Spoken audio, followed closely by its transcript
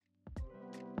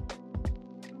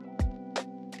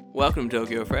Welcome to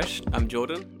Tokyo Fresh. I'm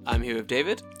Jordan. I'm here with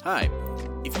David. Hi.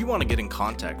 If you want to get in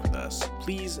contact with us,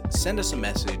 please send us a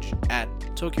message at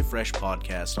Tokyo Fresh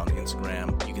Podcast on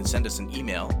Instagram. You can send us an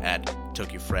email at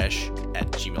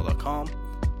tokyofresh@gmail.com.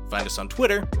 Find us on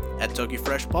Twitter at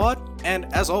TokyoFreshPod. And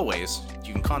as always,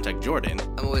 you can contact Jordan.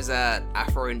 I'm always at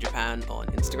Afro in Japan on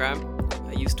Instagram.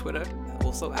 I use Twitter,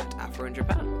 also at Afro in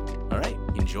Japan. All right,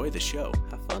 enjoy the show.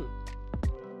 Have fun.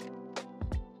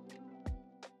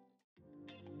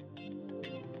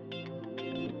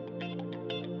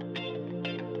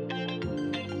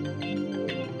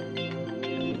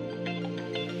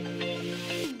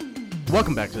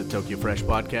 Welcome back to the Tokyo Fresh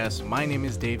Podcast. My name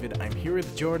is David. I'm here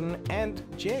with Jordan and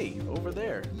Jay over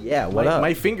there. Yeah, what up?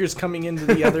 My finger's coming into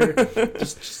the other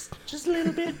just a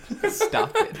little bit.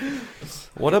 Stop it.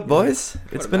 What up, boys?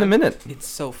 It's been a minute. It's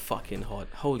so fucking hot.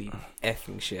 Holy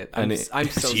effing shit. And I'm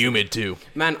so It's humid too.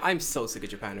 Man, I'm so sick of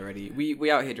Japan already.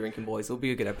 We out here drinking, boys. It'll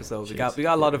be a good episode. We got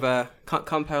a lot of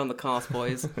compare on the cast,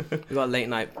 boys. We got late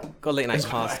night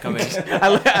cast coming.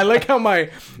 I like how my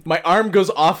arm goes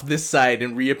off this side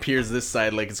and reappears this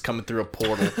side like it's coming through a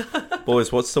portal.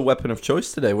 Boys, what's the weapon of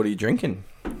choice today? What are you drinking?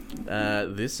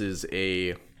 This is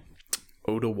a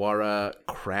Odawara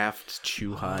Craft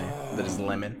Chuhai that is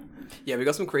lemon. Yeah, we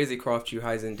got some crazy craft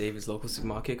Chuhais in David's local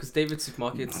supermarket because David's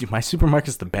supermarkets. Dude, my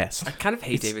supermarket's the best. I kind of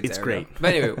hate David's. It's area. great.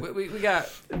 But anyway, we got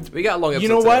a long episode. You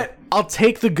know what? Today. I'll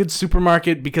take the good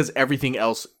supermarket because everything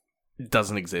else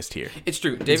doesn't exist here. It's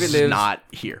true. It's not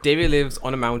here. David lives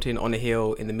on a mountain on a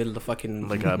hill in the middle of the fucking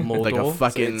Mordor. Like a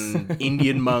fucking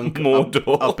Indian monk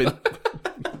Mordor. up in.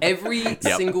 Every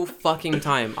single fucking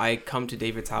time I come to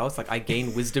David's house, like I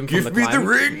gain wisdom from the Give me climb. the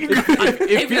ring!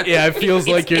 It feels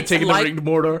like you're it's taking like- the ring to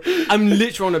Mordor. I'm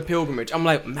literally on a pilgrimage. I'm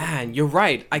like, man, you're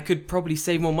right. I could probably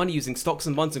save more money using stocks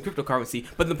and bonds and cryptocurrency.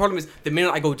 But the problem is, the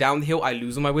minute I go down the hill, I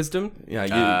lose all my wisdom.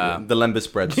 Yeah, the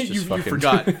Lembas bread's just You fucking...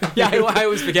 forgot. Yeah, I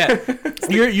always forget.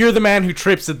 You're the man who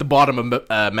trips at the bottom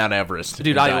of Mount Everest. Dude,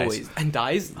 and I dies. always... And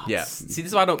dies? Yeah. See, this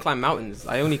is why I don't climb mountains.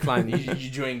 I only climb You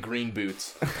join Green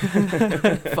Boots.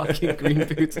 fucking green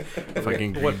boots.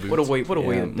 Fucking Green Boots. What a way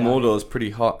Yeah, to die. Mordor's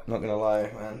pretty hot, not gonna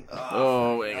lie, man.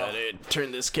 Oh, I gotta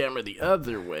turn this camera the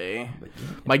other way.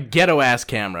 My ghetto ass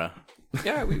camera.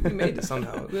 Yeah, we made it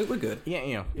somehow. We're good.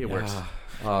 Yeah, it works.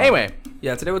 Uh, Anyway,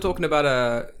 Yeah, today we're talking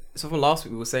about so from last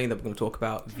week we were saying that we're going to talk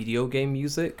about video game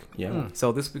music. Yeah.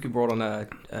 So this week we brought on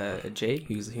Jay,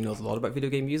 who knows a lot about video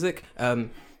game music. In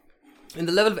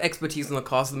the level of expertise on the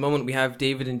cast at the moment, we have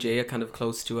David and Jay are kind of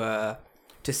close to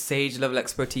sage level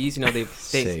expertise. You know,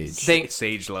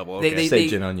 sage level. Okay.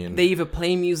 Sage and onion. They either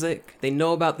play music, they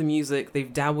know about the music,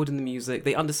 they've dabbled in the music,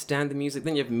 they understand the music.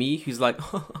 Then you have me, who's like,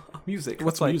 music.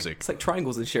 What's like, music? It's like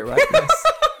triangles and shit, right?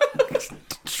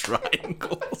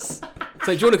 Triangles. It's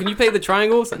like, Jordan, can you play the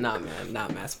triangles? Nah,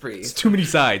 man, it's pretty. It's too many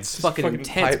sides. Fucking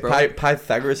intense, bro.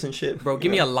 Pythagoras and shit. Bro,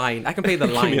 give me a line. I can play the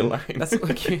line. me a line. That's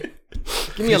okay.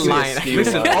 Give me a line.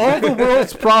 Listen, all the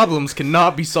world's problems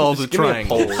cannot be solved with Give me a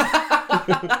triangles. pole.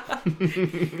 I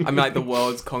mean, like the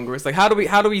world's congress. Like, how do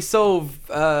we solve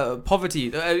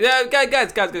poverty? Yeah,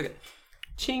 guys.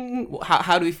 Ching.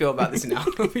 How do we feel about this now?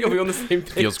 Are we on the same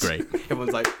page? Feels great.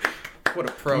 Everyone's like, what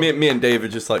a pro. Me and Dave are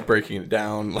just like breaking it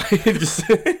down, like just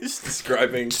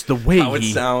describing Just the way how it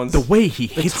sounds. The way he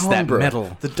hits that timbre,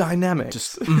 metal. the dynamics.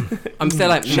 Just I'm still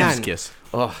like, chef's man, kiss.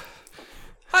 Oh,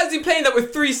 how's he playing that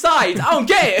with 3 sides? I don't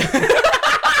get it.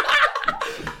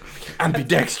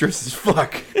 ambidextrous as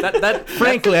fuck. that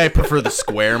Frankly, I prefer the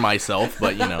square myself,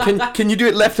 but you know. Can you do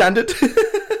it left-handed?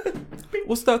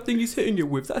 what's that thing he's hitting you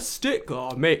with? That stick?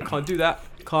 Oh, mate, can't do that.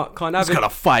 Can't have It's it. got a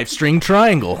 5-string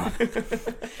triangle.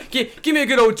 Give me a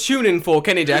good old tuning fork,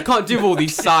 any day. I can't do all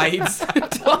these sides.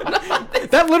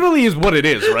 That literally is what it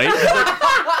is, right? Like,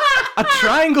 a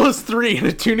triangle is 3 and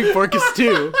a tuning fork is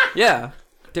 2. Yeah.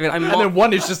 David, And then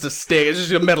 1 is just a stick. It's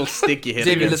just a metal stick you hit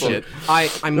David, against listen. shit.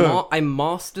 I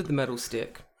mastered the metal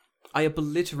stick. I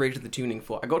obliterated the tuning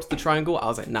fork. I got to the triangle. I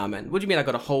was like, nah, man. What do you mean I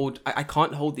gotta hold? I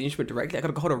can't hold the instrument directly. I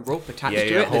gotta hold a rope attached to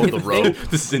it. and hold hit the thing. rope.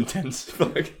 This is intense.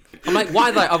 Fuck. I'm like,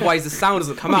 why? Like, otherwise the sound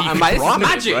doesn't come out. I'm like, this is drop it,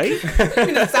 magic. right? What do you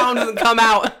mean the sound doesn't come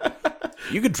out.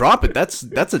 You could drop it. That's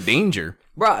a danger.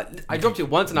 Bruh, I dropped it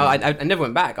once and I never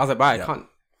went back. I was like, bruh, I can't.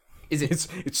 Is it?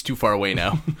 It's too far away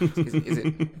now. Is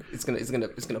it? It's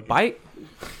gonna bite.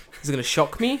 Is it gonna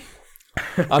shock me?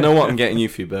 I know what I'm getting you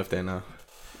for your birthday now.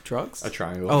 Drugs? A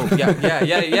triangle. Oh yeah.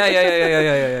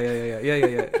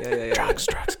 Drugs.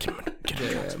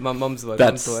 Yeah, my mum's the word.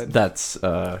 That's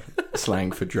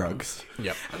slang for drugs.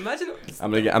 Yep. Imagine.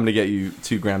 I'm gonna get you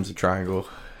 2 grams of triangle.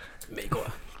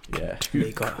 Megor. Yeah. There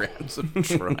you go. grams of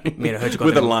triangles. Man, I heard you got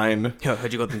With a them, line. I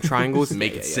heard you got them triangles.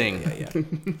 Make it sing.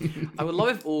 Yeah. I would love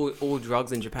if all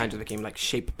drugs in Japan just became like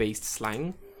shape-based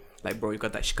slang. Like, bro, you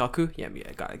got that shikaku? Yeah,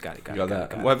 got it. You got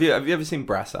that. Well, have you ever seen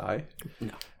Brass Eye?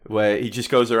 No. Where he just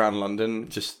goes around London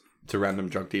just to random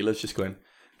drug dealers,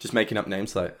 just making up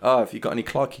names like, oh, have you got any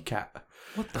Clarky Cat?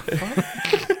 What the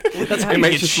fuck? That's how It you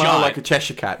makes get you smile shot. like a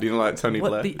Cheshire Cat, you know, like Tony What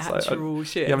Blair. the It's like, actual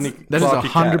shit? you have any That is Clarky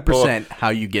Cat? 100% how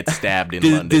you get stabbed in Or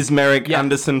London. Dismeric Yeah.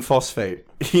 Anderson phosphate.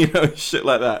 You know, shit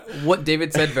like that. What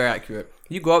David said, very accurate.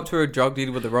 You go up to a drug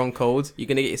dealer with the wrong codes, you're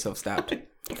gonna get yourself stabbed.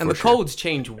 And the codes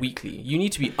change weekly. You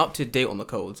need to be up to date on the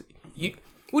codes.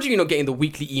 What do you not getting the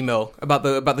weekly email about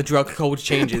the drug code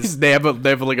changes? they have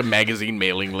like a magazine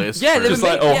mailing list. Yeah, for- they Just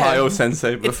make- like yeah. Ohio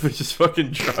Sensei, but for just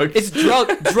fucking drugs. It's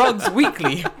drugs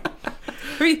weekly.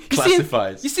 You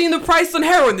Classifies. You seen the price on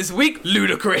heroin this week?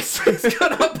 Ludicrous. It's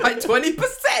gone up by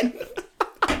 20%.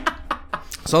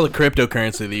 it's all the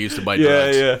cryptocurrency they used to buy Yeah,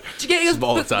 drugs. yeah. Did you get your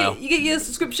volatile. You get your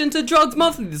subscription to drugs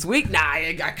monthly this week? Nah,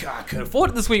 I couldn't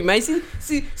afford it this week, mate.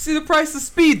 See the price of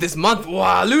speed this month?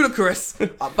 Wow, ludicrous.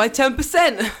 Up by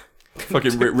 10%.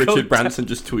 Fucking Richard Branson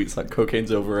just tweets like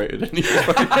cocaine's overrated and he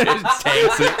fucking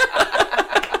tanks it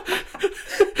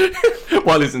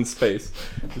while he's in space.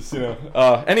 Just, you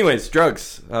know. Anyways,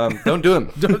 drugs. Don't do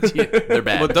them. They're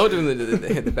bad. Well, don't do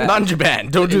the bad. Not in Japan.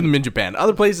 Don't do them in Japan.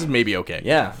 Other places, maybe okay.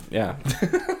 Yeah, yeah.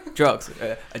 Drugs,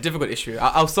 a difficult issue.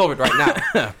 I'll solve it right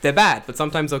now. They're bad, but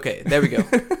sometimes okay. There we go.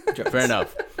 Drugs. Fair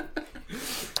enough.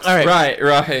 All right.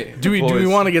 Right. Do we Boys.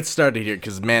 want to get started here?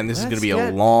 Because man, this is going to be a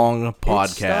Let's get long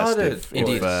podcast. started.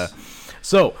 Indeed.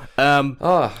 So,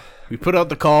 Oh, we put out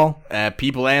the call.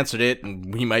 People answered it,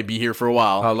 and we might be here for a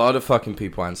while. a lot of fucking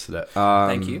people answered it.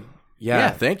 Thank you.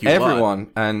 Yeah, thank you a lot. everyone.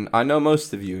 And I know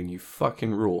most of you, and you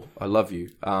fucking rule. I love you.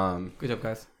 Good job,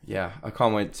 guys. Yeah, I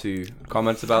can't wait to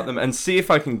comment about them and see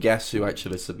if I can guess who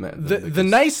actually submitted them. The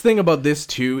nice thing about this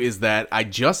too is that I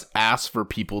just asked for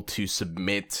people to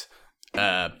submit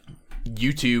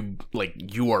YouTube like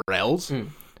URLs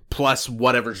plus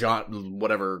whatever genre,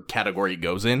 whatever category it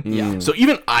goes in. Yeah. So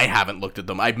even I haven't looked at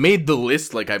them. I've made the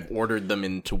list, like I've ordered them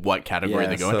into what category Yeah,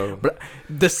 they go so- in. But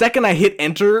the second I hit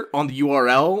enter on the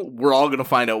URL, we're all gonna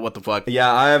find out what the fuck.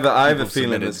 Yeah, I have a People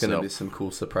feeling submitted, there's going to so- be some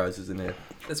cool surprises in here.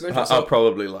 Let's go I'll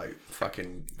probably like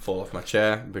fucking fall off my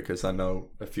chair because I know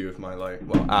a few of my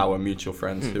our mutual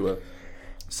friends who are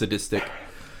sadistic.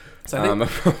 So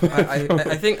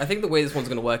I think the way this one's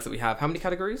gonna work is that we have how many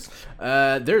categories?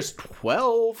 There's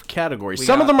 12 categories. We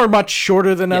Some of got- them are much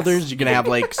shorter than Yes. others. You're gonna have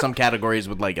like some categories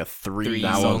with like a three.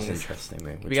 That songs. one's interesting,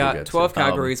 man. We got 12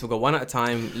 categories. We'll go one at a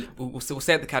time. We'll say what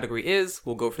the category is.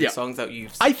 We'll go through Yeah. the songs that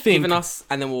you've I think- given us,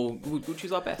 and then we'll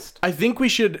choose our best. I think we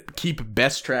should keep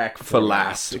best track for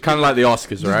last. Kind of like the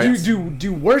Oscars, right?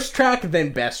 Do worst track then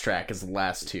best track as the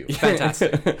last two.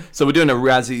 Fantastic. So we're doing a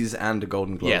Razzies and a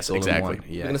Golden Globe. Yes, exactly.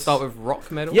 We're gonna start with rock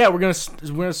metal. Yeah, we're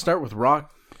gonna start with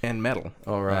rock and metal.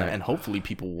 All right. and hopefully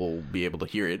people will be able to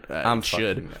hear it. I'm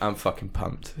should. I'm fucking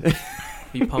pumped.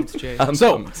 You pumped, Jay.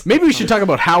 So pumped. maybe we should talk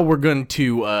about how we're going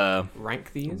to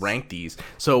Rank these. rank these.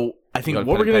 So I think gotta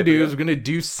what pen we're and gonna do paper, is we're gonna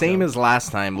do same as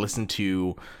last time. Listen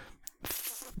to,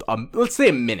 let's say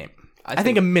a minute. I think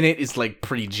think- a minute is like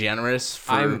pretty generous.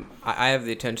 For I have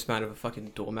the attention span of a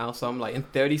fucking dormouse, so I'm like in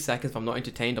 30 seconds if I'm not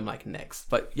entertained, I'm like next.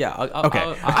 But yeah, I'll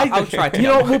try to. You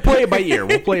know, we'll play it by ear.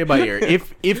 We'll play it by ear.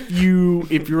 If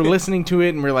you're listening to it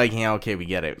and we're like, yeah, okay, we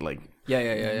get it. Like,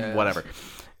 Yeah. whatever.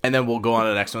 And then we'll go on to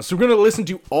the next one. So we're gonna listen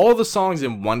to all the songs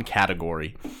in one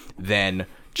category, then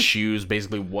choose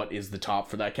basically what is the top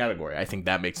for that category. I think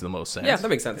that makes the most sense. Yeah, that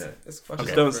makes sense. It's fucking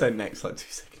Just don't say next like 2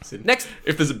 seconds in. Next.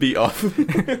 If there's a beat off.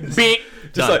 Beat.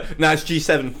 Just Done. like, nah, it's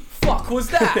G7. Fuck was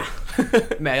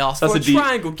that? May I ask That's for a a D.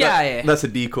 triangle? Get out of here. That's a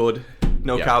D chord.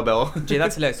 No Yeah. cowbell. Jay,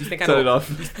 that's hilarious. You think I Turn it know? off.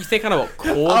 You think I know what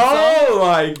chords Oh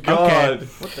my god.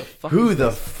 What the fuck? Who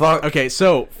the fuck? Okay,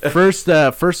 so first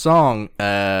song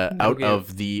out Okay.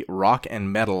 of the rock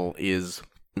and metal is,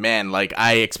 man, like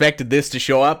I expected this to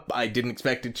show up. I didn't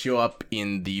expect it to show up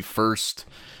in the first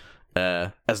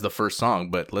as the first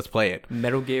song, but let's play it.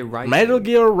 Metal Gear Rising. Metal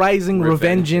Gear Rising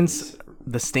Revengeance. Revengeance,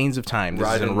 The Stains of Time. This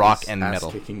is Raiden in rock is and metal.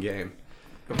 ass-kicking game.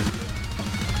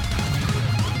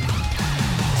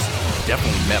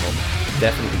 Definitely metal.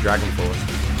 Definitely Dragon Force.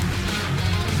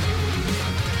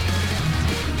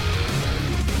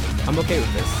 I'm okay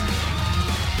with this.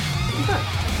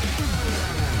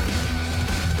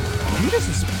 When does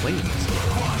this play in this game?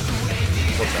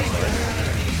 What's that, sorry?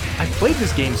 I've played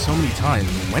this game so many times.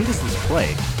 When does this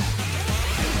play?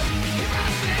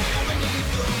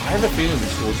 I have a feeling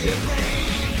it's towards the end of the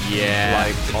game. Yeah.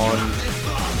 Like on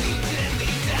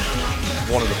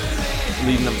one of the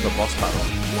leading up to the boss battle?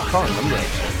 I can't remember it.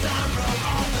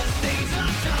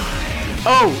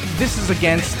 Oh, this is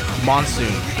against Monsoon,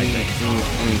 I think.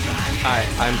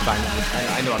 I'm fine.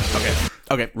 I know.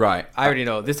 Okay. Right. I already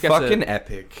know. This gets Fucking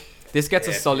epic. This gets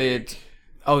a solid.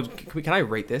 Oh, can I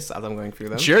rate this as I'm going through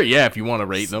them? Sure, yeah, if you want to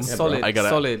rate them. Solid, I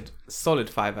gotta... solid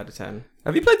 5 out of 10.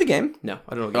 Have you played the game? No,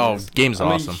 I don't know. What Oh, it is. game's I'm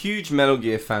awesome. a huge Metal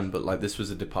Gear fan, but like this was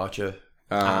a departure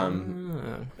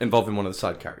involving one of the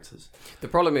side characters. The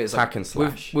problem is Hack and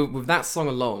slash. with that song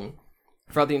alone.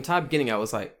 Throughout the entire beginning, I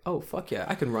was like, "Oh fuck yeah,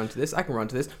 I can run to this. I can run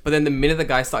to this." But then the minute the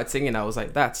guy started singing, I was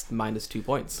like, "That's -2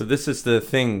 points." So this is the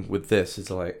thing with this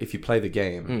is like if you play the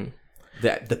game,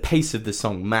 the pace of the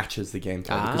song matches the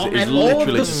gameplay because it is And all of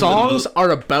literally the just songs are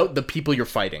about the people you're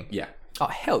fighting. Yeah. Oh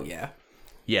hell yeah!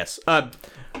 Yes. I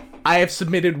have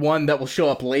submitted one that will show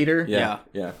up later. Yeah.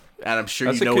 And I'm sure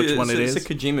That's you know which one it It's is. a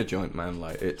Kojima joint, man.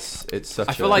 Like it's such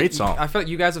I a feel like great song. I feel like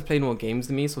you guys have played more games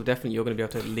than me, so definitely you're gonna be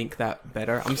able to link that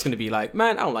better. I'm just gonna be like,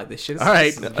 man, I don't like this shit. All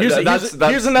right.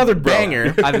 Here's another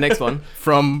banger I have the next one.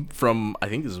 from I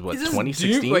think this is what, Is this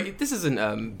 2016. Doom? Wait, this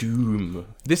isn't Doom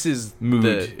This is mood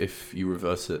the if you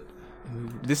reverse it.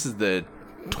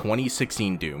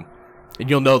 2016 Doom, and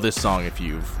you'll know this song if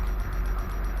you've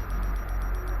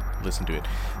listened to it.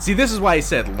 See, this is why I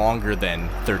said longer than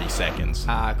 30 seconds.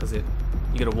 because you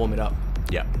gotta warm it up.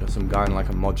 Yeah, Got some guy in like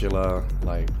a modular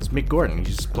like. it's Mick Gordon.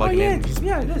 He's just plugging in.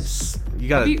 Yeah, it is. You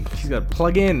gotta, he's gotta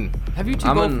plug in. Have you two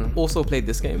I'm both an- also played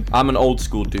this game? I'm an old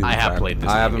school Doom. I have fan. played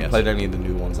this I game, haven't yes. played any of the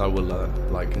new ones. I will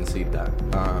like concede that.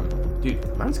 Dude,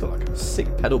 man's got like a sick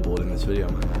pedal board in this video,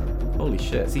 man. Holy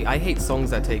shit. See, I hate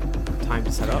songs that take time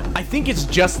to set up. I think it's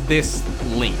just this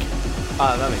link.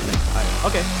 That makes sense.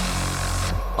 Okay.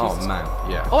 Oh man,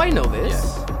 yeah. Oh, I know this.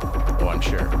 Yes. Oh, I'm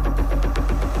sure.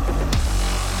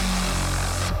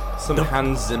 Some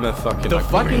Hans Zimmer fucking. The like,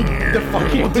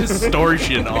 fucking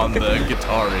distortion on the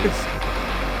guitar is.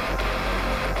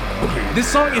 This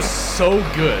song is so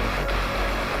good.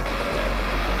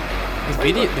 The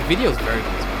video is very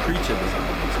good. creature design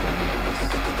in this game.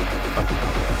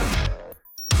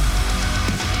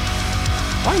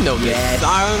 I know this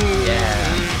song.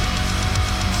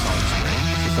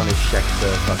 It's on his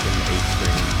Schecter fucking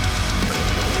 8-string.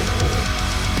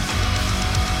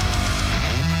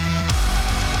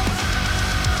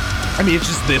 I mean, it's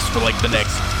just this for like the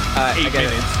next 8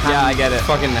 minutes. Yeah, I get it.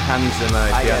 Fucking Hans Zimmer,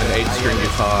 if I he had get an it, I 8-string get it.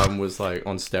 guitar and was like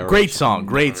on steroids. Great song,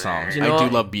 great song. You know I do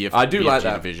what? love BF. I do like BFG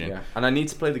that. Division. Yeah. And I need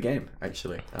to play the game,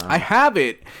 actually. I have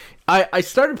it. I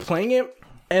started playing it,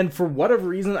 and for whatever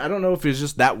reason, I don't know if it's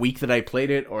just that week that I played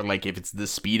it, or like if it's the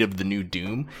speed of the new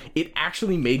Doom. It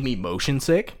actually made me motion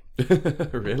sick.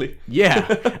 Really? Yeah,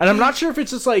 and I'm not sure if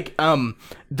it's just like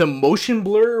the motion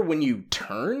blur when you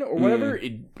turn or whatever.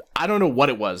 I don't know what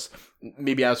it was.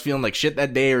 Maybe I was feeling like shit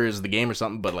that day, or is the game or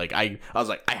something. But like I was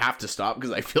like, I have to stop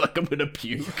because I feel like I'm gonna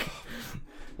puke.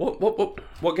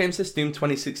 What game's this? Doom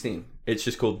 2016. It's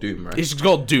just called Doom, right? It's just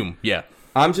called Doom. Yeah.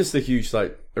 I'm just a huge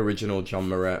like original John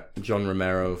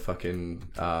Romero fucking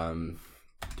Doom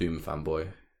fanboy.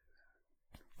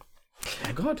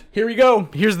 Oh God! Here we go.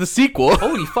 Here's the sequel.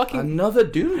 Holy fucking. Another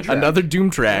Doom track. Another Doom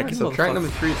track. Right, so track number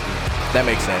 3. That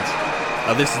makes sense.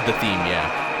 Oh, this is the theme, yeah.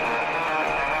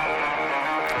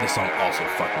 This song also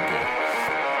fucking good.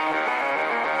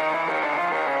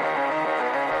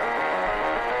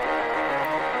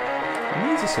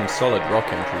 These are some solid rock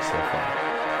entries so far.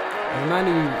 As a man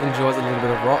who enjoys a little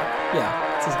bit of rock, yeah,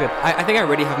 this is good. I think I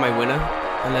already have my winner,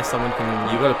 unless someone can.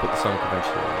 You gotta put the song up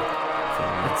eventually.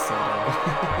 That's so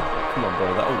dumb. Come on,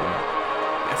 bro, that'll win.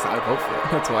 Yes, I'd vote for it.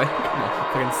 That's why. Come on,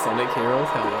 fucking Sonic Heroes,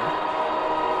 hell yeah.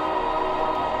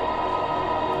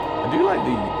 I do like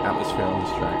the atmosphere on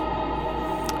this track.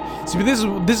 See, but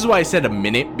this is why I said a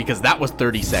minute, because that was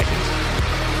 30 seconds.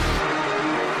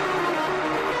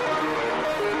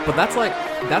 But that's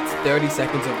 30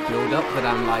 seconds of build up that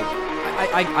I'm like,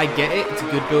 I get it. It's a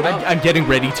good build up. I'm getting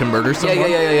ready to murder someone.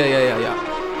 Yeah.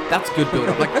 That's good build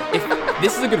up. Like, if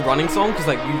this is a good running song, because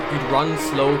like you'd run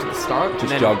slow to the start, Just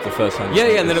and then, jog the first time.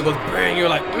 Yeah, and then it goes bang. You're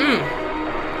like,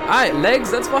 alright, legs.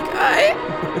 That's fucking alright.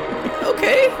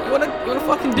 Okay, you wanna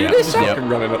fucking do this? Yep. Fucking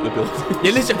running up the building.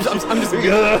 Yeah, literally,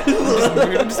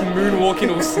 I'm just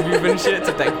moonwalking all smooth and shit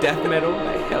to like death metal.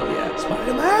 Like, hell yeah,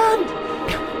 Spider-Man.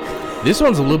 This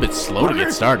one's a little bit slow to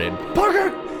get started.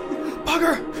 Parker,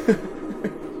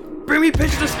 bring me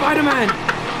pictures of Spider-Man.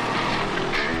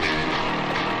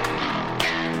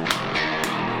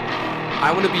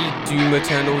 I want to be Doom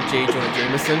Eternal J. Jonah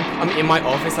Jameson. I'm in my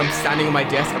office, I'm standing on my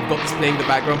desk, I've got this playing in the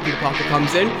background, Peter Parker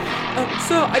comes in.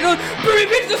 Sir, I don't... Bring me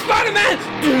pictures of Spider-Man!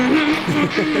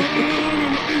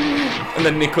 And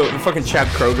then fucking Chad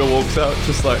Kroger walks out,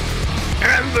 just like,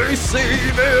 And they say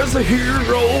there's a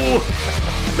hero.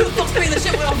 Who the fuck's playing the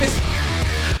shit with office?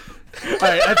 All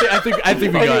right, I think we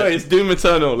got it. Anyways, Doom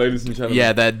Eternal, ladies and gentlemen.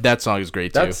 Yeah, that song is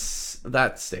great too.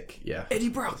 That's sick. Yeah. Eddie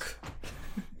Brock.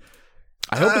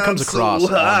 I hope it comes I'm so across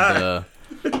high. on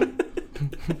the.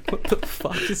 What the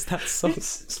fuck is that song?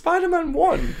 Spider-Man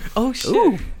 1. Oh shit.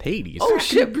 Ooh, Hades. Oh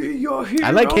shit. Be your hero.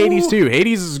 I like Hades too.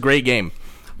 Hades is a great game.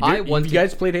 I wanted- You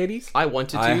guys played Hades? I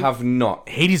wanted to. I have not.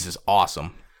 Hades is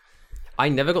awesome. I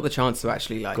never got the chance to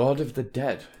actually like. God of the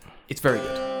Dead. It's very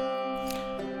good.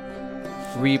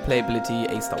 Replayability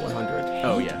A 100.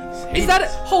 Oh yeah. Is that?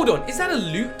 Hold on. Is that a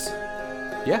loot?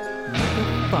 Yeah.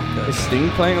 Fucker. Is Sting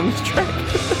playing on this track?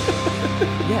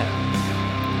 Yeah.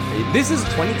 This is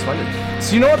 2020.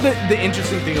 So you know what the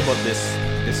interesting thing about this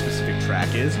specific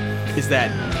track is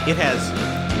that it has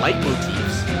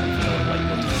leitmotifs. If you know what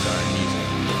leitmotifs are in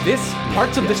music.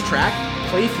 Parts of this track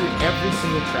play through every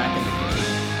single track in the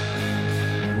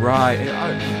game. Right.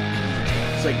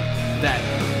 It's like that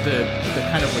the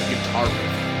kind of like guitar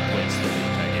riff plays through the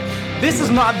entire game. This is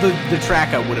not the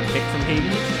track I would have picked from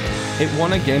Hades. It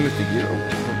won a Game of the Year.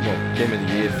 Well, Game of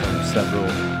the Year from several.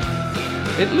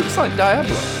 It looks like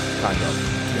Diablo, kind of.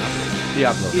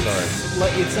 Diablo,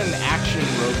 sorry. It's an action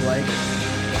roguelike.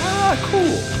 Ah,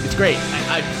 cool. It's great.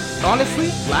 I honestly,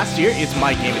 last year it's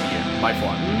my game of the year by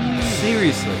far.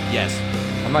 Seriously. Yes.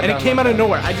 I might And it came download out of that.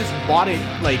 nowhere. I just bought it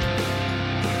like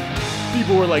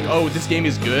people were like, "Oh, this game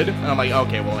is good," and I'm like,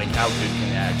 "Okay, well, like how good can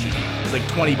it actually be?" It's like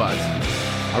 $20.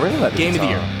 I really like the Game of the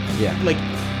guitar. year. Yeah. Like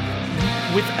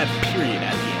with a period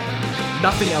at the end.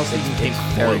 Nothing else even came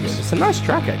Very close. good. It's a nice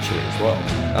track actually as well.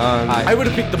 I would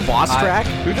have picked the boss track.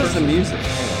 Who does the music?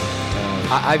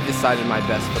 I've decided my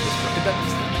best for this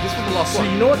one. This was the last So one.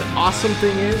 you know what the awesome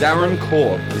thing is? Darren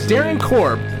Korb.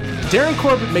 Darren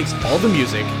Korb makes all the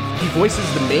music. He voices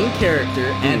the main character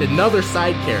and another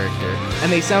side character,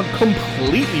 and they sound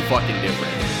completely fucking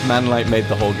different. Man like made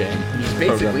the whole game. He's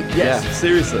basically yes. Yeah,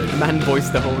 seriously. Man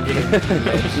voiced the whole game.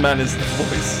 Man is the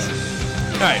voice.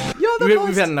 All right,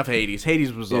 we've had enough of Hades.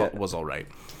 Hades was was all right.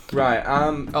 Right.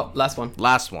 Oh, last one.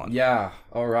 Last one. Yeah.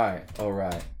 All right. All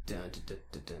right. Dun, dun, dun,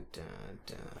 dun, dun, dun,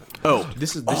 dun. Oh,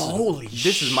 this is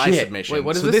my shit. submission. Wait,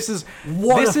 what is so this? This is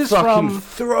What this a is fucking from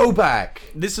throwback.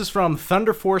 this is from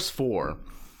Thunder Force 4.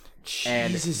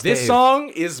 And Jesus, this Dave. song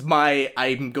is my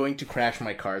I'm going to crash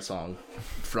my car song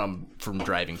from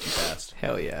driving too fast.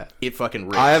 Hell yeah. It fucking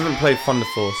rips. I haven't played Thunder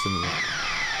Force in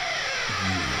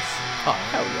Oh,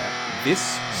 hell yeah. This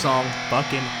song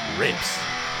fucking rips.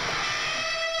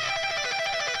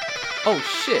 Oh,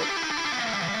 shit.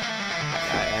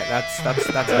 That's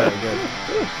very good.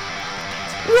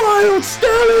 Wild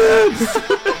Stallions!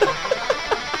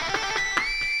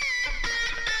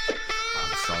 Oh,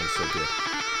 this song is so good.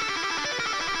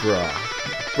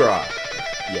 Bruh.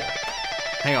 Yeah.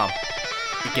 Hang on.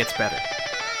 It gets better.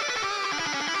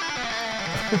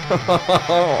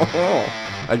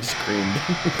 I just screamed.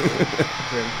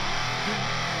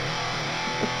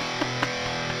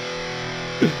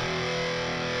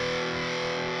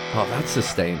 Oh, that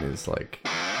sustain is like. Oh,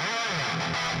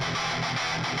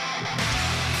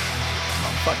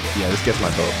 fuck it. Yeah, this gets my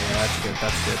vote. Yeah, that's good.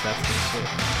 That's good. Shit.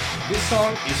 This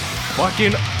song is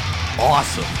fucking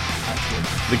awesome. That's good.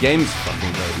 The game's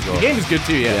fucking great as well. The game is good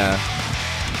too, Yeah. yeah.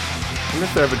 I wonder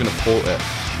if they're ever gonna port it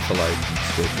for like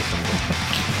Switch or something.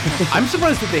 I'm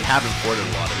surprised that they haven't ported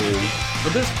a lot of it.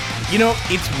 But there's, you know,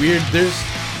 it's weird. There's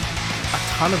a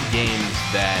ton of games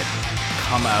that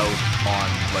come out on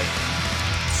like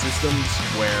systems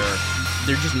where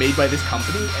they're just made by this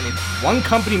company, and it's one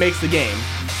company makes the game,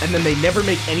 and then they never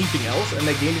make anything else, and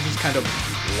that game is just kind of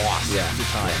lost Yeah. to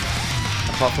time.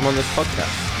 Apart from on this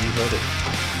podcast, you heard it.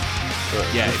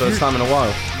 Yeah, the if first you're- time in a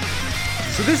while.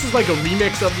 So this is like a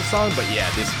remix of the song, but yeah,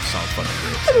 this song's fucking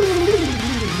great.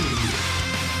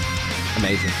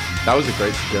 Amazing. That was a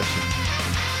great suggestion.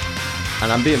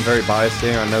 And I'm being very biased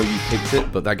here. I know you picked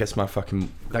it, but that gets my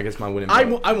winning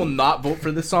vote. I will not vote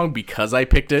for this song because I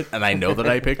picked it, and I know that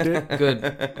I picked it.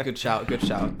 Good shout.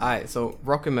 Alright, so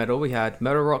Rock and Metal, we had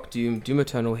Metal Rock, Doom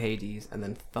Eternal, Hades, and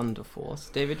then Thunder Force.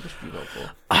 David, what should you vote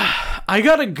for? I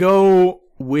gotta go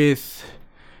with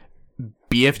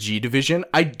BFG Division.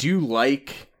 I do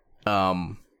like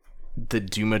the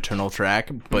Doom Eternal track,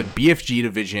 but BFG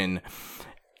Division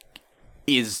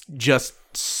is just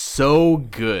so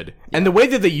good. And the way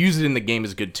that they use it in the game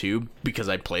is good too, because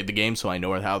I played the game, so I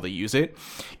know how they use it.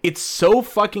 It's so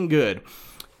fucking good.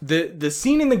 The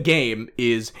scene in the game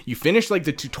is you finish like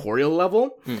the tutorial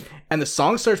level, and the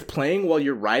song starts playing while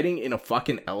you're riding in a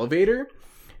fucking elevator.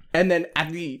 And then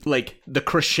at the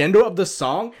crescendo of the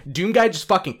song, Doom Guy just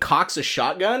fucking cocks a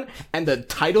shotgun, and the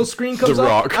title screen comes The up,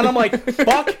 Rock. and I'm like,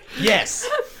 "Fuck yes!"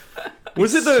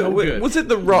 Was it so good.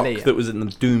 The Rock Leia. that was in the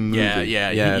Doom movie?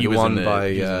 Yeah. He the was one in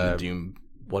by he was in the Doom.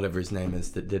 whatever his name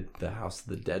is that did the House of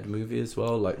the Dead movie as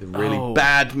well, like the really Oh.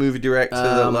 bad movie director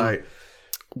that like.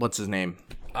 What's his name?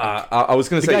 I was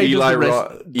gonna The say guy who does Eli the Res-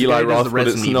 Roth. the guy Eli who does Roth, the but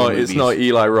Resident it's Evil not. It's movies. not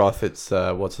Eli Roth. It's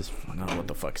what's his. No, what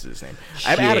the fuck is his name?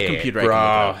 I had a computer. I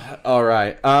can look it up. All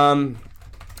right.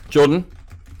 Jordan.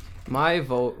 My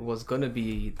vote was gonna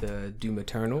be the Doom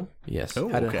Eternal. Yes. Oh.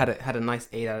 Had, Okay. had a nice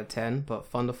 8 out of 10, but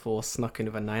Thunder Force snuck in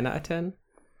with a 9 out of 10.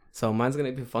 So mine's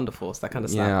gonna be Thunder Force. That kind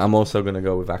of stuff. Yeah, I'm also gonna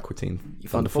go with Aqua Teen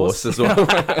Thunder Force Force? as well.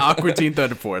 Aqua Teen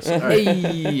Thunder Force. All right.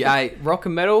 Hey, I rock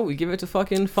and metal. We give it to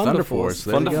fucking Thunder, Thunder Force. Force,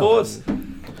 there we Thunder go. Force.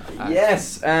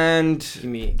 Yes, and Give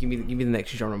me the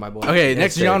next genre, my boy. Okay,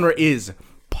 next Dave. genre is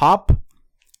pop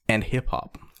and hip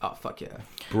hop. Oh fuck yeah.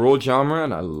 broad genre,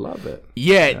 and I love it.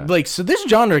 Yeah, like so this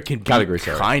genre can be Category,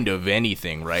 sorry. kind of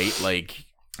anything, right? Like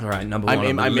All right, number one.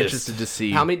 I'm on the list. interested to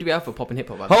see How many do we have for pop and hip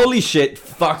hop? by the way? Holy shit!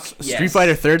 Fuck. Street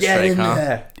Fighter Third Get Strike, in huh?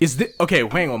 there. Is this okay?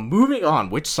 Hang on. Moving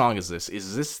on. Which song is this?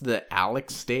 Is this the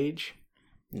Alex stage?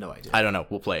 No idea. I don't know.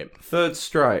 We'll play it. Third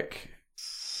Strike.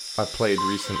 I played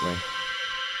recently.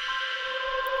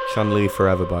 Chun Li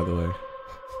forever, by the way.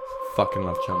 Fucking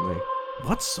love Chun Li.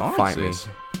 What song Fight is me. this?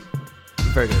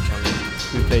 Very good at Chun-Li.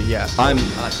 We played, yeah. I'm. I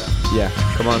like that. Yeah,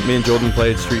 come on. Me and Jordan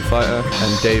played Street Fighter,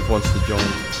 and Dave wants to join.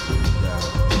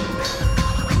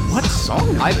 What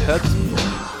song? I've heard this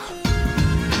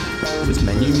before. This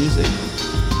menu music.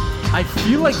 I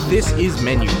feel like this is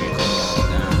menu music.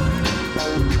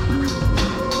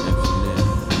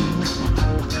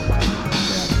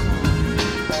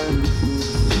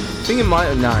 I think it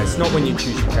might. Nah, it's not when you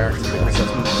choose your character because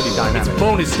that's pretty dynamic. It's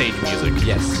bonus stage music.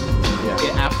 Yes. Yeah.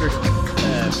 Yeah, after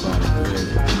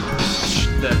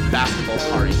the basketball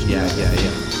party. Yeah.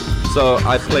 So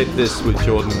I played this with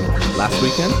Jordan last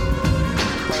weekend.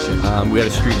 We had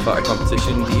a Street Fighter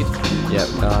competition. Indeed. Yeah.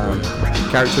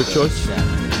 Character of choice.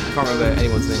 I can't remember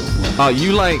anyone's name. Oh,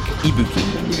 you like Ibuki,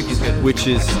 Ibuki's good. which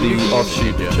is the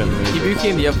offshoot of Chun-Li. Ibuki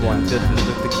and the other one.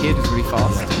 The kid is really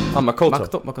fast. Oh, Makoto.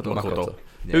 Makoto.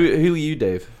 Who are you,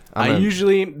 Dave?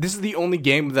 This is the only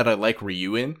game that I like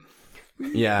Ryu in.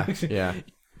 Yeah.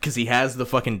 Because he has the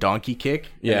fucking donkey kick.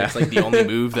 and Yeah. it's like the only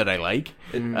move that I like.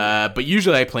 But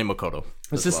usually I play Makoto.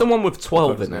 Is this the one with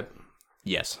 12 in it?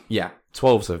 Yes. Yeah.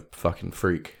 12's a fucking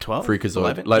freak. 12? Freakazoid.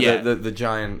 11? Like Yeah. the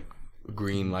giant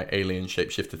green like alien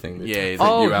shapeshifter thing. that Yeah, freak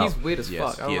Oh, you out. he's weird as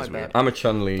Yes, fuck. I he don't is like weird. that. I'm a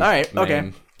Chun-Li. All right. main.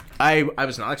 Okay. I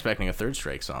was not expecting a Third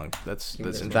Strike song. That's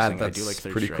interesting. That's I do like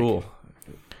Third pretty Strike. cool.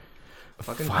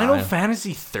 Fucking Final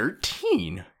Fantasy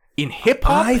 13 in hip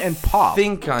hop and pop. I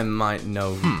think I might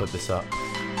know who put this up.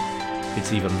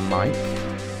 It's either Mike,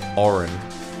 Oren,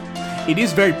 It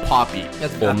is very poppy.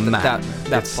 or Matt.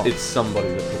 That's pop. It's somebody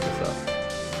that put this up.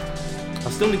 I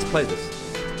still need to play this.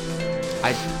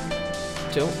 I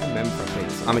don't remember if I played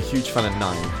this. I'm a huge fan of 9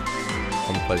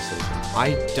 on PlayStation.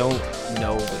 I don't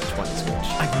know which one is which.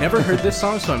 I've never heard this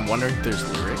song, so I'm wondering if there's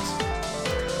lyrics.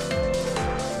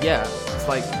 Yeah, it's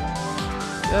like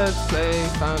let's play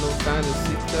Final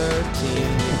Fantasy 13.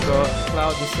 You got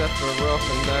Cloud and Sephiroth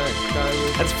and that guy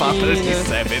with That's the Final Fantasy penis.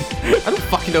 7. I don't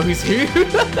fucking know who's who.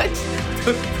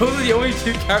 Those are the only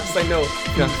two characters I know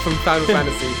from Final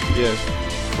Fantasy. Yeah.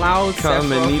 Cloud,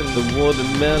 Come and eat Sephiroth, the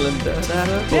watermelon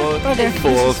okay.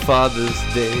 for Father's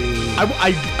Day.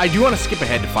 I do want to skip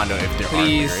ahead to find out if there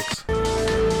Please. are lyrics.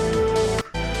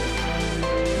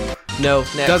 No,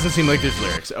 next. Doesn't seem like there's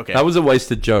lyrics. Okay. That was a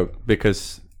wasted joke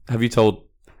because have you told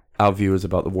our viewers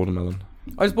about the watermelon?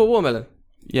 I just bought watermelon.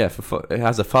 Yeah, it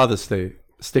has a Father's Day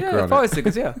sticker Yeah, on fire it.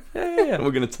 stickers, yeah. Yeah. We're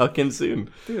gonna tuck in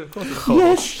soon. Dude, of course.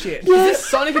 Oh, shit. Is this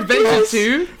Sonic Adventure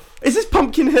 2? Is this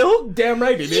Pumpkin Hill? Damn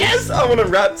right it is. Yes, I want to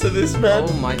rap to this, man.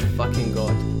 Oh my fucking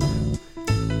god.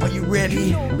 Are you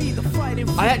ready?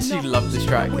 I actually love this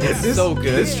track. It's so good.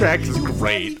 This track is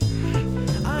great.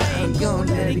 Ain't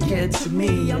gonna let it get to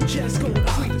me. I'm just gonna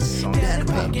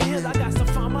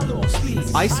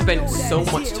I spent so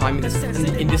much time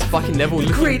in this fucking level.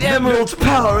 Great Emerald's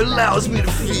power allows me to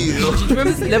feel. Do you remember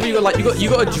this level? You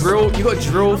got to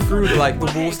drill through like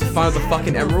the walls to find the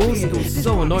fucking emeralds. It was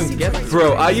so annoying to get.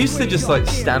 Bro, I used to just like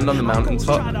stand on the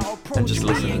mountaintop and just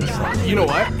listen to this song. You know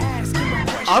what?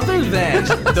 Other than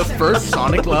the first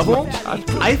Sonic level,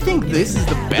 I think this is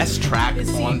the best track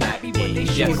on that game.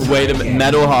 Yes. Wait a minute,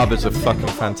 Metal Harbor's a fucking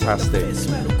fantastic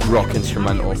rock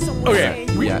instrumental. Okay,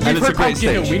 Yeah, we've and it's a heard great Pumpkin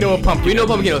Hill. stage. We know a Pumpkin. We know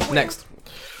Hill. Pumpkin Hill. Next.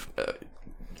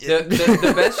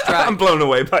 The best track. I'm blown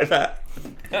away by that.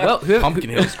 Well, Pumpkin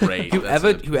Hill's great.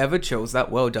 whoever chose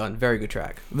that, well done. Very good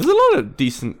track. There's a lot of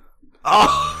decent.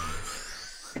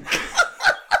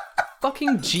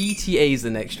 Fucking GTA is the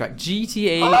next track.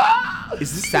 GTA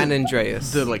Is this San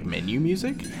Andreas. the like menu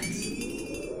music?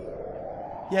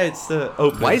 Yeah, it's the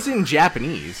open. Why is it in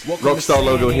Japanese? Rockstar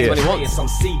logo here? Some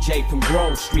CJ from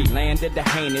Grove Street, landed the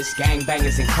heinous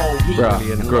gangbangers in cold heat.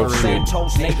 Bruh, Grove Street.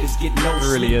 Santos neighbors get no sleep,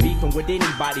 Brilliant. beefing with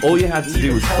anybody. All you had to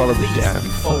do was follow the damn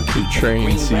fucking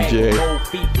train, CJ. Gold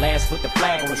feet, blast with the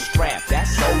flag on the strap.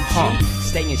 That's OG.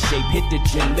 Stay in shape, hit the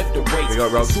gym, lift the weights. We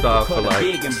got Rockstar for, like,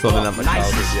 filling up my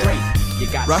childhood,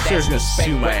 yeah. Rockstar's gonna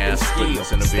sue my ass for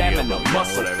this in a video, but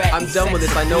whatever. I'm done with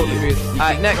this. I know what the music is.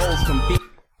 Alright, next.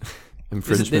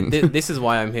 Infringement. This is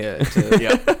why I'm here. To,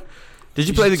 Yeah. Did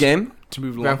you play the game? To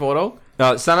move Grand along. Theft Auto.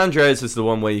 No, San Andreas is the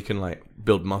one where you can like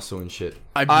build muscle and shit.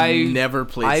 I've never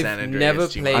played San Andreas. never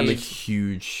too played- much. I'm a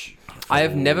huge. I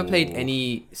have never played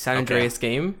any San Andreas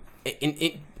game.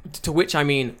 To which I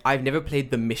mean, I've never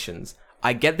played the missions.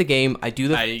 I get the game, I do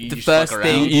the you just first fuck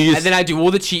thing, around. You just- and then I do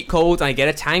all the cheat codes, and I get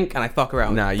a tank, and I fuck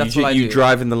around. Nah, That's what I you do.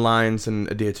 drive in the lines and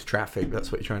adhere to traffic.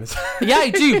 That's what you're trying to say. Yeah,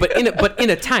 I do, but in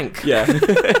a tank. Yeah,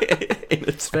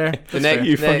 it's fair. The next,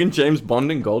 You fucking James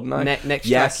Bond in Goldeneye. next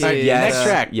Yes. track is Next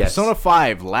track, yes. Persona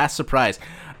 5, Last Surprise.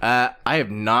 I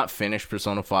have not finished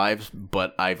Persona 5,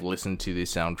 but I've listened to the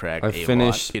soundtrack. I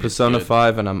finished It is Persona good.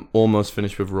 5 and I'm almost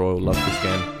finished with Royal. Love this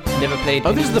game. Never played.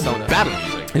 Oh, this is the Persona. battle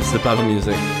music. It's the battle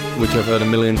music, which I've heard a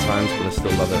million times, but I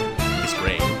still love it. It's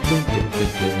great.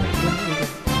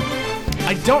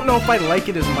 I don't know if I like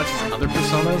it as much as other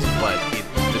Personas, but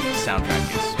the soundtrack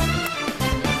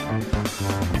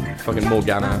is Fucking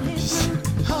Morgana.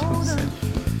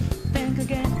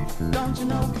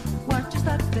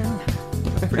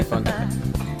 Pretty fun.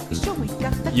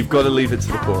 You've got to leave it to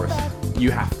the chorus.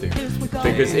 You have to,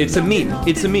 because it's a meme.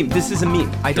 It's a meme. This is a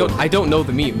meme. I don't know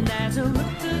the meme.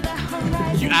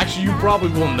 You probably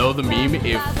will know the meme if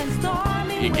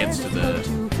it gets to the.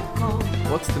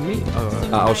 What's the meme? Oh,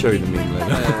 I'll show you the meme later.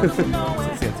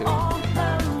 let's get to it.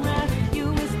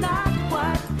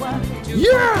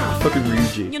 Yeah! Fucking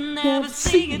Ryuji. Is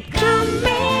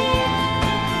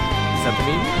that the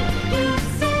meme?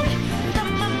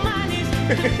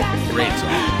 Great song.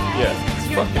 Yeah, it's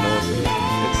fucking awesome.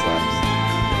 It slaps.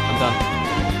 I'm done.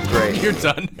 Great. You're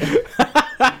done.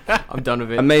 I'm done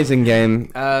with it. Amazing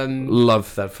game. Um,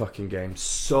 Love that fucking game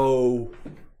so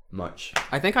much.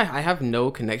 I think I have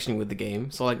no connection with the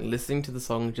game, so like listening to the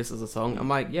song just as a song, I'm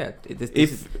like, yeah,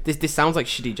 this sounds like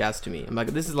shitty jazz to me. I'm like,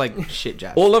 this is like shit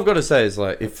jazz. All I've got to say is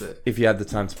like, That's it. if you had the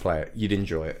time to play it, you'd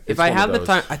enjoy it. If It's I one had of the those-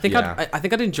 time, I think yeah. I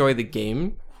think I'd enjoy the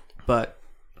game, but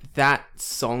that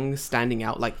song standing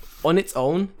out like on its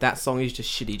own, that song is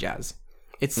just shitty jazz.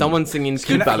 It's someone singing.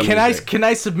 battle music. Can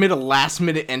I submit a last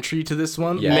minute entry to this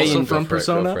one? Yeah, Also go from for it,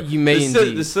 go Persona. for it. You may this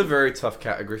indeed. is a very tough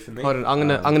category for me. Hold on, I'm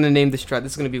gonna name this track.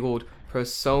 This is gonna be called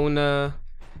Persona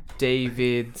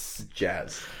David's.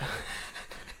 Jazz.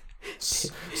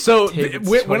 So David's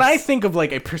when I choice. think of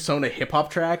like a Persona hip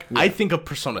hop track, I think of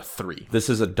Persona 3. This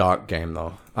is a dark game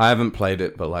though. I haven't played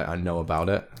it, but like I know about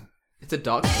it. It's a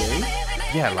dark game.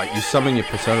 Yeah, like you summon your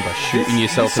persona by shooting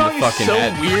yourself This in the song is fucking so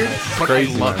head. weird, It's but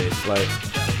crazy, I love man. it.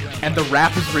 Like And the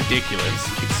rap is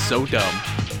ridiculous. It's so dumb.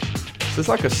 it's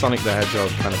like a Sonic the Hedgehog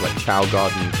kind of like Chow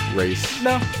Garden race.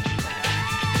 No.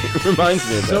 It reminds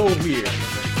me of So that. weird.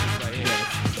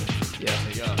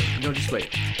 Yeah. No, just wait.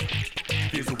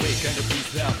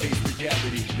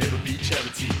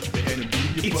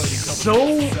 It's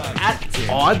so at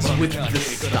odds with the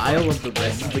style of the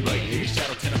rest of the game.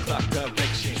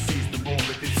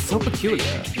 It's so peculiar.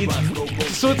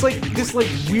 It's like this like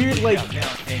weird like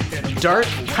dark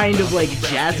kind of like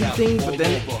jazzy thing, but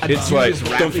then a It's dude like, is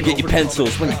don't rapping forget your over-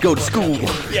 pencils when you go to school.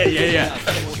 Yeah.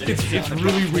 It's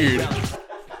really weird.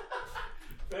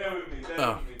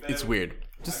 Oh, it's weird.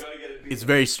 It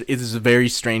is a very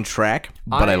strange track,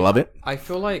 but I love it. I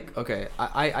feel like okay.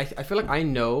 I feel like I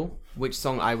know which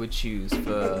song I would choose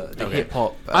for the hip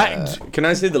hop. Can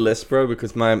I see the list, bro?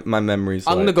 Because my memory's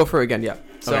I'm gonna go for it again. Yeah.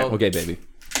 So Okay, baby.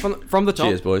 from the top.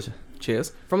 Cheers, boys.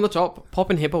 Cheers. From the top, pop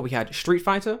and hip hop, we had Street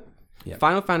Fighter, Yeah.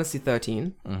 Final Fantasy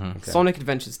 13, Sonic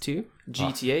Adventures 2,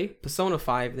 GTA, Persona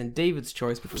 5, then David's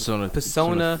choice between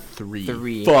Persona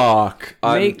 3. Fuck.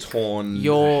 I'm Make torn.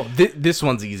 Your This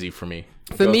one's easy for me.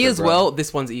 for Go me for it, as bro. well.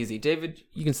 This one's easy. David,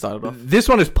 you can start it off. This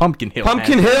one is Pumpkin Hill.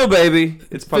 Pumpkin hands Hill, baby.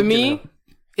 It's For Pumpkin me, Hill.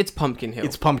 it's Pumpkin Hill.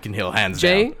 It's Pumpkin Hill, hands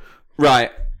Jay. down.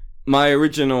 Right. My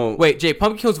original. Wait, Jay.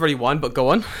 Pumpkin Hill's already won, but go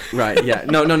on. Right, yeah.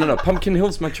 No. Pumpkin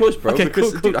Hill's my choice, bro. Okay,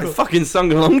 because, cool, dude, I fucking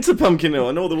sung along to Pumpkin Hill.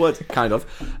 I know the words, kind of.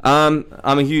 I'm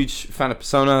a huge fan of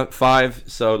Persona 5,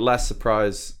 so Last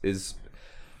Surprise is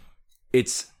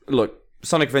look,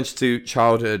 Sonic Adventure 2,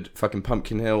 childhood, fucking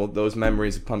Pumpkin Hill, those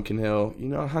memories of Pumpkin Hill. You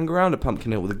know, I hung around at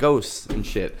Pumpkin Hill with the ghosts and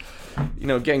shit. You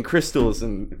know, getting crystals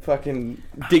and fucking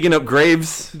digging up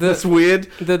graves. That's weird.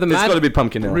 It's got to be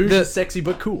Pumpkin Hill. Rouge is sexy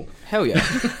but cool. Hell yeah.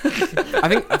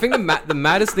 I think the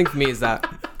maddest thing for me is that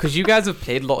because you guys have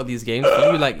played a lot of these games,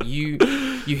 you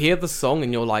hear the song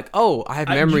and you're like, oh, I have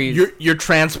memories. You're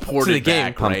transported to the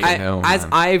game. back, right? Pumpkin Hill, as man.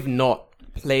 I've not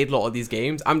played a lot of these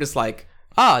games, I'm just like,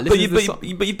 listen to this song.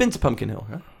 But you've been to Pumpkin Hill,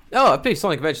 huh? Oh, I played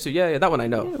Sonic Adventure 2. Yeah, that one I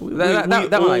know. We that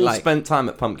one I all like. spent time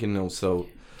at Pumpkin Hill, so...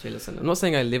 Jay, listen, I'm not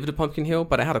saying I lived at Pumpkin Hill,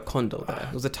 but I had a condo there.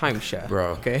 It was a timeshare.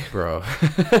 Bro, okay? bro.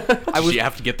 Did you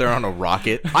have to get there on a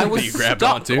rocket? I that was you grabbed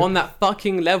stuck onto? on that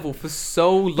fucking level for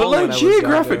so long. But when I like, was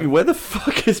geographically, younger. where the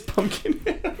fuck is Pumpkin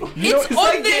Hill? It's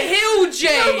on the hill,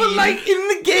 Jay! No, but like, in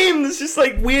the game, there's just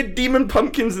like weird demon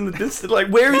pumpkins in the distance. Like,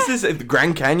 where is this? The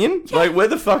Grand Canyon? Like, where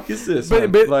the fuck is this?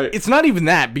 But like, it's not even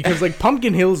that, because like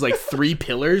Pumpkin Hill is like 3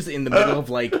 pillars in the middle of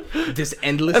like this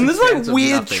endless and there's like expanse of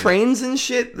weird nothing. trains and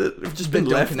shit that have just been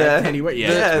Don't left connect there. anywhere.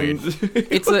 Yeah,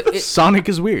 it's and- Sonic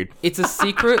is weird. It's a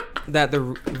secret that the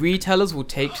retailers will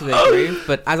take to their grave,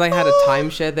 but as I had a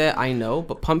timeshare there, I know.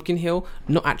 But Pumpkin Hill,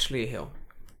 not actually a hill.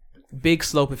 Big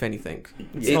slope, if anything.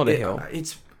 It's not a hill.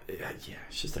 It's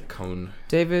just a cone.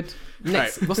 David,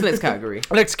 next. What's the next category?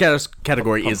 Next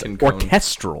category is Pumpkin cone.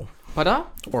 orchestral. Pardon?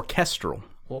 Orchestral.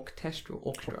 Orchestral.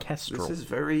 Orchestral. This is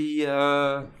very.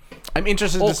 I'm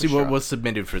interested to see what was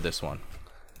submitted for this one.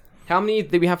 How many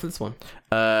did we have for this one?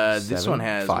 This 7, one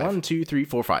has 5. 1, 2, 3,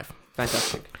 4, 5.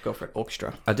 Fantastic. Go for it.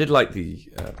 Orchestra. I did like the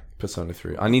Persona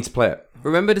 3. I need to play it.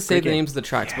 Remember to say Great the game. names of the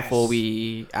tracks before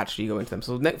we actually go into them.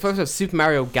 So next, first we have Super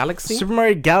Mario Galaxy. Super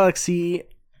Mario Galaxy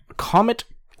Comet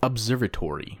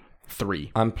Observatory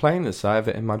 3. I'm playing this. I have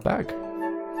it in my bag.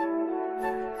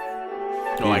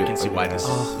 Oh, I can see why this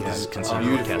is considered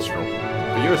orchestral.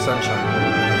 But you're a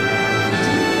sunshine.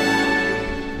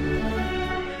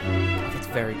 That's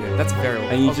very good. That's very well.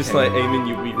 And you just like aiming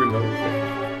your Wii remote.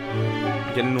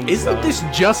 Getting on the Isn't side. this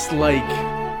just like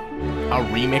a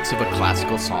remix of a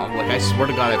classical song? Like, I swear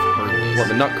to God, I've heard this. What,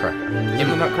 the Nutcracker? Isn't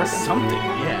the Nutcracker? Something,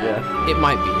 yeah. Yeah. It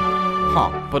might be.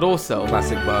 Huh. But also,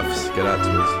 Classic buffs. Get out to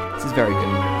us. this is very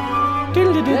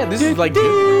good. Yeah, this is like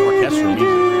good orchestral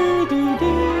music.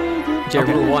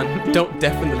 Jerry, rule 1. Don't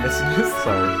deafen the listeners.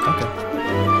 Sorry.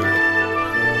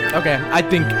 Okay, I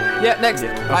think... Yeah, next.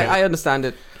 okay. I understand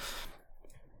it.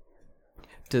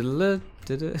 Diddle-a,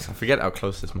 diddle-a. I forget how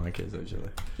close this mic is, actually.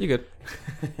 You good.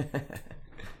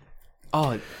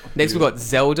 Oh, next we got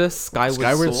Zelda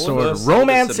Skyward Sword. First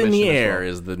Romance in the submission as Air well.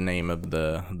 is the name of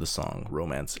the song.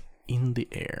 Romance in the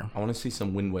Air. I want to see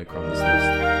some Wind Waker on this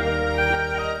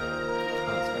list.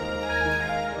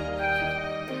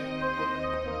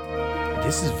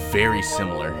 This is very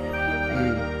similar.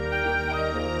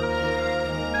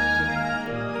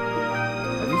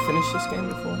 Have you finished this game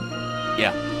before?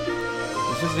 Yeah.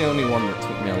 This is the only one that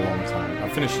took me a long time. I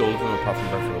finished all of them apart from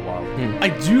Breath of the Wild.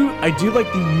 I do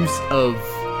like the use of,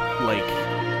 like,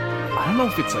 I don't know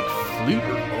if it's like flute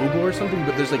or oboe or something,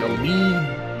 but there's like a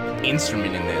lead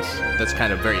instrument in this that's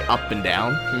kind of very up and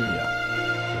down.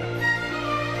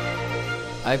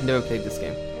 I've never played this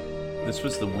game. This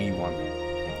was the Wii one,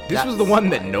 This was the one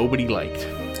that nobody liked.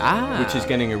 which is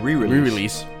getting a re-release.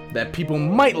 Re-release that people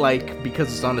might like because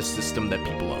it's on a system that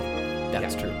people own.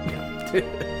 That's true.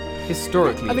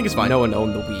 Historically, I think it's fine. No one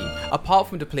owned the Wii, apart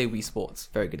from to play Wii Sports.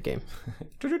 Very good game.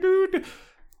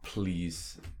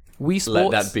 Please Wii Sports.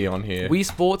 let that be on here. Wii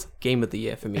Sports Game of the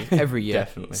Year for me every year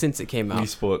Definitely. since it came out. Wii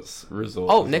Sports Resort.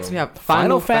 Oh, as next well. we have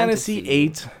Final Fantasy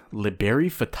VIII Liberi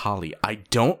Fatali. I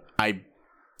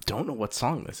don't know what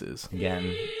song this is.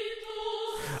 again.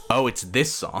 Oh, it's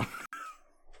this song.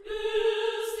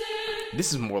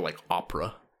 This is more like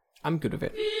opera. I'm good with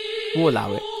it. We'll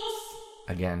allow it.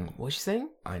 Again, What's she saying?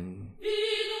 I'm.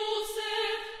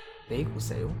 Bagel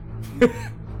sale.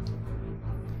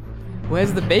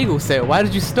 Where's the bagel sale? Why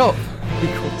did you stop?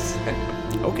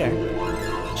 Okay.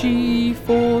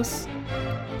 G-Force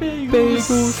bagel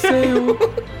sale.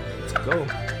 Let's go.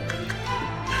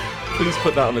 Please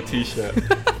put that on a t-shirt.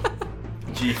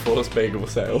 G-Force Bagel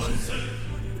Sale.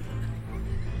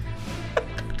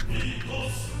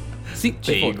 See,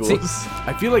 G-Force. See,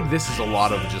 I feel like this is a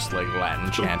lot of just like Latin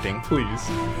chanting. Please.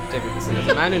 David, listen, as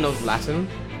a man who knows Latin,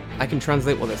 I can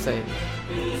translate what they're saying.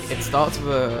 It starts with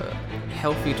a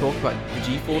healthy talk about the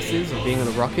G-forces of being on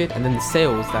a rocket, and then the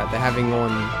sales that they're having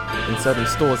on in certain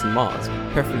stores in Mars,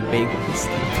 preferably bagels.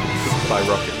 By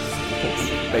rockets.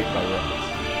 Baked by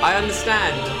rockets. I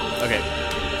understand. Okay,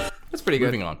 That's pretty good.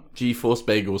 moving on. G-Force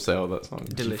Bagel Sale, that song.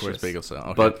 Delicious. Force bagel sale.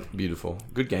 Okay. But beautiful.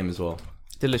 Good game as well.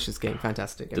 Delicious game,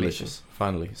 fantastic, amazing. Delicious.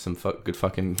 Finally, some good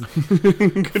fucking,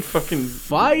 good fucking.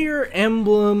 Fire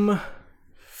Emblem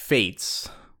Fates.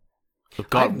 Oh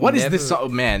God, I've what is never- this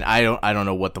song? Man, I don't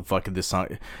know what the fuck is this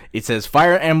song. It says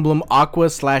Fire Emblem Aqua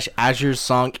 / Azure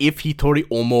song If Hitori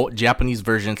Omo Japanese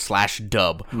version /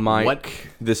 dub. Mike, What?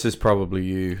 this is probably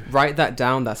you. Write that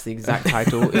down. That's the exact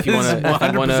title. If you This is want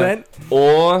to, 100%.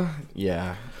 Or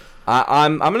yeah,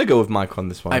 I'm gonna go with Mike on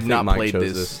this one. I I've think not Mike played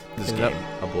chose this Is game.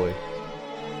 that- Oh boy.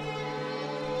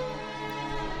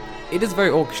 It is very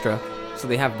orchestra, so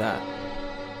they have that.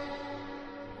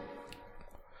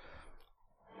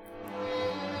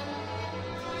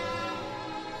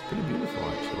 Pretty beautiful,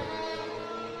 actually.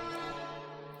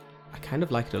 I kind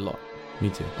of like it a lot. Me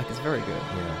too. Like it's very good.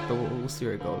 Yeah. But we'll see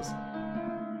where it goes.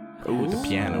 Ooh, the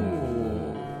piano.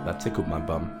 That tickled my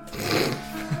bum.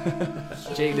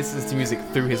 Jay listens to music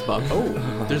through his bum.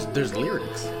 Oh, there's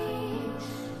lyrics.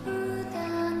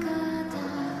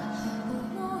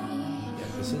 Yeah,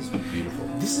 this is beautiful.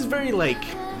 This is very like.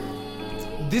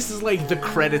 This is like the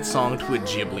credit song to a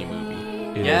Ghibli movie.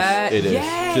 It is. Yeah, It is.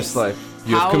 yes! Just like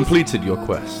you've How's- completed your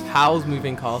quest. Howl's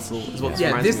Moving Castle is what this Yeah,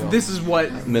 reminds me of. this is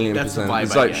what Million that's the percent. vibe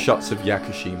It's I like get. shots of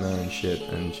Yakushima and shit,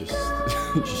 and just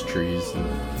just trees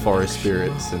and forest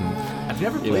spirits and. I've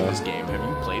never played know. this game. Have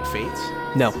you played Fates?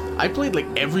 No. I played like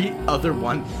every other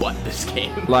one but this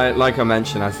game. Like I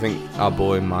mentioned, I think our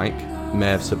boy Mike may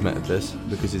have submitted this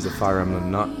because he's a Fire Emblem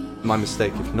nut. My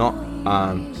mistake if not.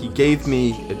 He gave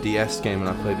me a DS game and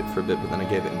I played it for a bit, but then I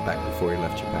gave it back before he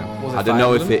left Japan. Was it I don't Fire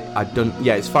know Emblem? if it. I don't.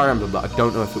 Yeah, it's Fire Emblem, but I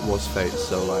don't know if it was Fate.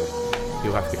 So like,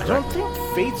 you'll have to I correct. don't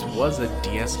think Fates was a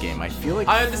DS game. I feel like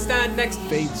I understand next.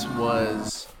 Fates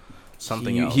was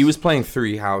something else. He was playing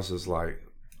Three Houses, like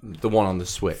the one on the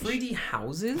Switch. 3D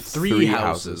houses? Three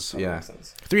Houses. Yeah, Makes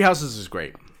sense. Three Houses is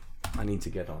great. I need to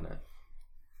get on it.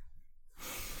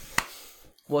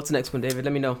 What's the next one, David?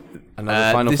 Let me know.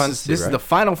 Another Final this Fantasy. This right? is the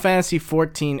Final Fantasy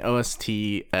 14 OST.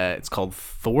 It's called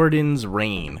Thornton's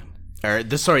Reign.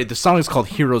 The song is called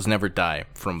Heroes Never Die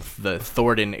from the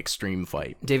Thornton Extreme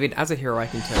Fight. David, as a hero, I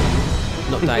can tell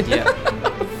you, not died yet.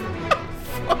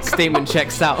 Statement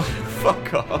checks out.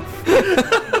 Fuck off.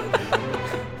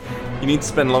 You need to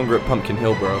spend longer at Pumpkin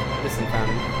Hill, bro. Listen, fam.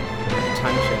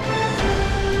 Time check.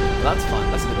 Well, that's fun.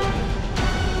 That's a good one.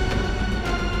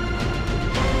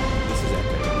 This is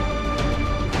epic.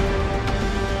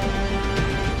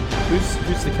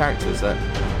 Who's the character? Is that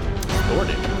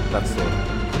Thornton. that's Thor?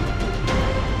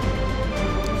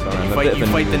 Sorry, You I'm a bit of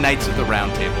a fight noob. the Knights of the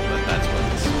Round Table, but that's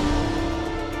what it's.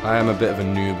 I am a bit of a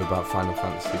noob about Final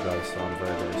Fantasy, guys, so I'm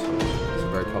very, very sorry. It's a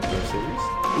very popular series.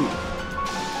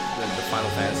 The Final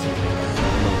Fantasy.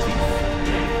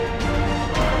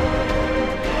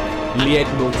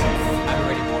 Leitmotif. I've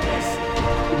already bought this.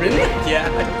 Really? Yeah,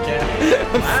 I don't care.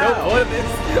 I'm so bored of this.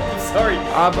 I'm sorry.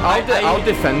 I'll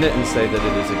defend it and say that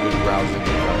it is a good rousing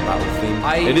battle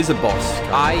theme. It is a boss.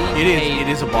 It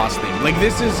is a boss theme. Like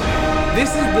this is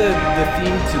the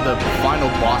theme to the final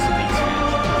boss of the expansion.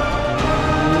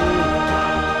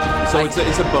 So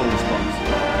it's a bonus boss.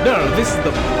 No, this is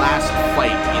the last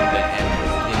fight in the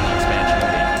expansion.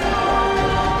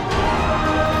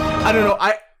 I don't know.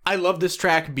 I love this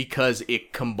track because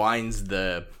it combines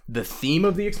the theme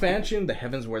of the expansion, the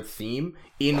Heavensward theme,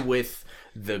 in with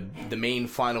the main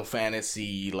Final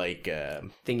Fantasy like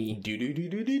Thingy.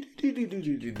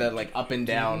 do that like up and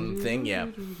down thing. Yeah.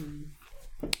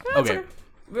 Okay.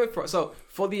 So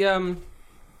for the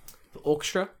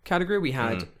orchestra category, we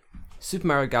had Super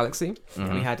Mario Galaxy,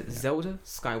 we had Zelda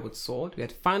Skyward Sword, we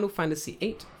had Final Fantasy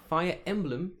VIII, Fire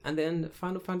Emblem, and then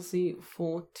Final Fantasy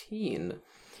 14.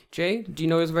 Jay, do you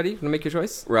know yours already? Want to make your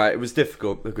choice? Right, it was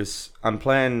difficult because I'm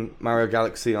playing Mario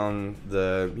Galaxy on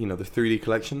the the 3D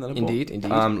collection that I bought. Indeed.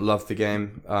 Love the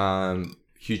game.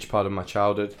 Huge part of my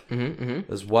childhood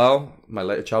as well. My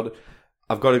later childhood.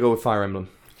 I've got to go with Fire Emblem.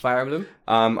 Fire Emblem.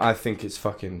 I think it's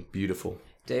fucking beautiful.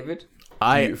 David.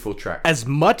 Beautiful track. As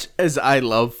much as I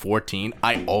love 14,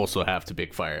 I also have to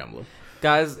pick Fire Emblem.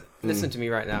 Guys, listen to me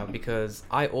right now because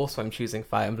I also am choosing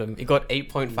Fire Emblem. It got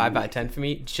 8.5 out of 10 for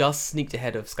me. Just sneaked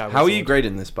ahead of Skyward How are Sword. you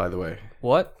grading this, by the way?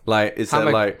 What? Like, is How there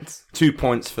am I- like 2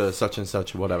 points for such and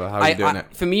such or whatever? How are you doing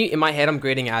it? For me, in my head, I'm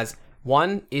grading as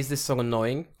 1, is this song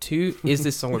annoying? 2, is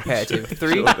this song repetitive?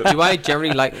 3, do I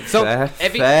generally like... So Fair,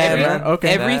 man. Okay.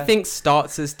 everything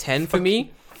starts as 10 for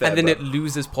me, and then bro. it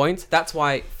loses points. That's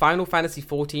why Final Fantasy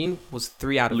 14 was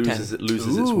 3 out of 10.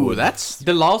 Loses its Ooh, wood. that's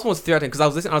The last one was 3 out of 10 because I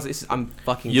was listening. I'm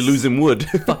fucking... You're losing wood.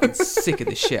 fucking sick of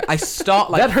this shit. I start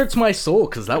like... that hurts my soul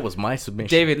because that was my submission.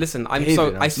 David, listen, I'm David, so...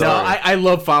 I'm I No, start... sorry. I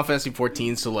love Final Fantasy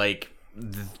 14, so like,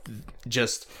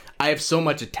 just I have so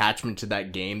much attachment to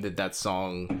that game that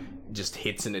song just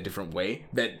hits in a different way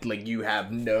that like you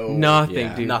have Nothing,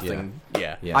 Yeah. dude. nothing.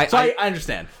 Yeah. Yeah. So I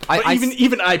understand. But I-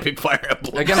 even I pick Fire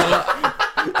Emblem.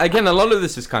 Again, a lot of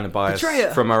this is kind of biased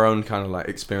Betrayer. from our own kind of like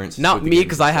experiences. Not with the me, game,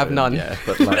 'cause I have so, none. Yeah,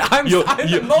 but like I'm you're,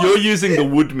 the most- you're using the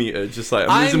wood meter, just like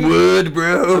I'm losing I'm- wood,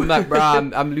 bro. I'm like,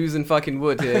 bruh, I'm losing fucking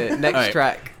wood here. Next Alright.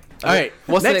 track. All right.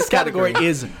 What's the next next category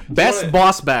category? is best wanna-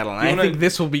 boss battle. And I wanna- think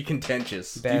this will be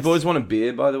contentious. Do you boys want a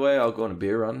beer, by the way? I'll go on a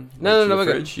beer run. No, To the we're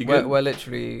fridge. good. You good? We're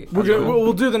literally.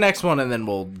 We'll do the next one and then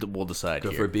we'll decide. Go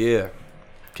here. for a beer.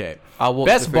 Okay. I'll walk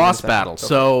to Best the fridge in a boss second. battle. Go for it.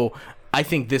 So I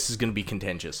think this is going to be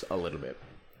contentious a little bit.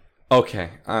 Okay,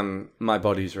 my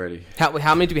body's ready.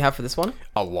 How many do we have for this one?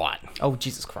 A lot. Oh,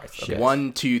 Jesus Christ. Okay. Shit.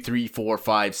 1, 2, 3, 4,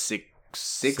 5, 6,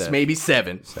 Seven. maybe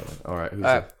 7. 7. All right, who's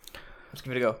Alright. it? Let's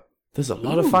give it a go. There's a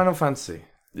lot of Final Fantasy.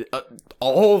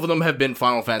 All of them have been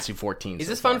Final Fantasy 14. Is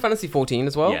this Final Fantasy 14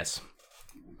 as well? Yes.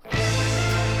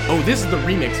 Oh, this is the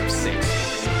remix of 6.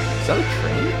 Is that a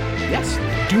train? Yes.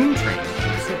 Doom Train.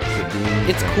 The Doom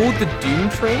It's called the Doom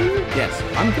Train? Yes.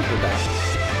 I'm good with that.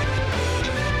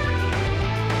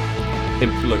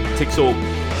 Look, ticks all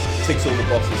the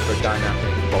bosses for a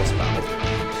dynamic boss battle.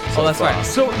 Oh, that's far. right.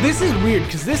 So this is weird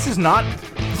because this is not.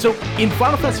 So in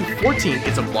Final Fantasy 14,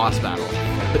 it's a boss battle,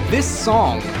 but this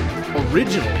song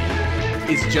originally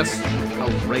is just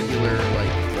a regular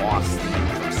like boss theme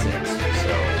from 6.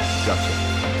 So Gotcha.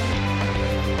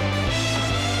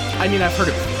 I mean, I've heard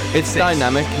it before. It's 6.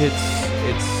 dynamic.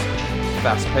 It's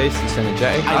fast paced. It's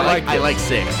energetic. I it. like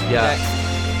 6. Yeah.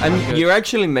 I'm And good. you're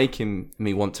actually making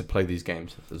me want to play these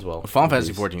games as well. Final Fantasy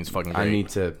These- 14 is fucking great. I need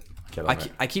to get on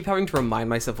it. I keep having to remind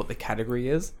myself what the category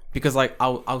is because like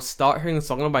I'll start hearing the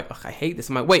song and I'm like, ugh, I hate this.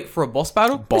 I'm like, wait, for a boss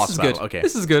battle? Boss this is battle. good. Okay.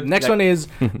 This is good. Next one is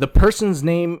the person's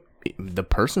name. The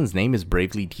person's name is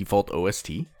Bravely Default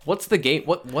OST. What's the game?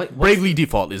 What? Bravely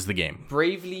Default is the game.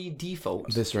 Bravely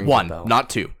Default. This rings a 1, bell.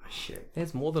 not 2. Shit.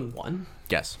 There's more than one.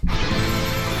 Guess.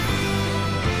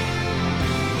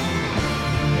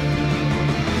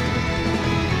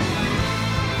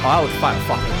 Oh, I would fight a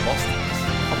fucking boss.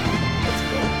 Come on, let's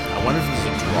go. I wonder if this is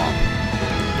a drop.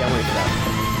 Yeah, wait for that.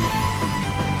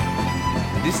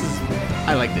 This is.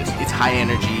 I like this. It's high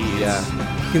energy. It's, Yeah.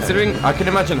 Considering I can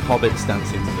imagine hobbits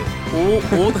dancing to this.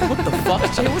 all the, what the fuck,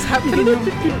 Jay? What's happening?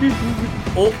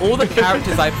 all the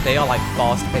characters I play are like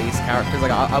fast-paced characters.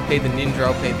 Like I'll play the ninja,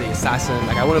 I'll play the assassin.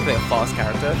 Like I want to play a fast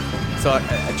character. So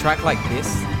a track like this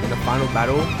in a final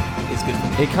battle is good for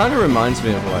me. It kind of reminds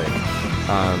me of like,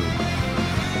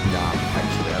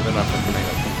 actually, I don't know if I can make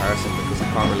that comparison because I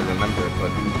can't really remember it.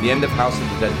 But the end of House of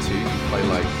the Dead 2,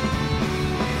 like,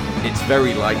 it's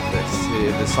very like this.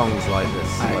 The song's like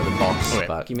this, like the boss. Okay.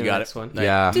 But Give me You the got next it. one.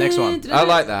 yeah, Next one. I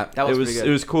like that. That was it was pretty good.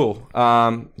 it was cool.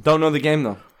 Don't know the game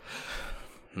though.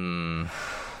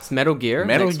 It's Metal Gear.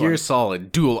 Metal Next Gear one.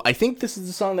 Solid Duel. I think this is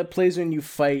the song that plays when you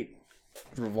fight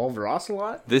Revolver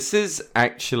Ocelot. This is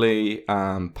actually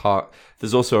part.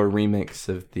 There's also a remix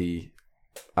of the.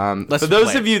 Let's For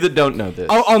those play of you that don't know this,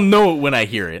 I'll know it when I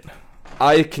hear it.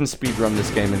 I can speedrun this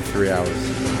game in 3 hours.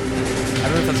 I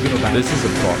don't know if that's good or bad. This is a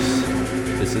boss.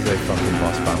 This is a fucking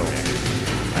boss battle.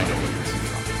 I know what this is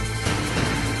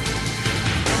from.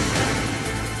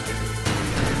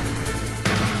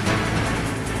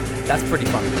 That's pretty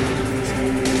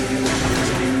fun.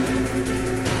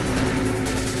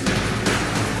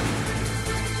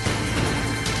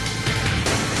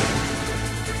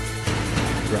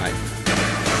 Right.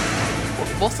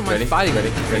 What boss am I Ready? fighting?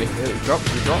 Ready? Drop.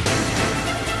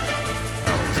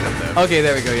 Okay,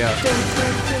 there we go. Yeah.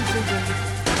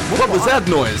 What was that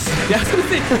noise? Yeah, I was gonna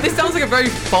say, this sounds like a very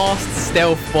fast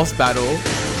stealth boss battle.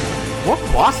 What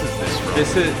boss is this from?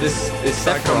 This is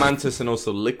Psycho Mantis and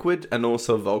also Liquid and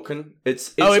also Vulcan.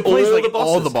 It's Oh, it plays all like the bosses.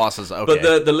 all the bosses. Okay.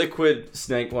 But the Liquid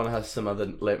Snake one has some other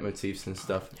leitmotifs and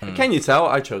stuff. Can you tell?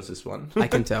 I chose this one. I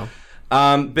can tell.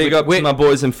 Big up to my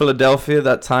boys in Philadelphia.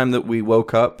 That time that we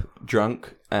woke up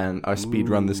drunk and I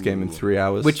speedrun this game in 3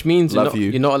 hours. Which means Love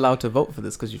you're not allowed to vote for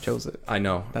this because you chose it. I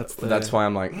know. That's the- That's why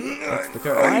I'm like.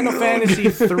 Final Fantasy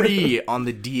 3 on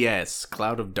the DS,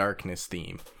 Cloud of Darkness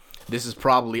theme. This is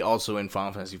probably also in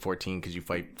Final Fantasy 14 because you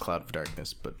fight Cloud of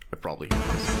Darkness, but I probably heard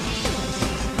this.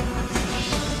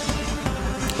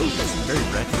 Oh, that's very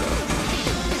retro.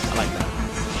 I like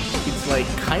that. It's like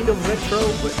kind of retro,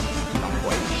 but not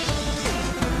quite.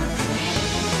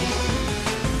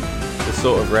 The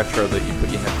sort of retro that you put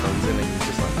your headphones in and you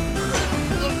just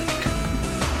like.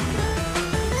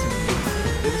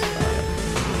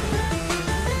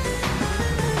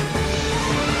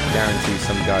 Guarantee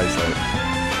some guys that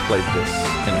played this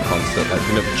in a concert, like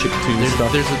you know, chiptune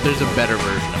stuff. There's a better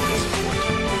version of this.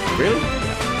 Really?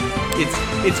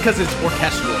 It's because it's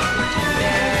orchestral.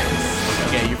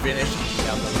 Okay, you finished.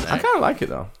 I kind of like it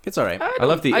though. It's all right. I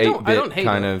love the I don't 8-bit hate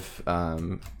kind it.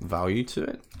 of value to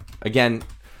it. Again,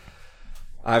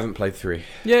 I haven't played 3.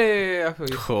 Yeah, I feel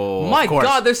you. Cool. My Of course.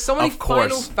 God, there's so many Of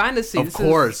course. Final Fantasy. Of This is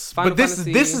course, Final but this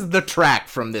Fantasy- is the track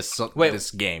from this Wait,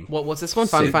 this game. What's this one?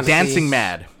 Final Six. Fantasy. Dancing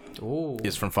Mad Ooh.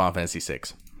 is from Final Fantasy VI.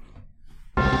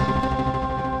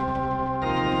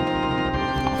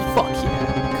 Fuck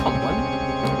yeah! Come on.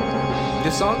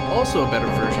 This song also a better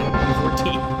version in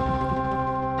 14.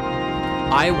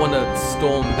 I want to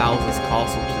storm Bowser's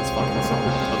castle to this fucking song.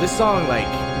 Oh, this song like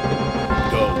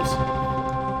goes.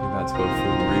 Let's go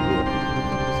full reboot.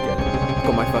 Let's get it.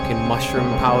 Got my fucking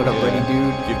mushroom powered up ready,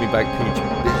 dude. Give me back Peach,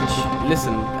 bitch.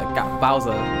 Listen, I got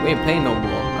Bowser. We ain't playing no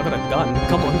more. I got a gun.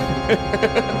 Come on.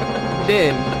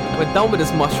 Then we're done with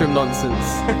this mushroom nonsense.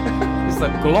 It's a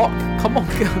Glock. Come on,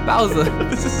 Bowser.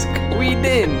 This is we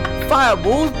did.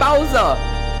 Fireballs, Bowser.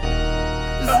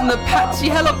 This is an Apache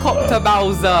helicopter,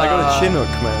 Bowser. I got a Chinook,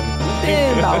 man.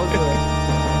 Damn,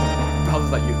 Bowser.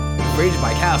 Bowser's like, you raged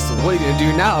my castle. What are you gonna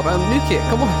do now? But nuke it.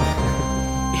 Come on.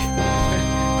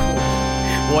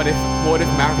 What if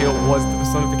Mario was the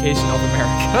personification of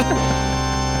America?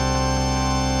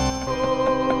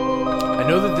 I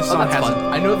know that this song that's has. fun.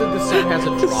 I know that this song has a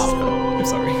drop. I'm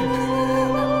sorry.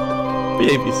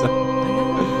 Behave yourself.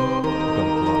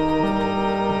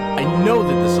 I know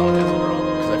that this song has a drop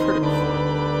because I've heard it before.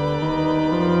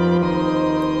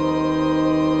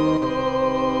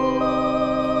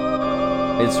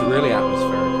 It's really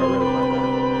atmospheric. I really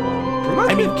like that.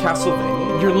 Reminds me of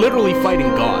Castlevania. You're literally fighting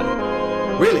God.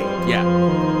 Really? Yeah.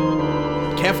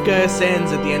 Kefka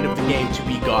ascends at the end of the game to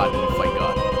be God and you fight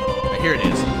God. Now here it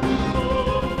is.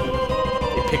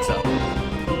 It picks up.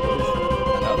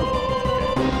 Another one. Okay.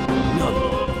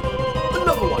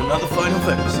 Another one. Another Final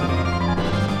Fantasy.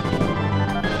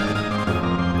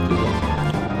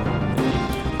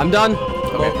 I'm done.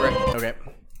 Go over it. Okay.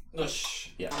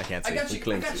 Yeah, I can't see. Yeah,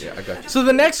 I got you. So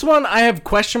the next one I have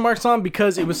question marks on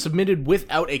because it was submitted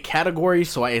without a category,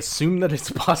 so I assume that it's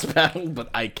boss battle, but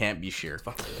I can't be sure.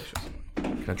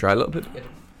 Can I try a little bit?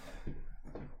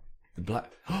 The black.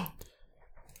 I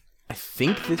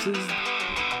think this is.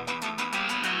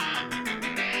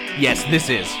 Yes, this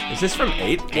is. Is this from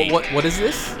 8? What is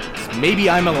this?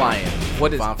 Maybe I'm a lion.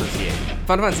 What is Final Fantasy VIII.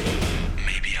 Final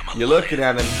Fantasy? You're looking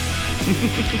at him.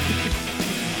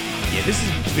 Yeah, this is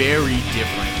very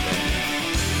different.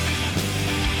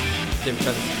 Different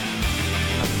feathers.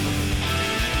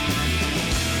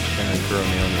 And then throw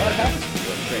me on there.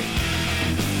 Great.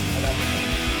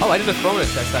 Oh, I did a Corona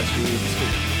test actually.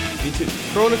 Me too.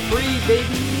 Corona free, baby.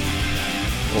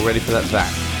 All ready for that VAC.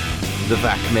 The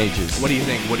VAC mages. What do you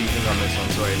think? What do you think on this one?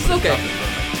 Sorry. It's okay.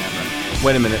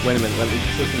 Wait a minute. Let me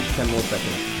just listen to 10 more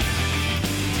seconds.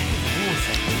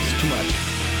 It's too much.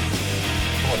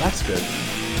 Oh, that's good.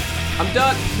 I'm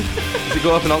done. Does it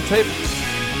go up an octave?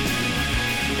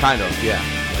 Kind of, yeah.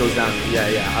 Goes down.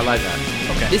 Yeah, I like that.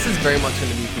 Okay. This is very much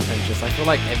going to be contentious. I feel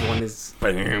like everyone is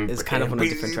kind of on a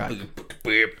different track.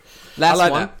 Last I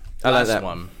like one. that. I like Last that.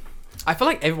 one. I feel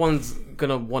like everyone's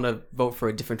gonna want to vote for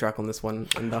a different track on this one,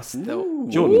 and thus they'll.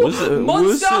 Jordan,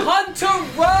 Monster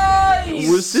Hunter Rise.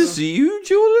 Was this you,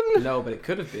 Jordan? No, but it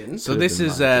could have been. So this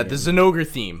is the Zenogre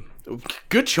theme.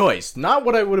 Good choice. Not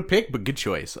what I would have picked, but good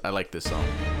choice. I like this song.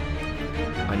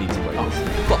 I need to play Oh, this.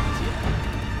 fuck yeah!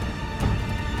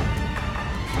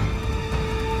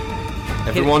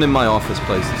 Everyone in my office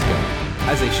plays this game,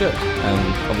 As they should. and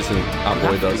obviously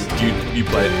Outboy does. You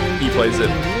play it. He plays it.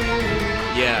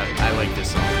 Yeah, I like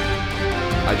this song.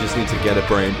 I just need to get a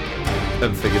brain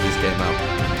and figure this game out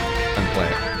and play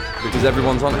it because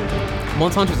everyone's on it.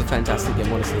 Monster Hunter is a fantastic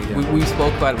game, honestly. We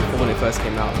spoke about it before when it first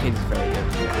came out. It's very good.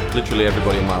 Literally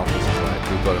everybody in my office is like,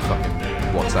 we've got a fucking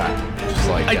WhatsApp. Just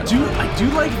like I get do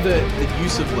on. like the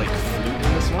use of like flute in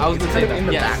this one. I was It's gonna kind say of in that,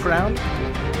 the yes. background.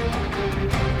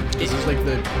 It's just like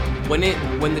the When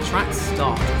the track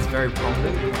starts, it's very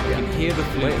prominent. You can hear the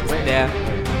flute. It's there.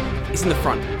 It's in the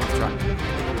front of the track.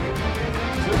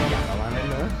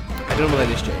 I don't know what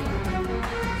that is, Jay.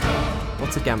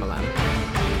 What's a gamelan?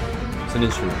 It's an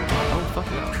instrument. Oh fuck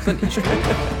no! It's an instrument.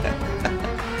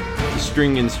 It's a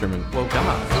string instrument. Well,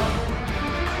 God.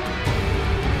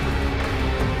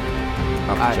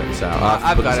 I'll have to check this out.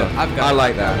 I've got it. I've got I it.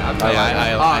 like that. I've I got like it.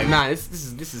 that. Oh man,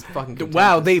 this is fucking.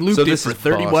 wow. They looped So it this for is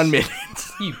 31 boss.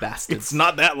 minutes. You bastards. It's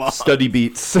not that long. Study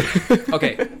beats.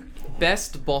 Okay,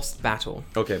 best boss battle.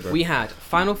 Okay, bro. We had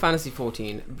Final Fantasy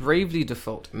XIV, Bravely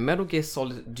Default, Metal Gear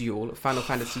Solid Duel, Final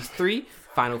Fantasy III,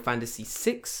 Final Fantasy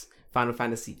VI, Final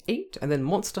Fantasy VIII, and then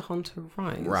Monster Hunter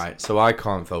Rise. Right, so I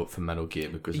can't vote for Metal Gear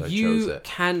because I chose You it.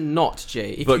 cannot,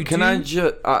 Jay. If But you can do, I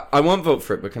just... I won't vote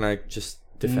for it, but can I just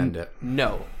Defend it.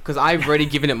 No, because I've already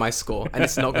given it my score, and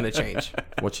it's not going to change.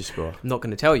 What's your score? I'm not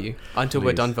going to tell you until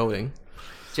we're Please. done voting.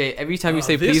 Jay, every time you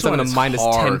say this please, I'm one going to is minus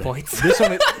 10 hard. points. This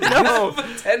one, No,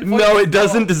 10 no, points. it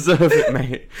doesn't deserve it,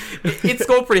 mate. It's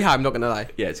scored pretty high, I'm not going to lie.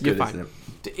 Yeah, it's You're good, fine. isn't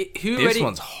it? Who this already,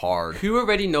 one's hard. who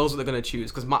already knows what they're going to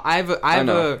choose? Because I have a...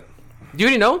 know. Do you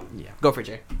already know? Yeah. Go for it,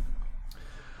 Jay.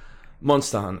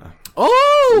 Monster Hunter.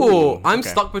 Oh! I'm okay.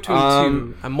 stuck between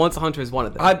two, and Monster Hunter is one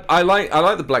of them. I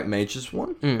like the Black Mages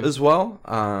one as well.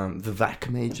 The Vac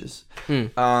Mages.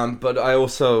 But I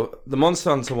also the Monster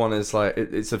Hunter one is like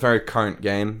it's a very current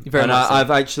game, Very and much so.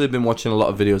 I've actually been watching a lot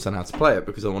of videos on how to play it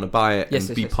because I want to buy it Yes, and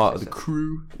yes, be yes, part yes, of the yes.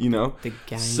 crew. You know, The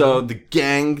gang. So the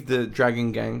gang, the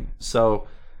Dragon Gang. So.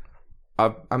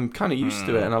 I'm kind of used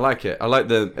to it, and I like it. I like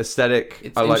the aesthetic.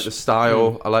 It's I like the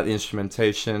style. I like the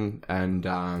instrumentation,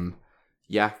 and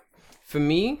yeah. For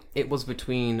me, it was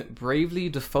between Bravely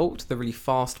Default, the really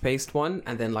fast-paced one,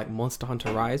 and then like Monster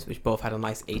Hunter Rise, which both had a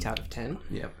nice 8 out of 10.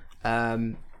 Yeah.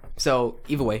 So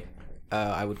either way,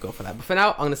 I would go for that. But for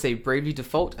now, I'm gonna say Bravely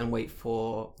Default and wait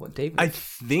for what David. I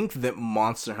think that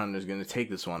Monster Hunter is going to take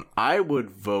this one. I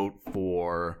would vote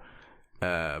for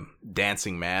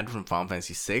Dancing Mad from Final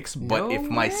Fantasy VI, but No if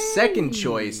my second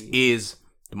choice is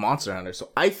the Monster Hunter, so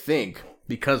I think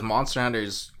because Monster Hunter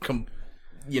is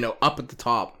up at the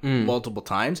top multiple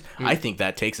times, I think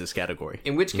that takes this category.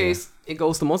 In which case, it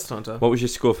goes to Monster Hunter. What was your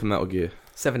score for Metal Gear?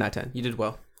 7 out of 10. You did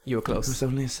well. You were close.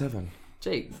 only a 7.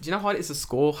 Jay, do you know how hard it is to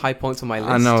score high points on my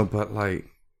list? I know, but like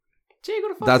Jay, you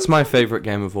gotta fucking that's my favorite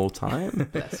game of all time,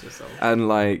 bless yourself. and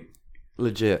like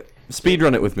legit.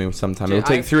 Speedrun it with me sometime. Jay, It'll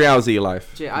take 3 hours of your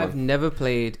life. Jay, I've never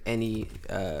played any.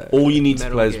 All you need to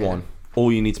Metal play is Gear. one.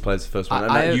 All you need to play is the first one,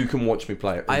 and I- you can watch me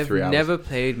play it in I've 3 hours. never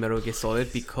played Metal Gear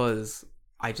Solid because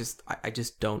I just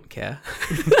don't care.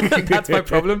 That's my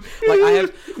problem.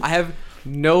 Like I have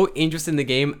no interest in the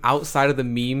game outside of the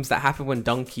memes that happen when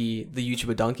Donkey, the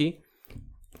YouTuber Donkey,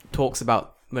 talks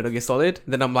about Metal Gear Solid.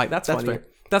 Then I'm like, that's funny. fair.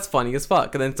 That's funny as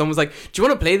fuck. And then someone's like, do you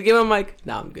want to play the game? I'm like,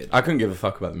 nah, I'm good. I couldn't give a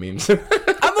fuck about the memes. I'm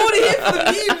already here for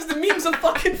the memes. The memes are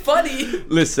fucking funny.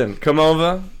 Listen, come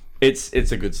over. It's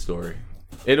a good story.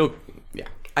 Yeah.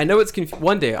 I know it's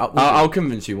one day. I'll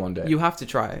convince you one day. You have to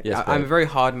try it. Yes, I'm a babe. very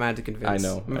hard man to convince. I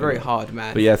know, I'm a I very know. hard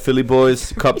man. But yeah, Philly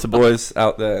boys, Copter boys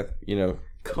out there,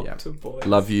 Come yeah. to boy.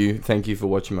 Love you. Thank you for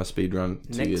watching my speedrun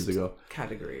 2 Next years ago.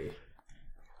 category.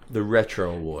 The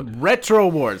Retro Award. Retro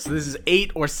Awards. This is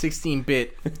 8 or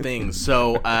 16-bit things.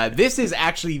 So this is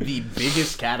actually the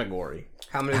biggest category.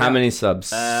 How many? How many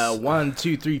subs? 1,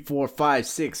 2, 3, 4, 5,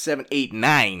 6, 7, 8,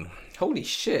 9. Holy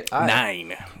shit!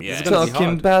 9. Yeah. gonna be Talking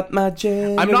hard. about my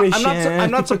generation.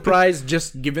 I'm not surprised,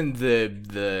 just given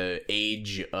the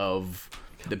age of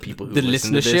the people who The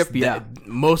listen to listenership, this, yeah. that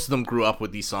most of them grew up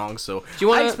with these songs. So you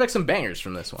wanna- I expect some bangers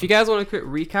from this one. If you guys want a quick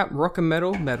recap, Rock and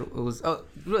Metal, it was we'll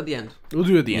do it at the end. We'll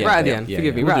do it at the end. Right at the yeah, end. yeah,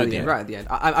 Forgive yeah. me. We'll Right do at it the at end. the Right at the end.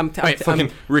 I'm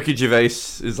Fucking Ricky Gervais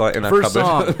is like in our First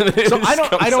cupboard. song. It So just comes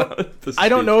out the I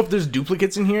don't speed. know if there's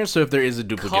duplicates in here. So if there is a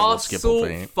duplicate, we'll skip over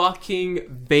Castle it. fucking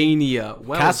Vania.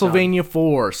 Well Castlevania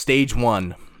 4, Stage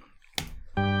 1.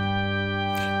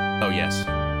 Oh yes,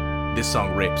 this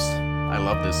song rips. I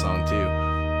love this song too. done.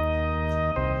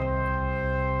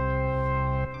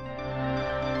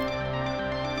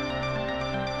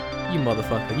 You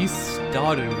motherfucker! You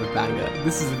started with a banger.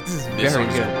 This is This very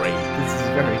song's good. great. This is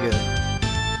very good.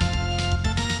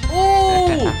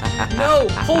 Oh no!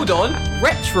 Hold on.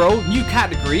 Retro new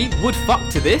category. Would fuck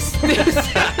to this.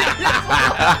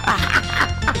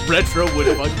 Retro would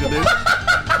have fucked to this.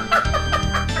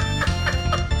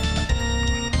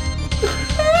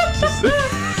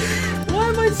 Why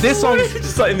am I? This song,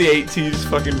 Just like in the 80s,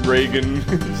 fucking Reagan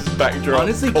backdrop.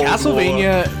 honestly, Cold War.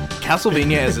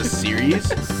 Castlevania as a series,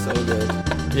 so good.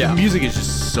 the music is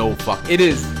just so fucking. It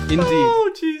is indeed.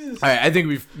 Oh, Jesus. All right, I think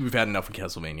we've had enough of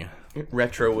Castlevania.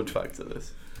 Retro would fuck to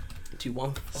this. To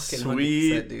 1 fucking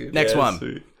Sweet. 100%, dude. Next one.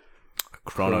 Sweet.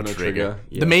 Chrono Chrono Trigger. Trigger,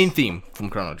 The yes. main theme from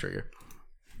Chrono Trigger.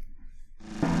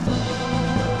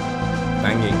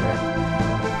 Banging.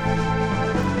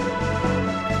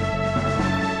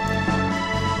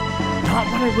 Not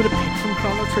what I would have picked from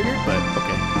Chrono Trigger, but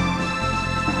okay.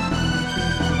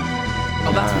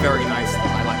 Oh, that's very nice. Though.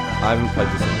 I like that. I haven't played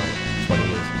this in like 20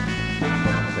 years.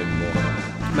 Maybe more.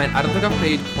 Man, I don't think I've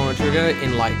played Chrono Trigger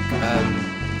in like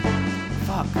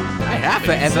fuck. I have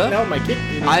Forever? No, my kid.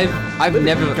 I've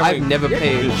never played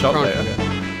Good shot Chrono there.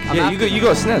 Trigger. Yeah, you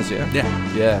got SNES, yeah? Yeah.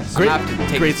 Yeah. I'm Great- gonna have to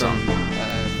take great some. song.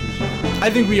 I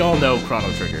think we all know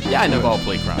Chrono Trigger. Yeah, I know We've it. all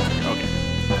played Chrono Trigger. Okay.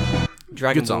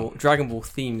 Dragon Good song. Ball, Dragon Ball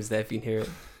themes there if you can hear it.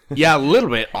 Yeah, a little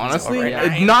bit, honestly.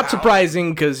 alright. Not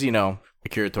surprising because,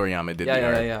 Akira Toriyama did Yeah, the yeah,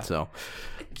 art. yeah. So,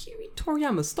 Akira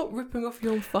Toriyama, stop ripping off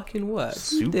your own fucking work.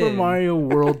 Super Mario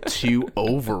World 2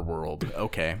 Overworld.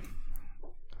 Okay.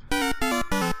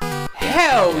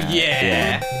 Hell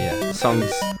yeah! Yeah.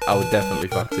 Songs I would definitely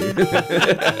fuck to.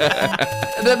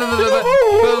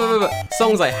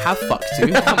 Songs I have fucked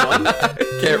to. Come on.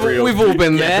 Get real. We've all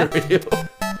been there. Get real.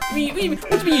 What do you mean you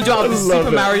don't have the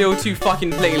Super Mario 2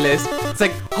 fucking playlist? It's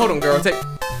like, hold on, girl. It's like,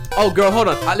 oh, girl, hold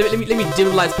on. Let me dim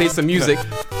the lights, play some music.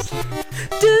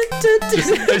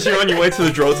 Just as you're on your way to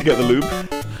the drawer to get the lube.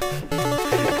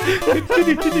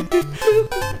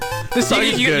 This song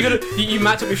is good. You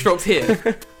match up your strokes here.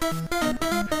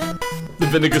 The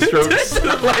vinegar strokes.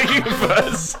 Like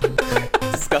verse.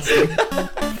 Disgusting.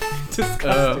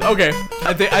 Okay.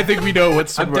 I think we know what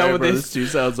Super I'm done Mario with Bros. this. 2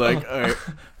 sounds like. All right.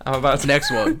 I'm about to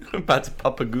Next one. I'm about to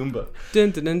pop a Goomba.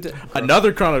 Dun, dun, dun, dun.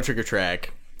 Another Chrono Trigger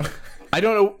track. I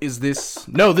don't know. Is this?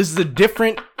 No, this is a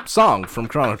different song from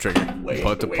Chrono Trigger. Wait.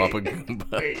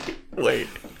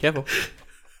 Careful.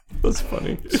 That's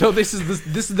funny. So this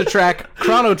is the track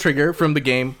Chrono Trigger from the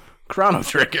game Chrono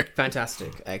Trigger.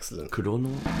 Fantastic. Excellent. Chrono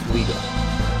Trigger.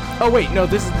 Oh wait, no,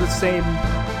 this is the same.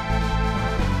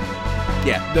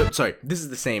 Yeah, no, sorry, this is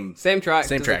the same. Same track.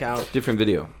 Same doesn't track. count. Different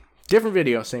video. Different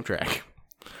video, same track.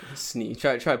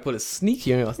 Try to put a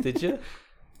sneaky on us, did you?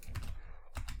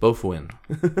 Both win.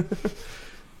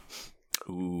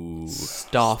 Ooh,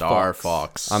 Star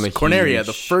Fox. I'm a Corneria, huge-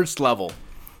 the first level.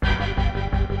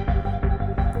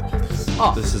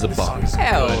 Oh, This is a box.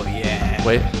 hell yeah.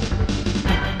 Wait.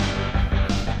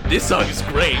 This song is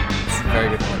great. It's a very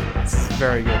good one. It's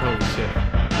very good. Holy shit.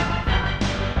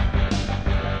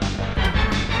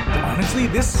 Honestly,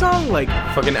 this song, like,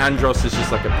 Fucking Andros is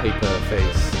just like a paper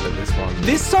face at this one.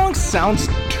 this song sounds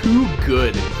too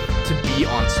good to be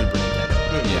on Super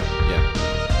Nintendo.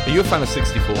 Yeah. Are you a fan of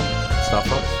 64? Star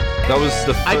Fox? That was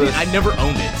the first. I never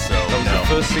owned it, so That was no. the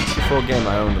first 64 game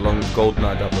I owned, along with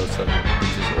GoldenEye 007,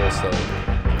 which is also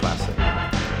classic.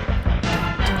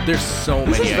 There's so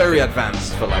This many. is very I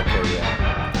advanced for like a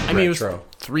mean, it was retro.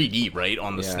 3D, right,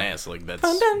 on the Yeah. SNES. Like that's.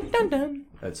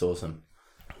 That's awesome.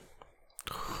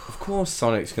 Of course,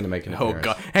 Sonic's gonna make an Oh appearance.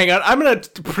 god, hang on! I'm gonna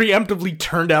preemptively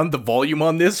turn down the volume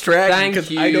on this track Thank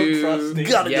because you. I don't trust it.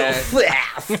 Gotta go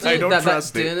fast. I don't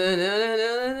trust it.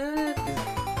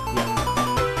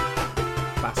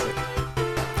 Classic.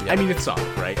 I mean, it's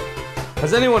Sonic, right?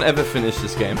 Has anyone ever finished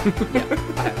this game?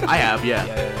 I have, yeah.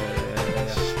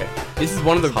 This is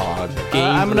one of the hard. games.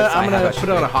 I'm gonna that I have put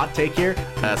actually out a hot take here.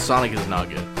 Sonic is not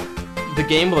good. played. The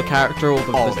game or the character or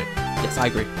the All of it. Yes, I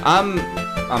agree. I'm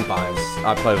biased.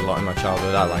 I played a lot in my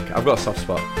childhood. I like it. I've got a soft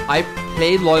spot. I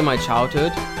played a lot in my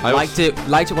childhood. I liked it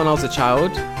when I was a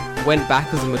child. Went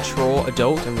back as a mature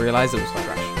adult and realized it was hot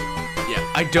trash. Yeah,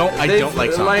 I don't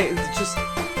like Sonic. It's just,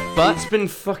 But it's been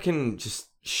fucking just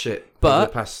shit But- over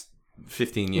the past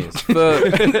 15 years. for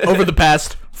Over the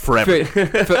past forever.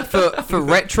 for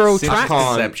retro Since tracks,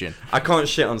 conception. I can't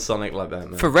shit on Sonic like that,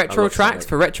 man. for I retro love tracks,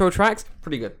 Sonic.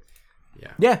 pretty good.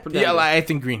 Yeah, damn like, I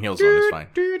think Green Hill's Zone is fine.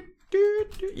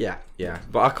 Yeah.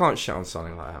 But I can't shit on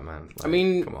Sonic like that, man. Like,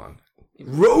 mean- come on.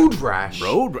 Road Rash.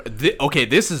 Okay,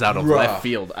 this is out of Bruh. left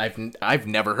field. I've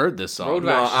never heard this song. Road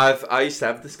No, Rash. I used to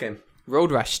have this game.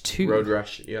 Road Rash 2. Road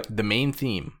Rash. Yep. The main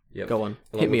theme. Yep. Go on,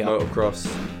 Along hit me with up. Motocross.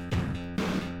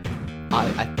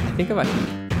 I think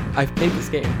I've played this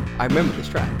game. I remember this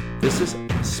track. This is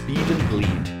Speed and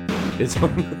Bleed. It's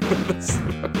on this.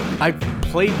 I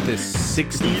played this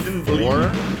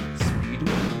 64.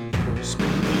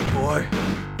 Speed boy.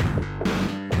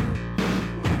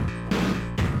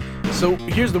 So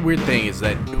here's the weird thing: is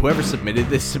that whoever submitted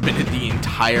this submitted the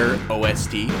entire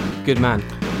OST. Good man.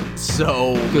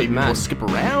 So maybe man. we'll skip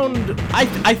around. I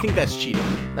think that's cheating.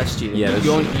 That's cheating. Yeah, that's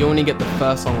you only get the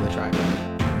first song on the track.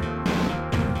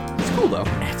 It's cool though.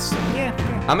 It's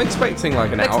I'm expecting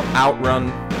like an outrun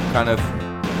kind of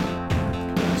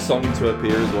song to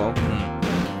appear as well.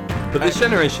 But this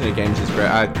generation of games is great.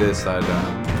 I had this. I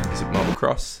had is it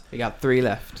Motocross? We got 3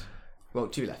 left. Well,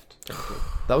 2 left.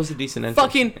 That was a decent entry.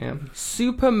 Fucking yeah.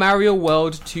 Super Mario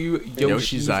World 2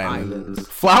 Yoshi's Island. Island.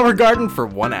 Flower Garden for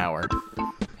 1 hour.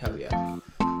 Hell yeah.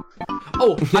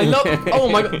 Oh, I love. Oh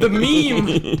my god, the meme.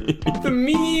 The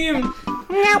meme.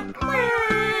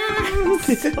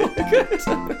 So good.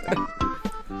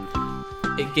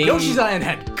 It gained, Yoshi's Island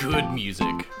had good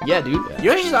music. Yeah, dude.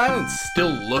 Yoshi's Island still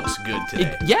looks good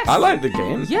today. Yes. I like the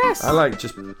game. Yes. I like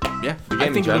just Yeah, the I game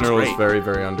in think it looks general is great. very,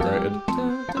 very underrated.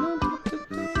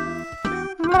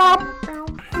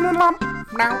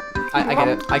 I get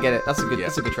it. I get it. That's a good. Yeah.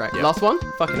 That's a good track. Yeah. Last one.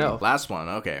 Fucking hell. Last one,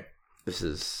 okay. This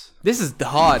is This is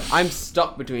hard. I'm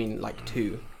stuck between like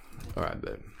 2. alright,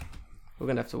 but We're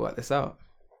gonna have to work this out.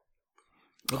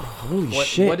 Holy What,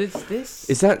 shit! what is this?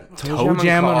 Is that Toe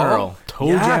Jam and Carl? Earl. Toe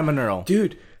Jam and Earl.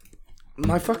 Dude,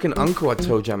 my fucking uncle had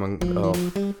Toe Jam and Earl.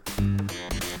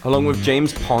 Along with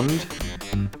James Pond.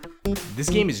 This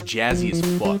game is jazzy as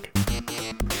fuck.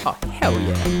 Oh, hell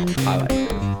yeah. I like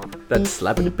it. That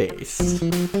slap of the bass.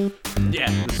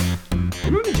 Yeah.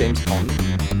 Remember James Pond?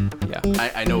 Yeah.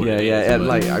 I know what Yeah, it yeah, is, yeah. but-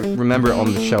 Like I remember it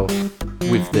on the shelf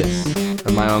with this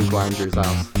at my uncle Andrew's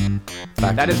house.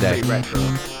 Back That in is the day. pretty retro.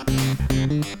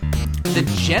 The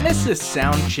Genesis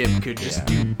sound chip could just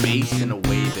do bass in a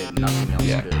way that nothing else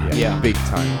Yeah, could. yeah, Yeah. big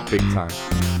time, big time.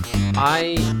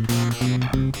 I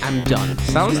am done.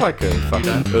 Sounds like a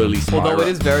fucking early Spyro. Although it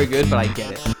is very good, but I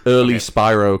get it. early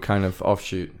Spyro kind of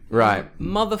offshoot. Right.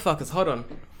 Motherfuckers, hold on.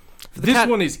 This cat-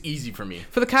 one is easy for me.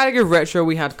 For the category of retro,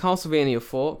 we had Castlevania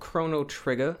 4, Chrono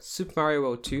Trigger, Super Mario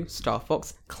World 2, Star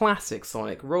Fox, Classic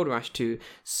Sonic, Road Rash 2,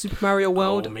 Super Mario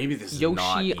World, maybe this is not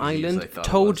Yoshi easy as I Island, thought it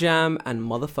Toe was. Jam, and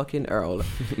motherfucking Earl.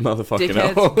 Motherfucking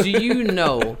hell. Dickheads, do you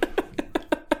know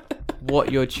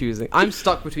what you're choosing? I'm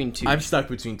stuck between two. I'm stuck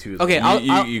between two of them.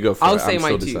 Okay, You go for I'll it. say I'm my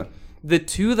still two. deciding. The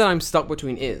two that I'm stuck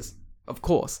between is, of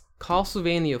course,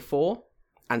 Castlevania 4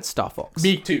 and Star Fox.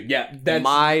 Me too. Yeah, that's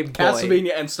My boy.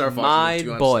 Castlevania and Star Fox. My are the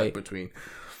two I'm boy. stuck between.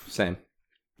 Same.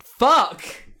 Fuck!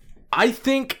 I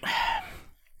think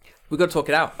We gotta talk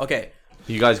it out. Okay.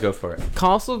 You guys go for it.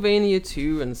 Castlevania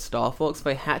 2 and Star Fox, if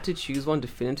I had to choose one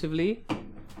definitively,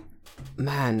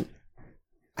 man,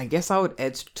 I guess I would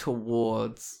edge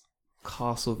towards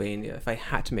Castlevania if I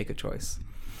had to make a choice.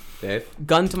 Dave?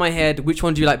 Gun to my head, which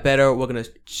one do you like better? We're gonna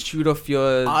shoot off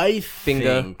your I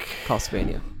finger. think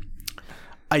Castlevania.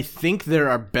 I think there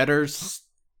are better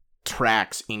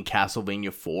tracks in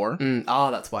Castlevania 4.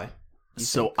 That's why.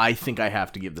 So I think I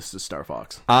have to give this to Star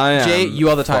Fox. I am Jay, you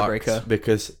are the fucked tiebreaker.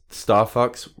 because Star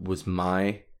Fox was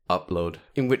my upload.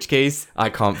 In which case, I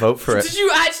can't vote for it. did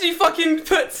you actually fucking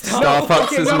put Star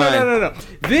Fox is mine. No.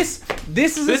 This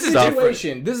is a is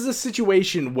situation. This is a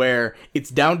situation where it's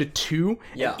down to two.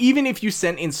 Yeah. And even if you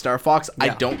sent in Star Fox, I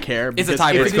Yeah. don't care. It's a because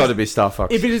tiebreaker. if It's it got is- to be Star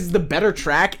Fox. If it is the better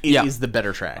track, it is Yeah. the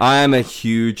better track. I am a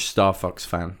huge Star Fox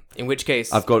fan. In which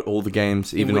case, I've got all the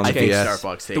games, even which on the case, DS. Star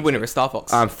Fox takes the winner is Star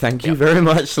Fox. Thank you very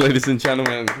much, ladies and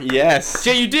gentlemen. Yes.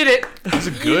 Jay, you did it. It's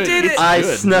a good. did it. I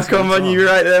good. snuck It's a good on song. you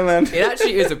right there, man. It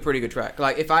actually is a pretty good track.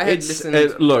 Like, if I had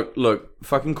listened... Look,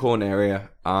 fucking Corneria.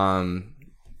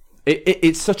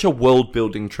 It's such a world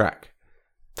building track.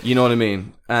 You know what I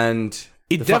mean? And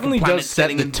It the definitely fucking does planet's set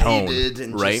getting the tone, invaded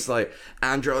and right? Just like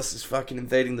Andros is fucking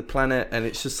invading the planet, and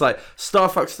it's just like Star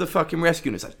Fox the fucking rescue,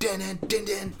 and it's like din din din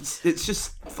din. It's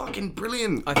just fucking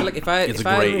brilliant. I feel like if I... It's if a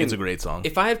I great. had- It's a great song.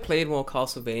 If I had played more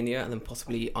Castlevania and then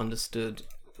possibly understood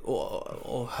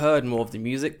or heard more of the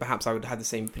music, perhaps I would have the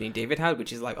same opinion David had,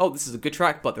 which is like, oh, this is a good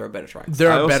track, but there are better tracks.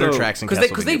 There I are better also- tracks in Because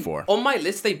Castlevania they 4. on my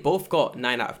list, they both got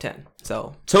 9 out of 10.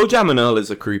 So, Toe Jam and Earl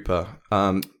is a creeper.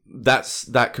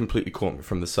 That completely caught me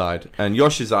from the side, and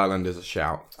Yoshi's Island is a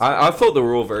shout. I thought they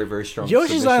were all very very strong. Yoshi's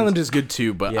submissions. Island is good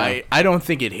too, but Yeah. I don't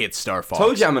think it hits Star Fox.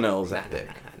 Toe Jam and Earl's epic.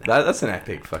 That's an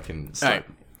epic fucking. Alright.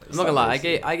 I'm not gonna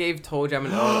lie, I gave Toe Jam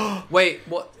and Earl... Wait,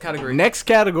 what category? Next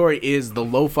category is the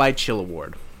Lo-Fi Chill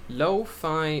Award.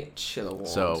 Lo-Fi Chill Award.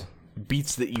 So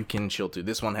beats that you can chill to.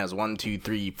 This one has 1, 2,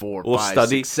 3, 4, Or 5,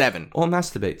 study. 6, 7. Or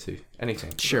masturbate to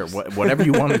anything. Sure, whatever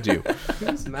you want to do.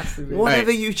 Who's masturbating?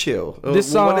 Whatever you chill.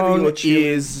 This Whatever song you're chilling.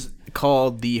 is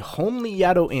called The Homely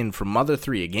Yado Inn from Mother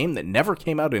 3, a game that never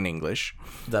came out in English.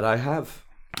 that I have.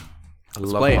 I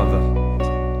love play it. Mother.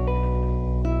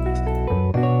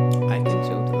 I can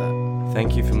chill to that.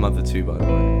 Thank you for Mother 2, by the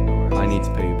way. I need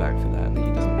to pay you back for that.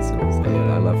 You don't, so it's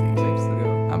later. I love you. Weeks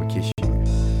ago. I'm a kiss you.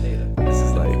 Later. This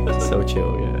is like so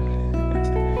chill,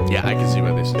 yeah. Yeah, I can see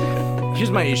why this.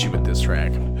 Here's my issue with this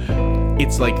track.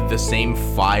 It's like the same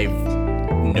 5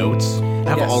 notes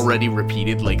have Yes. already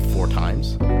repeated like 4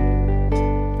 times.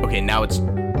 Okay, now it's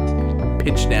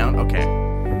pitched down. Okay.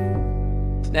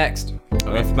 Next.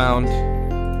 Earthbound.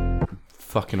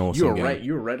 Fucking awesome. You were game. right.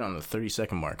 You were right on the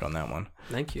 30-second mark on that one.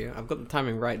 Thank you. I've got the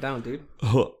timing right down, dude.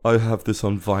 I have this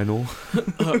on vinyl.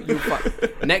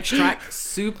 Next track,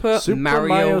 Super Super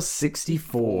Mario.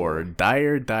 64,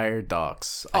 Dire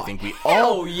Docks. I think we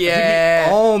all, Hell yeah.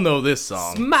 all know this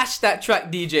song. Smash that track,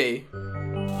 DJ.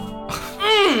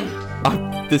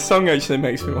 This song actually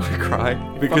makes me want to cry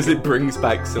because it brings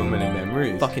back so many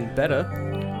memories. Fucking better.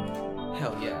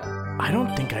 Hell yeah. I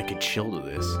don't think I could chill to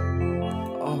this.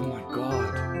 Oh my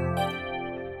god.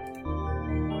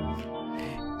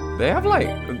 They have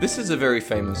like this is a very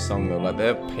famous song though. Like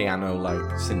their piano like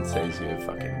synthesizer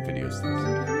fucking videos.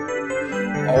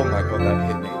 Oh my god, that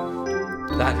hit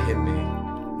me. That hit me.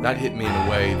 That hit me in a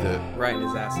way that Right in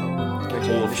his asshole. Which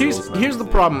whole Here's the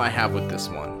problem I have with this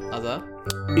one. Other?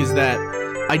 Is that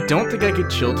I don't think I could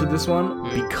chill to this one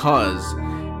because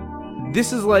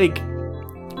this is like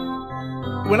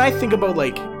when I think about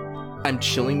like I'm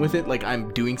chilling with it, like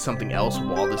I'm doing something else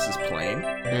while this is playing,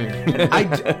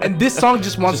 and this song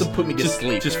just wants to put me to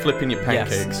sleep. Just flipping your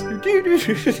pancakes.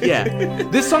 Yeah,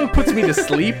 this song puts me to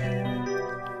sleep,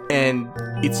 and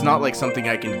it's not like something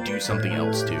I can do something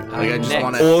else to. Like I just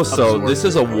want to. Also, this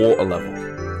is a water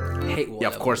level. I hate Yeah,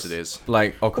 of course it is.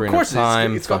 Like Ocarina Of course of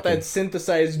Time. it's got that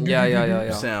synthesized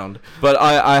Yeah. sound. But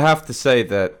I have to say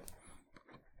that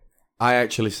I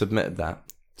actually submitted that.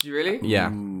 Did you really? Yeah.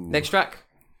 Next track.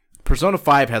 Persona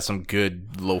 5 has some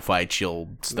good lo-fi chill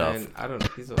stuff. Man, I don't know.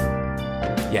 These are...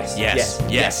 Yes. Yes.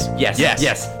 Yes. Yes. Yes.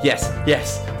 Yes. Yes.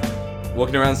 Yes.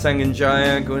 Walking around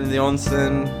Sangenjaya, going to the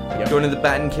onsen, going to the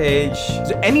batting cage.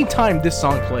 So anytime this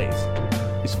song plays,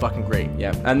 it's fucking great.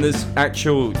 Yeah. And there's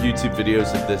actual YouTube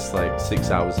videos of this like 6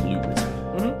 hours loop.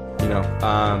 You know.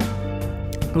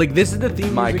 Like this is the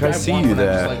theme. Mike, music I see want you when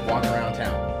there. I just, like walk around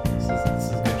town. This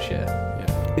is good shit.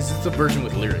 Yeah. Is this a version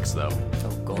with lyrics though?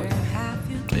 Oh, God.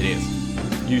 It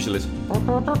is. Usually. It's...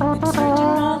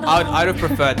 I'd have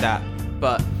preferred that,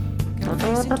 but...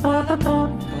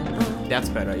 That's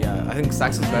better, yeah. I think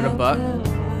sax is better, but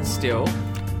still.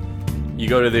 You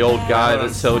go to the old guy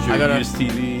that sells you I a gotta- used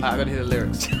TV. I gotta hear the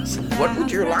lyrics. What would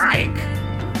you like?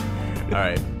 All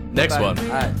right. Next one.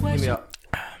 Alright, hit me up.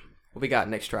 What we got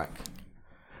next track?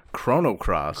 Chrono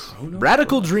Cross.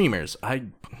 Radical Dreamers.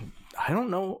 I don't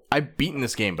know. I've beaten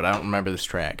this game, but I don't remember this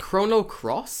track. Chrono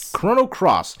Cross? Chrono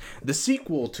Cross, the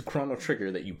sequel to Chrono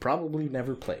Trigger that you probably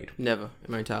never played. Never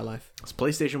in my entire life. It's a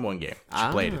PlayStation 1 game. You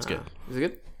should play it. It's good. Is it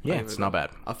good? Yeah, it's not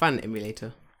bad. I'll find an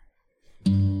emulator.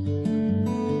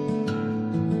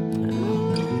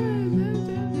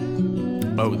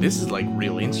 Oh, this is like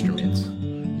real instruments.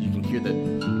 You can hear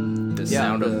the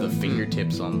sound of the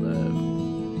fingertips on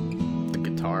the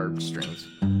guitar strings.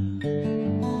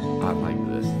 I like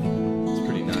this. It's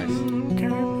pretty nice.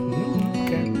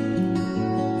 Okay.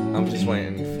 I'm just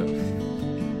waiting for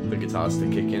the guitars to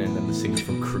kick in and then the singer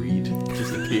from Creed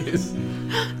just appears.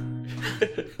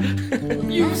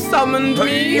 You summoned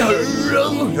me! What?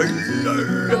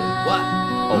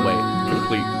 Oh wait,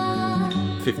 complete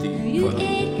 50.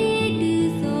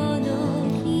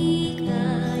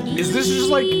 Is this just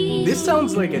like this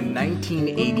sounds like a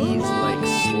 1980s like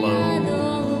slow?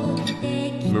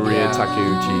 Maria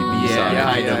Takeuchi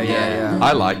B-side. Yeah.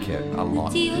 I like it a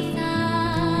lot.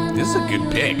 This is a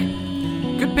good pick.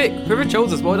 Good pick. Whoever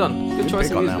chose this, well done. Good choice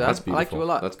pick of on music. that. I That's like you a beautiful.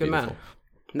 lot. That's Good man. beautiful.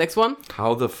 Next one.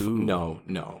 How the no.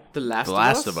 The Last The of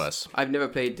Last Us. of Us. I've never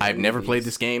played. I've any never of played these.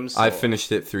 this game. So I've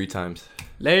finished it 3 times.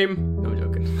 Lame. No, I'm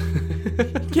joking.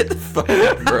 Get the fuck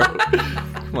out, bro.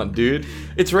 Come on, dude.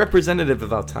 It's representative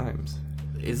of our times.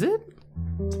 Is it?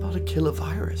 It's about a killer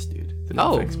virus, dude. That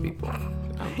Oh. affects people.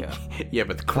 Okay. Yeah,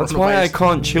 but the That's why I coronavirus.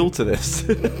 can't chill to this.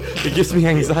 It gives me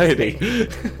anxiety.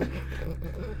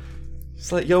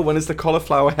 It's like, yo, when is the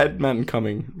cauliflower head man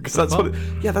coming? Because that's what.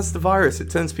 Yeah, that's the virus. It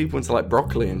turns people into like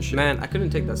broccoli and shit, Man, I couldn't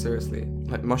take that seriously.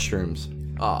 like mushrooms.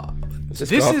 Ah.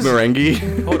 This is-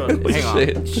 merengue. Hold on. Hang on.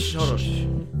 Shit. Shh, hold on. Shh.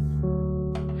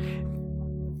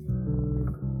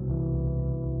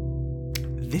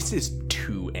 This is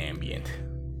too ambient.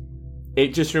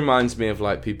 It just reminds me of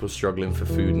like people struggling for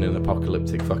food in an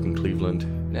apocalyptic fucking Cleveland.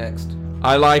 Next.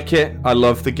 I like it. I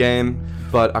love the game,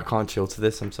 but I can't chill to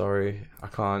this. I'm sorry, I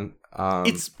can't.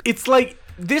 It's like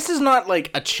this is not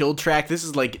like a chill track. This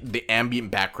is like the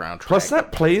ambient background track. Plus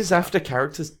that plays after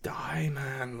characters die,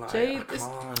 man. Like, Jay, I this-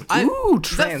 can't. Ooh,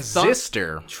 Is that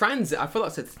Transistor. Transit. I feel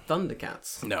like I said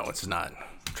Thundercats. No, it's not.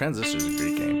 Transistor's a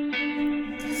great game.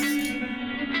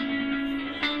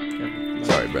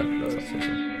 Sorry, bro.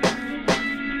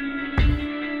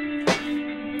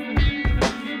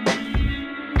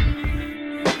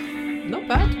 Not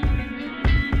bad.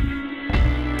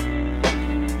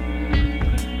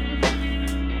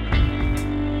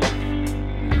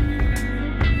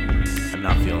 I'm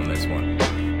not feeling this one.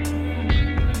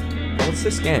 What's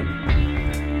this game?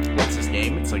 What's this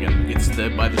game? It's like it's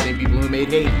by the same people who made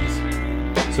Hades.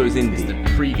 So it's It's indie.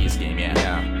 the previous game, yeah.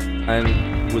 Yeah.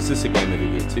 And was this a game of the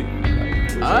year too? Like,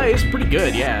 was it- It's pretty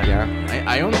good, yeah. Yeah.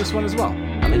 I own this one as well.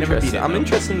 I'm never beat interested. it, I'm though.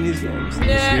 interested in these games. The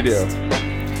Next.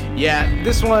 studio. Yeah,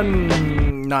 this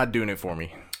one not doing it for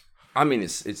me. I mean,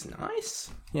 it's nice.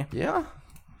 Yeah. Yeah. All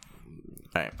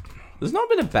right. There's not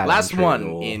been a bad Last entry one at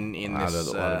all in out this,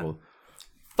 of the level.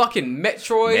 Fucking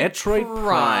Metroid. Metroid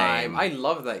Prime. I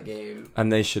love that game.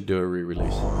 And they should do a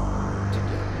re-release. I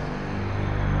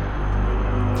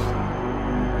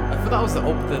thought that was the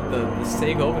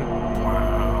Sega opening.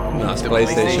 No, it's The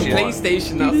PlayStation.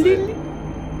 PlayStation. PlayStation. That's it.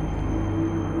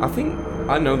 I think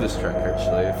I know this track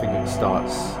actually. I think it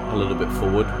starts a little bit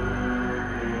forward.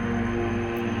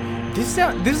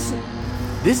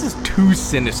 This is too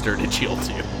sinister to chill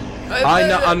to.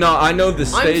 I know the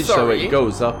stage, so sorry. it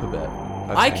goes up a bit.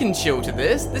 I can chill to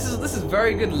this. This is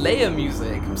very good layer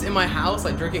music. I'm in my house,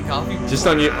 like drinking coffee. Just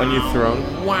on your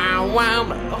throne. Wow, wow. I'm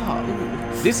like,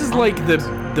 oh, ooh. This is like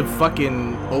the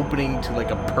fucking opening to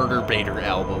like a Perturbator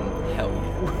album. Hell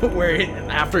yeah. Where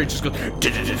after it just goes.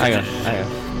 Hang on.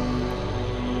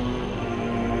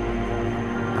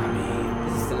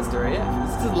 This is sinister, yeah.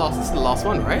 This is the last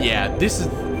one, right? Yeah, this is.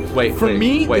 Wait, For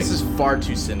me, wait. this is far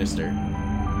too sinister.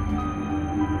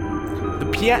 The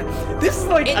piano. This is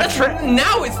like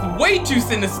Now it's way too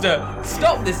sinister.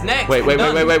 Stop this next. Wait.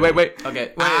 Done. Okay, wait.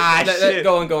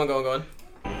 Go on.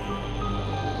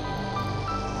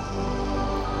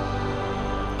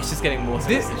 It's just getting more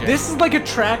sinister. Jay. This is like a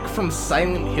track from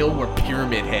Silent Hill where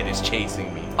Pyramid Head is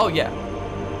chasing me. Oh yeah.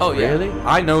 Oh yeah. Really?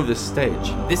 I know this stage.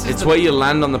 This is it's the- where you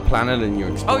land on the planet and you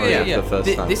Oh explore yeah, it yeah. for the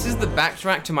first time. This is the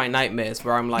backtrack to my nightmares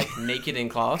where I'm like naked in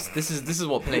class. This is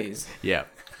what plays. Yeah.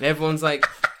 And everyone's like,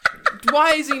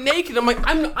 "Why is he naked?" I'm like,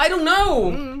 I don't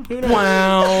know.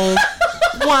 Wow,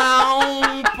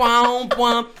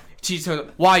 wow. Teacher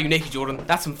turns, "Why are you naked, Jordan?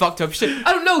 That's some fucked up shit."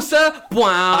 I don't know, sir.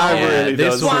 Wow. really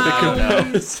this does one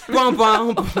sound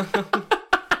Wow.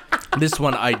 This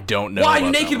one I don't know. Why are you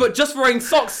about naked that but just wearing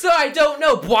socks, sir? I don't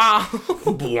know. Wow.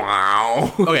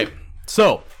 wow. one. Okay,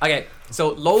 so Okay, so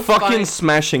lo-fi. Fucking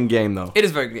smashing game though. It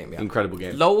is a very good game, yeah. Incredible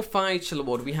game. Lo-fi chill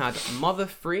award. We had Mother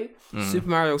 3, Super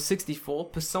Mario 64,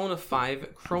 Persona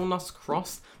 5, Chronos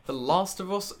Cross, The Last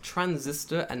of Us,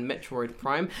 Transistor, and Metroid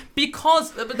Prime.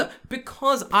 Because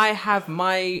I have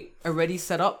my already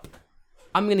set up,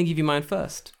 I'm gonna give you mine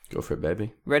first. Go for it,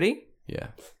 baby. Ready? Yeah.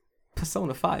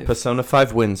 Persona 5. Persona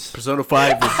 5 wins. Persona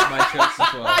 5 is my choice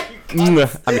as well.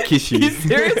 I'm kiss you.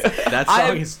 Serious? That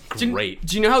song is great.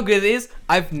 Do you know how good it is?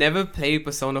 I've never played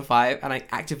Persona 5, and I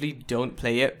actively don't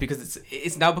play it because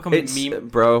it's now become It's a meme.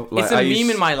 bro. Like, It's a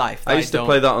meme in my life. I used to don't-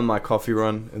 play that on my coffee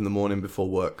run in the morning before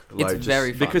work. Like,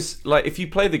 very fun. because like if you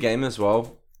play the game as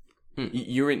well,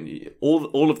 you're in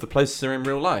all of the places are in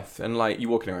real life, and like you're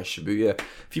walking around Shibuya.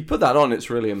 If you put that on, it's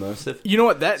really immersive. You know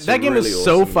what? That game really is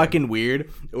so awesome game. fucking weird.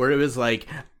 Where it was like,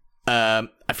 I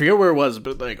forget where it was,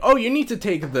 but like, oh, you need to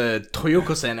take the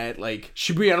Toyoko-sen at like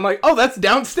Shibuya. And I'm like, oh, that's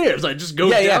downstairs. I just go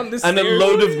down this and stairs. a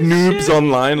load of noobs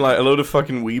online, like a load of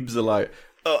fucking weebs are like,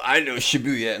 oh, I know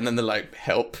Shibuya, and then they're like,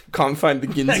 help, can't find the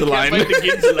Ginza line. Can't find the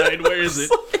Ginza line. Where is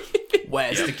it?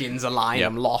 Where's the Ginza line?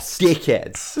 I'm lost.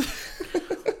 Dickheads.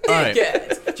 All right. Yeah.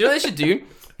 Do you know what they should do?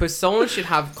 Persona should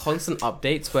have constant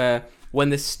updates where when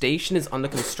the station is under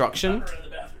construction.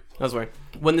 I was worried.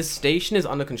 When the station is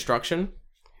under construction,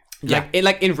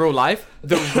 like in real life,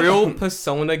 the real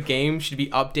Persona game should be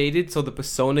updated so the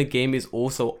Persona game is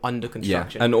also under Yeah,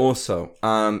 construction. and also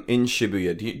in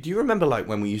Shibuya, do you remember like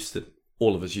when we used to,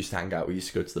 all of us used to hang out, we used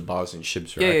to go to the bars in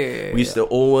Shibs, right? Yeah, we used to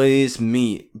always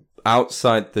meet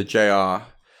outside the JR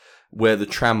where the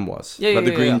tram was. Yeah, like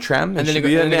the yeah, green yeah. tram in And then it got-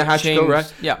 Shibuya and then near it Hachiko, changed-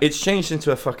 right? yeah. It's changed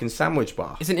into a fucking sandwich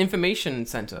bar. It's an information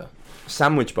center.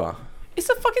 Sandwich bar. It's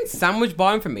a fucking sandwich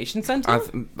bar information center?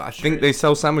 I think they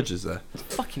sell sandwiches there.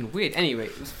 Fucking weird. Anyway,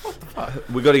 what the fuck?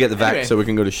 We got to get the vac Anyway. so we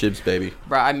can go to Shibs, baby.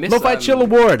 Bro, I miss Lo-Fi Chill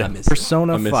Award.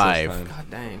 Persona I miss those 5. times. God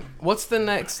dang. What's the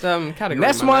next category?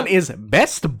 Next my one man? is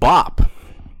Best Bop.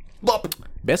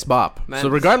 Best Bop. Man, So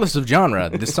regardless of genre,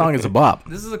 this song is a bop.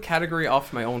 This is a category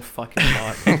off my own fucking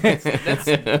heart. Let's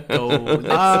go.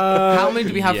 How many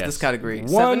do we have for this category?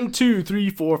 7? 1, 2, 3,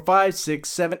 4, 5, 6,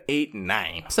 7, 8,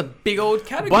 9. That's a big old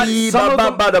category.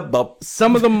 But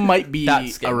some of them might be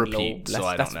That's a getting repeat, low. so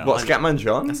I That's- don't know. What, Scatman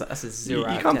John? That's a 0 You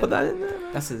out of can't 10. put that in there.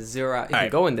 That's a 0 out. You can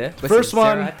Alright. go in there. but First it's a 0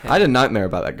 one, out of 10. I had a nightmare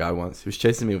about that guy once. He was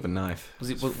chasing me with a knife. Was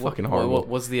it fucking horrible. What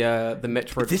was the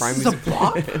Metroid This Prime is a music?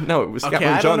 bop? No, it was Okay, Scatman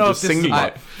I don't John know just if this is singing a-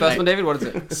 it. First one, David. What is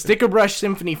it? Sticker Brush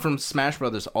Symphony from Smash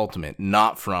Brothers Ultimate,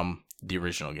 not from the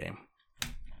original game.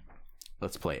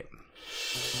 Let's play it.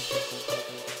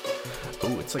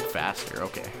 Ooh, it's like faster.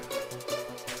 Okay.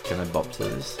 Can I bop to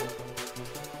this?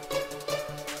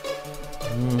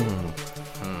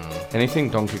 Anything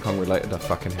Donkey Kong related I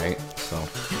fucking hate, so.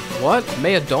 What?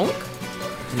 Mayor Donk?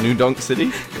 New Donk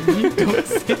City?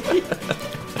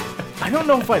 I don't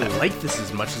know if I like this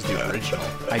as much as the original.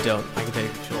 I don't. I can tell you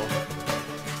for sure.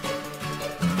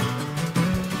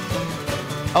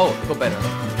 Oh, go better.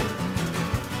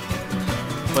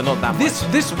 But not that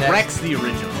This much. wrecks the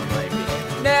original, in my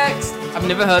opinion. Next! I've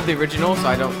never heard the original, so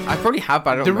I don't. I probably have,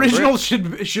 but I don't The remember original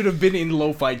it. should have been in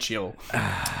Lo-Fi Chill.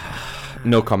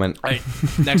 No comment. Alright,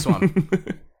 next one.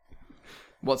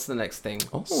 What's the next thing?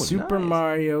 Oh, Super nice.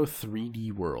 Mario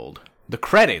 3D World. the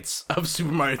credits of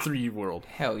Super Mario 3D World.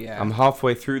 Hell yeah. I'm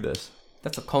halfway through this.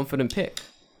 That's a confident pick.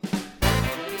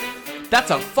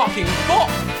 That's a fucking bop.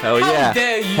 Hell How yeah.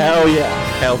 dare you? Hell yeah.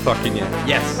 Hell fucking yeah.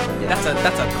 Yes.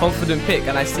 That's a confident pick,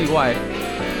 and I see why.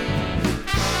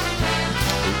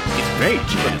 It's very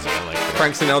jazzy. I like it.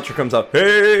 Frank Sinatra comes up.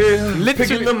 Hey,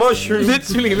 picking the mushrooms.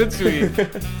 Literally.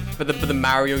 For the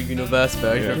Mario Universe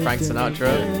version of Frank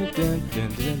Sinatra.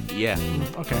 Yeah.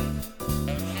 Okay.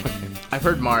 I've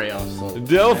heard Mario. So.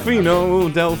 Delfino.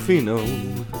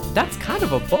 That's kind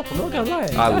of a bop. I'm not gonna lie.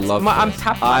 I love I'm this.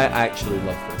 tapping. I actually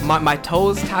love this. My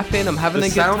toes tapping. I'm having The a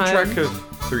good time. soundtrack of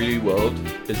 3D World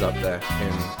is up there.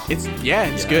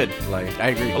 It's good. Like I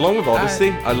agree. Along with Odyssey,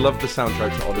 I love the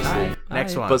soundtrack to Odyssey.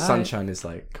 Next one. But Sunshine is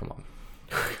like, come on.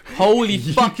 Holy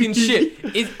fucking shit!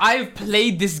 I've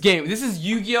played this game. This is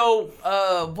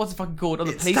Yu-Gi-Oh! What's it fucking called on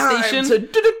the PlayStation?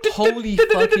 Holy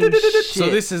fucking shit! So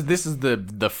this is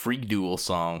the Freak Duel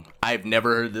song. I've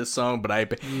never heard this song, but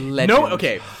Legend. No,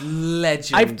 okay.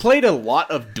 Legend. I've played a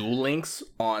lot of Duel Links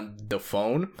on the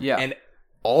phone. Yeah. And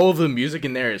all of the music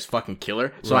in there is fucking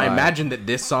killer. So I Right. imagine that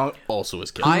this song also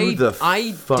is killer. Who the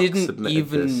I fuck didn't submitted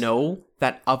even this? know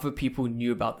that other people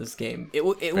knew about this game. It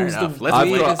was enough. the Let's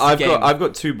I've weirdest got game. I've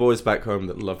got two boys back home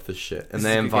that love this shit, and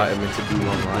they is a good invited game. me to Duel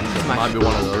Online. So it Smash might be it.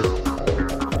 one of those.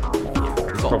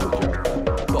 It's Bop. probably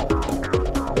Joe.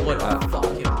 Bop. What a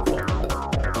fucking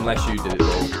bop. Unless you did it,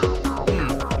 Dave.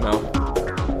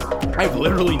 No. I've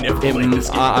literally never played this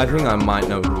game. I think I might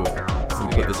know who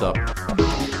put this up.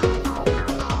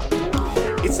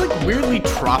 It's like weirdly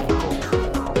tropical.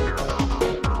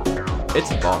 It's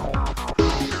a bomb.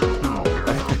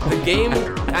 The game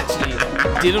actually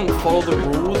didn't follow the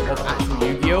rules of actual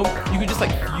Yu-Gi-Oh! You could just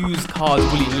like fuse cards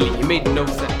willy-nilly. It made no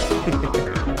sense. Time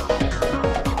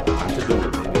to do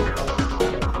it, baby.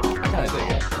 I kind of dig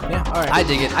it. Yeah, all right. I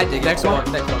dig it. Next one.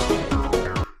 Next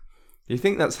one. You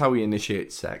think that's how he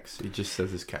initiates sex? He just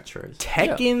says his catchphrase.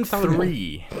 Tekken Yeah, tell me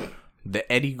 3.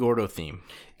 The Eddie Gordo theme.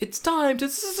 It's time to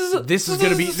This is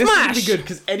gonna be good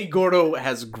because Eddie Gordo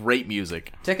has great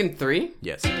music. Tekken 3?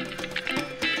 Yes.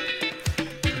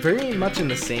 Very much in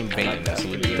the same vein as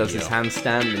He does his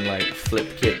handstand and like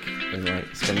flip kick and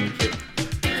like spinning kick.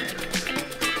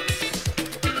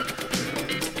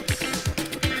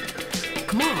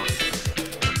 Come on.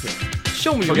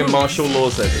 Show me your Fucking moves. martial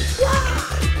laws edit.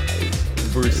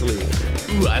 Bruce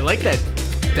Lee. Ooh, I like that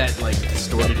like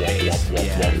distorted bass.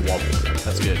 Yeah.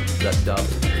 That's good. That dub.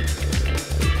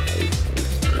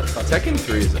 Tekken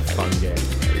 3 is a fun game.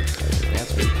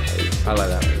 That's good. I like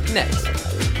that. Next.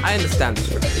 I understand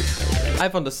this already.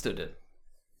 I've understood it.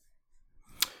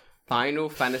 Final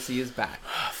Fantasy is back.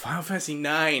 Final Fantasy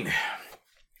 9.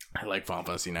 I like Final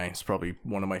Fantasy 9. It's probably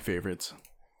one of my favorites.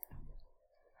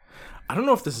 I don't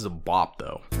know if this is a bop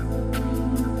though.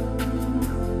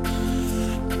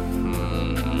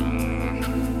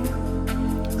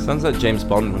 Sounds like James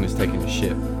Bond when he's taking a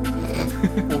shit.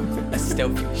 A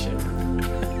stealthy shit.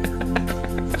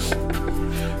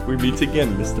 We meet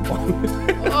again, Mr. Bond.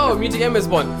 Oh, meeting Emma's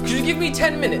one. Could you give me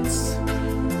 10 minutes?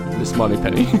 Miss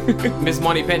Moneypenny. Miss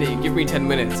Moneypenny, give me 10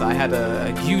 minutes. I had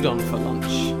a gyudon for lunch.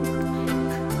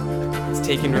 It's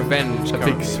taking revenge. A big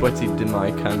currently. sweaty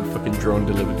deny can fucking drone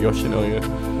delivered Yoshinoya.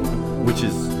 Which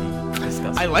is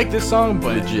Disgusting. I like this song,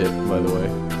 but legit, by the way.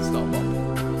 It's not Bob.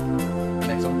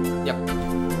 Next one. Yep.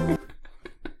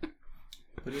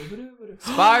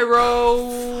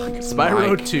 Spyro.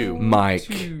 Spyro 2.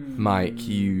 Mike,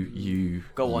 you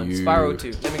Go on. you- Spyro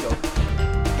 2. Let me go.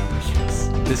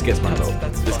 This gets my vote.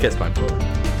 that's This fine. gets my vote.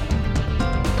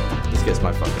 This gets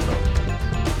my fucking vote.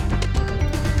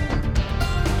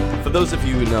 For those of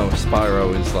you who know,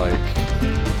 Spyro is like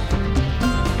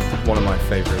one of my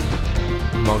favorite,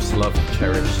 most loved,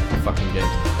 cherished fucking games.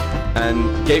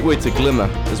 And Gateway to Glimmer,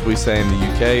 as we say in the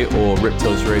UK, or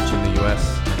Ripto's Rage in the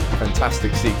US.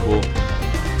 Fantastic sequel,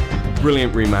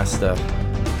 brilliant remaster,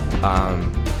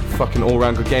 fucking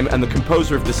all-round good game. And the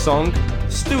composer of the song,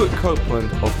 Stuart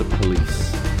Copeland of The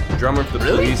Police. The drummer of The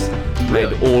Police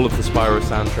made all of the Spyro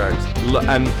soundtracks.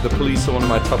 And The Police are one of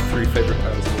my top 3 favorite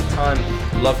bands of all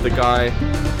time. Love the guy.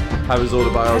 Have his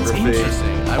autobiography. That's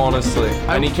interesting. Honestly.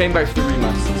 And he came back for the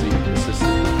remasters. He assisted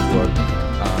with the work.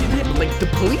 Yeah, but like the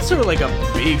Police are like a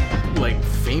big, like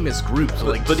famous group. So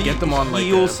like, just get them on like.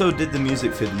 He also did the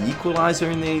music for The Equalizer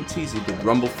in the 80s. He did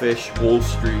Rumblefish, Wall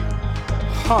Street.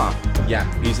 huh? Yeah,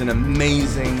 he's an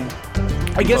amazing.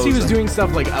 I guess he was composer. doing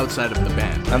stuff like outside of the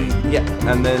band. Yeah,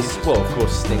 and there's, well, of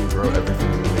course, Sting wrote everything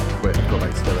and they quit, got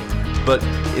back together. But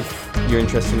if you're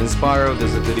interested in Spyro,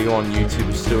 there's a video on YouTube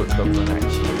of Stuart Copeland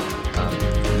actually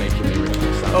making the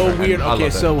original soundtrack. Oh, weird. and I Okay,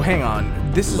 love it. so hang on.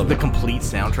 This is the complete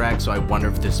soundtrack, so I wonder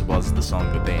if this was the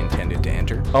song that they intended to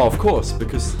enter. Oh, of course,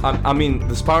 because I mean,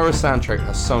 the Spyro soundtrack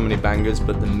has so many bangers,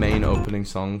 but the main opening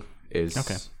song is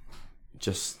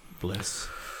just bliss.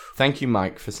 Thank you,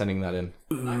 Mike, for sending that in.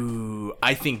 Ooh,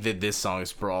 I think that this song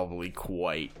is probably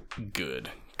quite good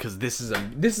because this is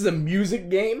a music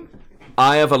game.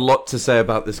 I have a lot to say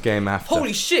about this game after.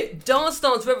 Holy shit! Dance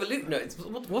Dance Revolution. No,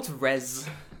 what's Rez?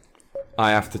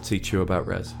 I have to teach you about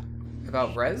Rez.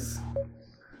 About Rez?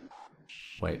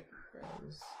 Wait.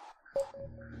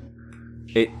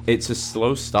 It's a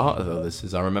slow starter though. This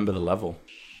is. I remember the level.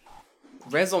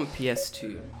 Rez on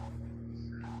PS2.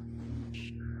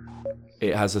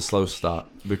 It has a slow start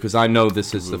because I know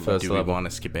this is the first Do we level. want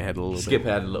to skip ahead a little Skip bit?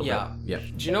 ahead a little Yeah. bit. Yeah.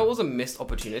 Do you know it was a missed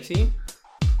opportunity?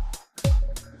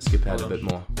 Skip ahead a bit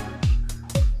more.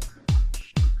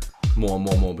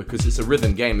 More, because it's a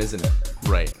rhythm game, isn't it?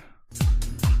 Right.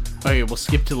 Okay, we'll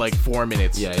skip to like 4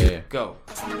 minutes. Yeah. Go.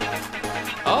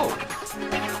 Oh.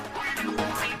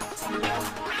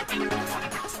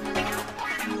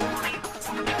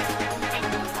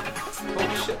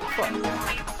 Holy shit, fuck.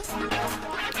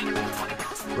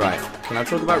 Right. Can I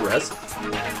talk about Rez?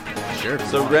 Sure.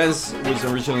 So Rez was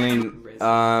originally,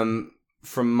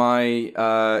 from my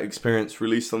experience,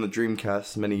 released on the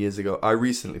Dreamcast many years ago. I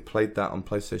recently played that on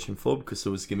PlayStation 4 because I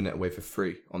was giving it away for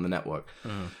free on the network.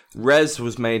 Rez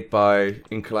was made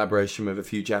in collaboration with a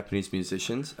few Japanese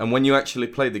musicians. And when you actually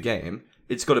play the game,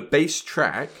 it's got a bass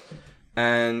track.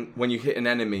 And when you hit an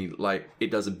enemy, like,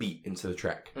 it does a beat into the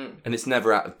track. And it's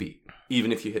never out of beat,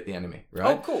 even if you hit the enemy,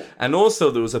 right? Oh, cool. And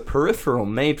also, there was a peripheral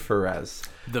made for Rez.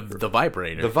 the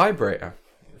vibrator. The vibrator.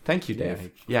 Thank you,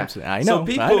 Dave. Yeah, I know. So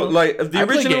people I know. like the I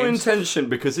play original games. intention,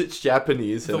 because it's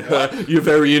Japanese and you're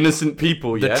very innocent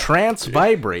people. The Yeah, trance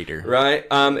vibrator. right.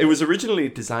 It was originally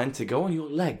designed to go on your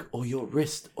leg or your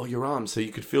wrist or your arm, so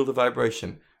you could feel the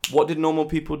vibration. What did normal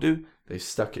people do? They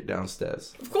stuck it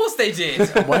downstairs, Of course they did.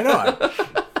 Why not?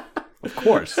 Of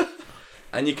course.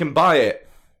 and you can buy it,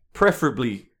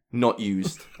 preferably not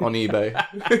used, on eBay.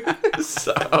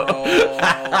 So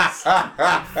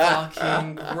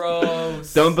Fucking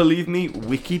gross. don't believe me?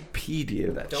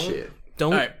 Wikipedia that shit.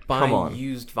 Don't Alright, buy come on.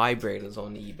 used vibrators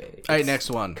on eBay. All right, next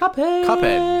one.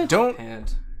 Cuphead. Don't.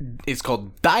 And It's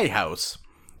called Die House.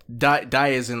 Die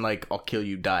is in like I'll kill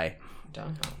you. Die.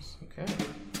 Downhouse. Okay.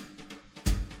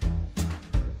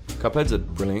 Cuphead's a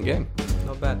brilliant game.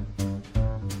 Not bad.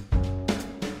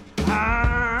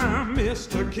 I'm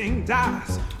Mr. King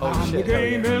Dice. I'm the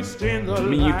gamest in the I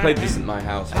mean, you played this at my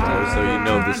house, so you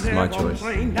know this is my choice.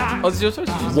 Oh, it's your choice?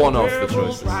 One of the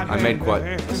choices. I made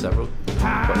several.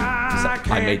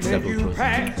 I made several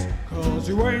choices. Cause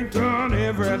you ain't done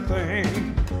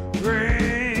everything.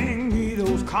 Bring me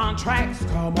those contracts.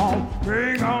 Come on,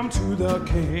 bring them to the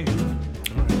king.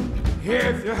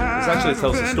 If you have actually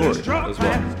tells the story as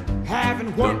well.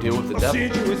 Don't deal with the devil.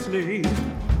 assiduously.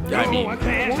 I mean, I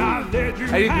didn't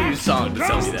I didn't need a song to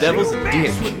tell me that. Devil's a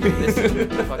dick.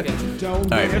 Fucking Don't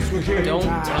right. mess with him. don't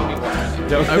tell me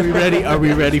what. Are we ready? Are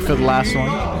we ready for the last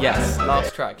one? Yes,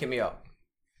 last track. Hit me up.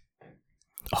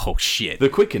 Oh shit. The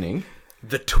Quickening.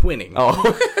 The twinning. Oh,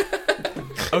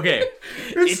 Okay.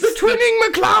 it's the Twinning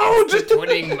McCloud.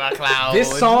 Twinning McCloud.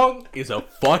 This song is a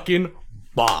fucking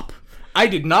bop. I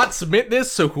did not submit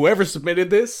this, so whoever submitted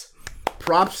this,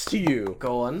 props to you.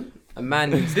 Go on. A man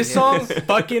needs This to hear song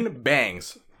fucking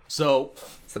bangs. So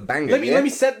It's a banger. let me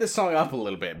set this song up a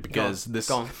little bit because this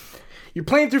Go on. you're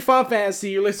playing through Final Fantasy,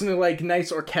 you're listening to like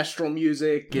nice orchestral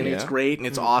music, and it's Yeah. great and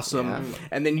it's awesome.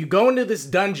 And then you go into this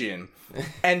dungeon,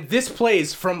 and this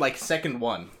plays from like second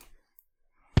one.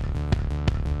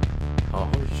 Oh,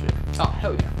 holy shit. Oh,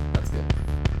 hell yeah. That's good.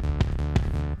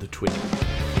 The Twinning.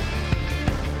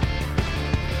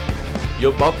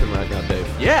 You're bopping right now, Dave.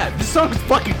 Yeah, this song is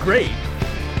fucking great.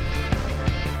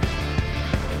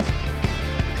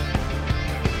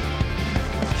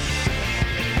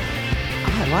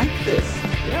 I like this.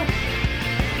 Yeah.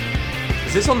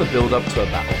 Is this on the build up to a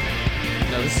battle?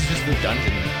 No, this is just the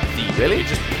dungeon theme. Really? It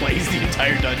just plays the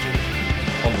entire dungeon.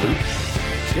 On loop?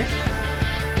 Yeah.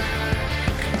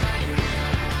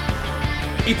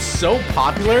 It's so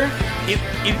popular,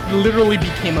 it literally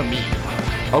became a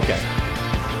meme. Okay.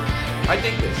 I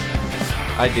dig this.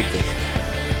 I dig this.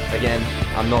 Again,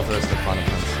 I'm not versed in Final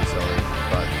Fantasy, sorry,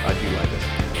 but I do like this.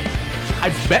 I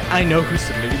bet I know who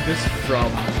submitted this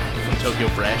from Tokyo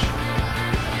Fresh.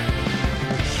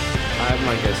 I have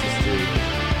my guesses too.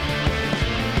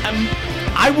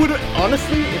 I would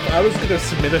honestly, if I was gonna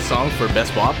submit a song for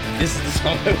Best Bop, this is the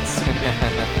song I would submit.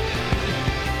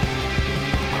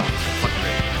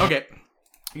 Okay.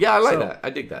 Yeah, I like So- that. I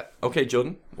dig that. Okay,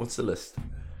 Jordan, what's the list?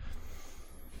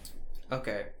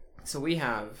 Okay. So we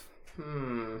have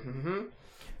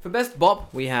for best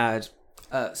bop we had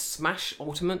Smash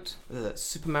Ultimate,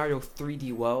 Super Mario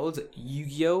 3D World,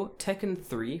 Yu-Gi-Oh, Tekken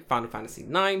 3, Final Fantasy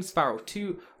 9, Spyro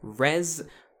 2, Rez,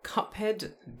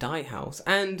 Cuphead, Die House,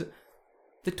 and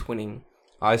the Twinning.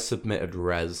 I submitted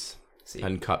Rez See,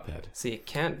 and Cuphead. so you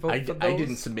can't vote for those. I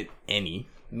didn't submit any.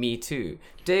 Me too.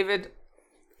 David,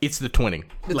 It's the Twinning.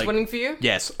 the Twinning for you?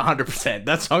 Yes, 100%.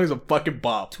 That song is a fucking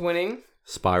bop. Twinning,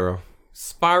 Spyro.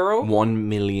 Spyro.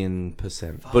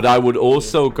 1,000,000%. But I would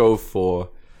also go for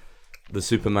the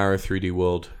Super Mario 3D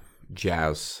World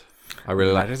Jazz. I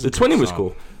really like is it. a The good Twinning was song.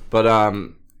 cool. But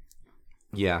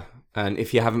yeah. And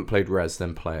if you haven't played Rez,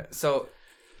 then play it. So,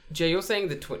 Jay, you're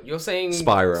saying you're saying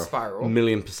Spyro. Spyro.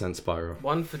 1,000,000% Spyro.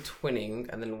 One for Twinning,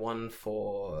 and then one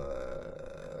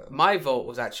for. My vote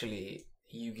was actually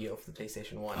Yu-Gi-Oh for the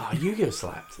PlayStation 1. Oh, Yu-Gi-Oh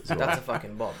slapped as well. That's a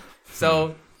fucking bomb.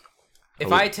 So,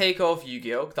 if I take off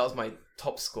Yu-Gi-Oh, 'cause that was my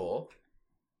top score.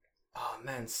 Oh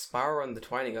man, Spyro and the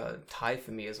Twining are tied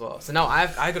for me as well. So now I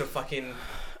gotta fucking.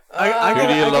 Who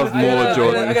do you love more,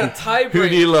 Jordan? I got a tie break. Who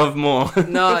do you love more?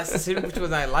 No, it's which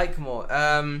one I like more.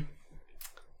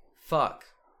 Fuck.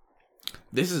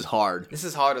 This is hard. This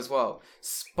is hard as well.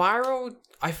 Spyro.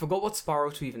 I forgot what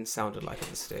Spyro 2 even sounded like at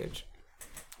this stage.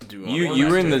 You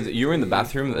were in the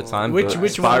bathroom at the time. Which but one?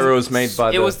 Spyro's made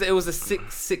by It was the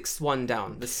sixth one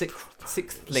down. The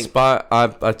sixth link.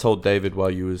 I told David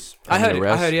while you was I heard having it. a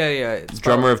I rest. heard. Yeah. It's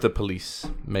Drummer of the Police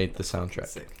made the soundtrack.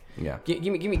 Sick. Yeah. Give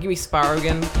me Spyro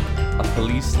again. A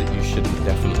police that you should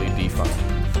definitely defund.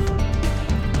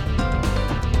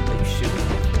 That you should.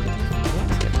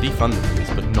 Defund the police,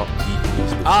 but not the police.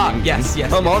 Yes.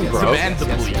 Come on, yes, bro. yes,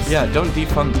 yes, yes. Yeah, don't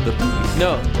defund the police.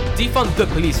 No, defund the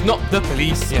police, not the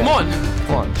police. Yeah. Come on.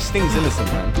 Come on. Sting's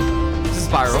innocent, man. This is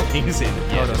Spyro. Things in.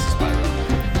 Yeah, this is Spyro.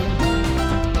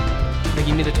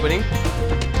 Give me the Twinning.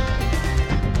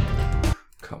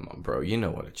 Come on, bro. You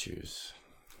know what to choose.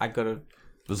 I gotta.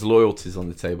 There's loyalties on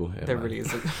the table here. There man. really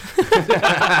isn't.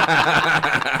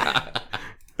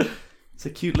 It's a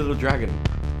cute little dragon.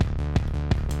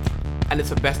 And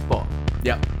it's a best bot.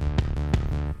 Yep.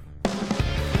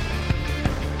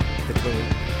 The Twinning.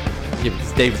 Yeah,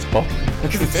 because David's pop.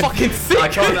 Because it's fucking sick. I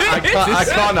can't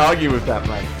argue with that,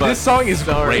 man. But This song is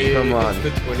great. Come on. It's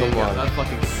the Twinning. Come Yeah, on. that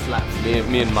fucking slaps.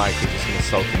 Me and Mike were just gonna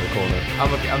sulk in the corner.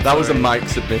 I'm That was a sorry. Mike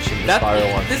submission. The That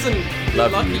Spyro one. listen, you're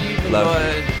Love lucky you. even Love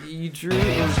though you drew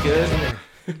it was good,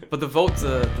 but the votes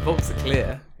are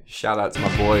clear. Shout out to my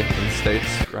boy in the States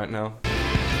right now.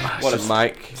 What a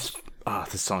Mike. Ah,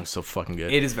 this song's so fucking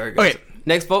good. It is very good. Okay.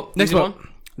 Next vote. Next easy one.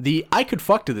 The I Could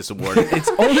Fuck to this award. It's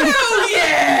only Hell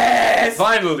yes!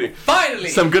 Finally. Finally,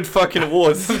 Some good fucking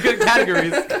awards. good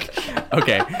categories.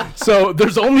 okay. So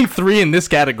there's only 3 in this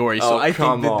category, so Oh, I think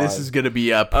come that this on. is gonna be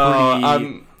a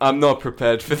pretty. I'm not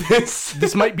prepared for this.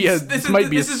 This might be a This a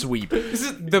is- sweep. This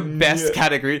is the best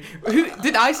category. Who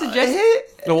did I suggest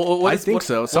it? No, what I is- think what-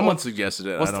 so. what- Someone suggested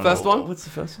it. What's I the don't first know. one? What's the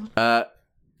first one?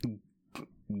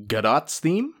 Godot's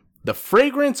theme, The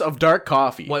Fragrance of Dark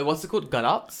Coffee. Wait, what's it called?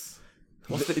 Gunups?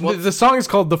 What's the, The song is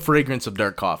called The Fragrance of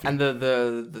Dark Coffee. and the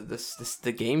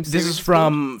game? This series is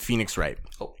from Phoenix Wright.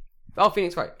 called? Oh,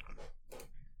 Phoenix Wright.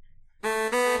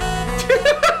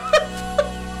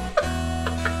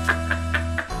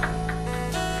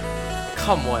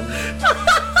 Come on,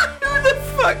 Who the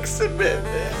fuck submitted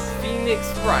this? Phoenix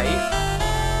Wright.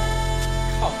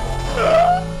 Come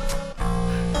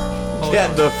on.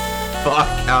 Get the fuck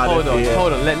out Hold of on, here.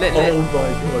 hold on. Let. Oh my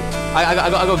god. I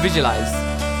got visualize.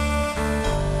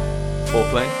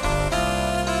 Foreplay?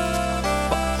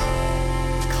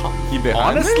 Come. You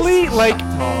behind Honestly, like,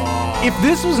 if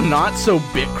this was not so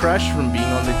Bit Crush from being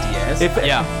on the DS,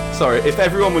 this? Sorry, if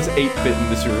everyone was 8-bit in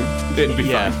this room, it'd be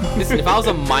Yeah. fine. Listen, if I was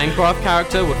a Minecraft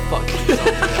character, would fuck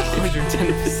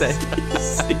 110%.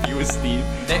 If you were Steve.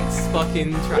 Next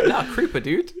fucking track. Nah, creeper,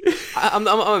 dude. I'm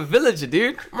a villager,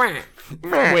 dude. wait.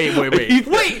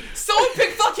 Wait, someone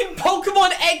picked fucking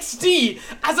Pokemon XD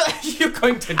as a. You're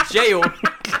going to jail.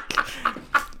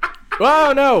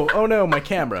 Oh no, my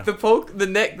camera.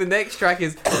 The next track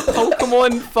is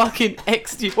Pokemon fucking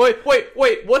XD. Wait,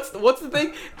 what's the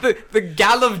thing? The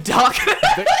Gale of Darkness.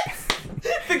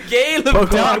 The Gale of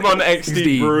Darkness. Pokemon XD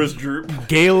XD. Brewers Droop.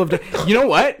 Gale of. You know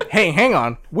what? Hey, hang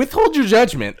on. Withhold your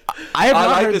judgment. I have I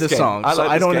not like heard this this game. song, I so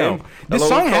like I this don't know. game. This Hello,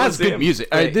 song has good Coliseum. music.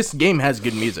 Wait. This game has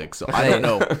good music, so I don't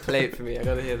know. Play it for me. I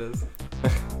gotta hear this.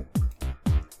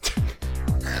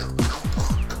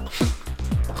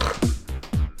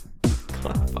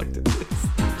 Fuck did this.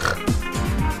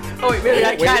 Oh wait, maybe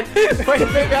I can. Wait,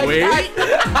 maybe I Wait.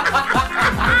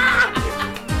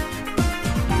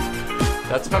 can.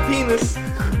 That's my penis.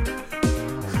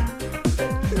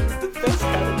 Best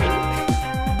category.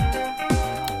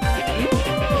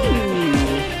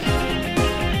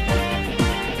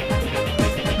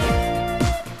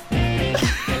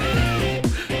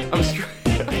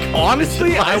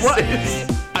 Honestly,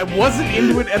 I wasn't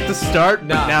into it at the start, but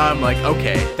Nah. now I'm like,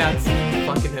 okay. That's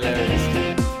fucking hilarious.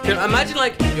 Dude, imagine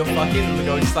like you're fucking and the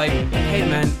girl just like, hey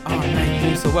man, oh man, you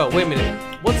do so well. Wait a minute,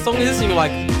 what song is this? And you're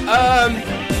like,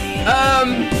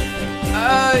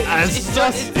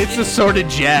 It's a sort of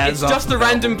jazz. it's just a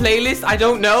random playlist. I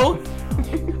don't know.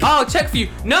 Oh, check for you.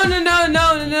 No,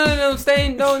 stay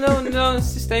in, no,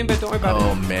 stay in bed. Don't worry about it.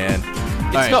 Oh man.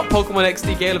 It's not Pokemon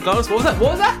XD Gale of Darkness. What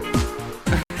was that?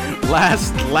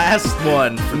 Last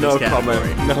one. For No this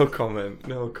category. comment. No comment.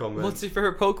 No comment. What's your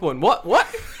favorite Pokemon? What?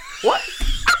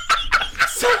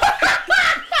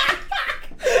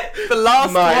 The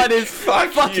last Mike, one is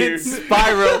fuck fucking you.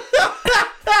 Spiral.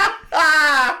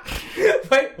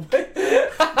 wait.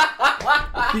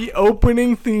 The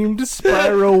opening theme to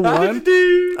Spyro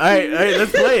 1. Alright,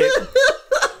 let's play it.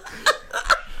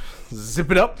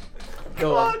 Zip it up.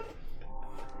 Go on.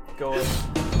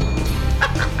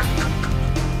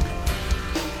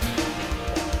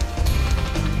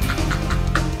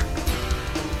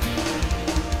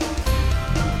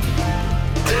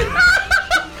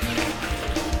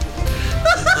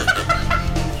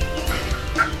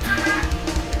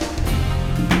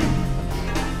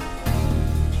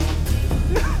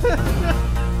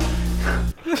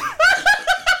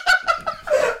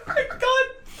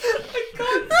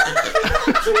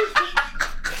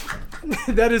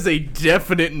 That is a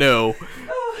definite no.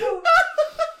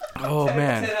 Oh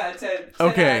man. 10 out of 10. 10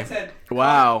 Okay. out of 10.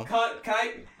 Wow.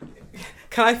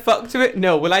 Can I fuck to it?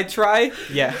 No. Will I try?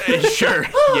 Yeah. Sure.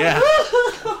 Yeah.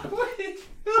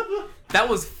 That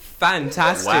was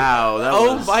fantastic. Wow. That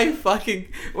Oh was... my fucking...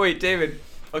 Wait, David.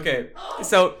 Okay.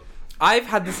 So, I've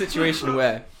had the situation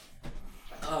where...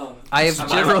 I have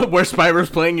Where Spyro's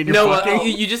playing and you're No, fucking?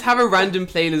 you just have a random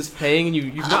playlist playing and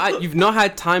you've not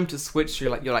had time to switch. You're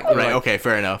like Right, okay,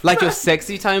 fair enough. like your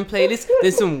sexy time playlist.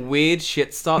 Then some weird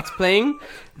shit starts playing.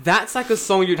 That's like a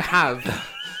song you'd have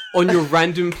on your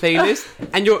random playlist,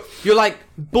 and you're like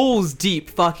balls deep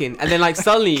fucking, and then like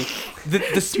suddenly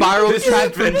the spiral track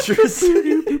adventurous.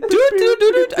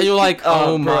 and you're like,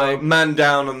 oh my Man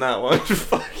down on that one.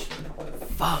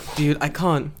 fuck, dude, I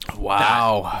can't.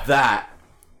 Wow. that.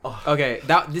 Okay,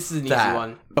 this is an easy That.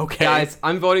 one. Okay. Guys,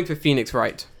 I'm voting for Phoenix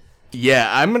Wright. Yeah,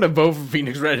 I'm gonna vote for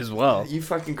Phoenix Red as well. You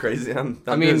fucking crazy. I'm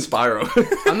I mean- doing Spyro.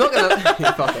 I'm not gonna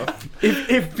fuck off.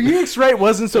 If Phoenix Wright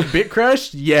wasn't so bit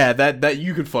crushed, yeah, that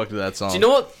you could fuck to that song. Do you know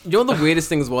what? You know what the weirdest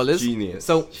thing as well is? Genius.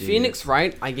 So Genius. Phoenix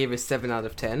Wright, I gave a 7 out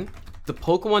of 10. The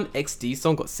Pokemon XD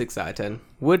song got 6 out of 10.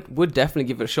 Would definitely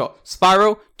give it a shot.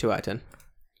 Spyro, 2 out of 10.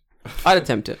 I'd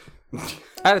attempt it.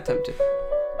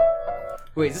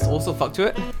 Wait, is this also fuck to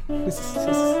it? This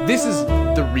is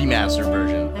the remastered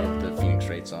version of the Phoenix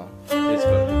Wright song. It's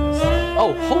fucking...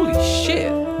 Oh, holy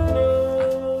shit!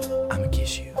 I'ma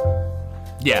kiss you.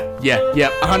 Yeah,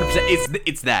 100%.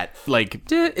 It's that. Like,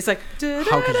 Dude, it's like.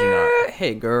 How could you not?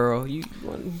 Hey girl, you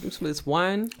want to do some of this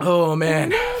wine? oh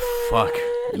man, fuck.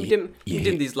 You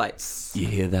dim these lights. You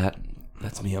hear that?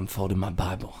 That's me unfolding my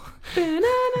Bible. We're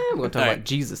gonna talk Alright. about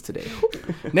Jesus today.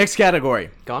 Next category.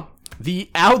 Go on. The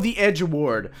Ow the Edge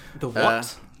Award. The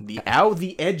what? The Ow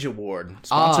the Edge Award,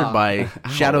 sponsored by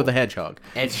Shadow the Hedgehog.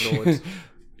 Edgelord.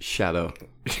 Shadow.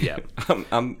 Yeah.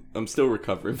 I'm still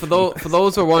recovering. For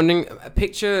those who are wondering,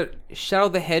 picture Shadow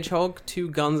the Hedgehog, 2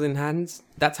 guns in hands.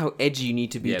 That's how edgy you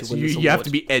need to be Yes, to win this you have award.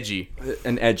 to be edgy.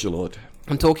 An edgelord.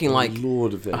 I'm talking like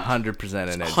Lord of it.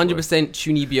 100% an edge. 100%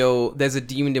 Chunibyo. There's a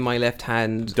demon in my left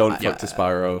hand. Don't fuck to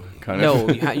Spyro. Kind No,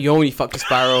 of. you only fuck to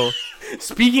Sparrow.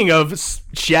 Speaking of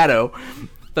Shadow,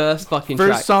 First fucking first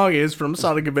track. song is from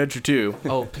Sonic Adventure 2.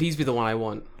 Oh, please be the one I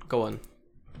want. Go on.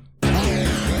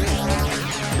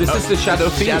 This is the Shadow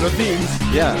theme. Shadow themes.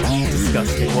 Yeah.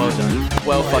 Disgusting. Well done.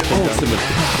 Well fucking done. Ultimate.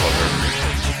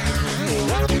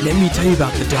 Let me tell you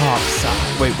about the dark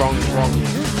side. Wait, wrong.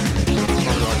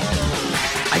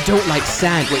 I don't like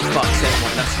sand. Wait, fuck, same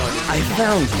one. That's not it. I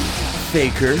found you,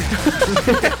 faker.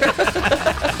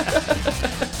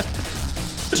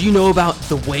 Do you know about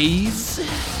the ways?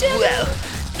 Well,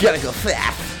 gotta go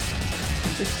fast.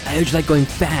 I heard you like going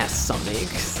fast, Sonic.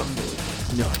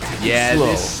 No. Yeah, Slow.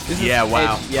 this yeah,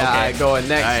 wow. Yeah, Okay. alright, go on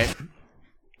next. Alright.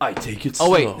 I take it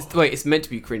Oh slow. wait, it's meant to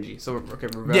be cringy. So okay,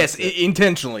 reverse. Yes, it.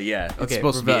 intentionally, yeah. It's Okay,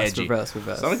 supposed reverse, to be edgy.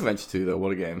 reverse. Sonic Adventure 2 though,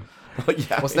 what a game. Oh,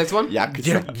 yeah. What's the next one?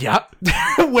 Yakuza. Yeah.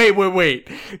 Wait.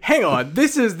 Hang on.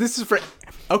 This is for.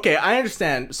 Okay, I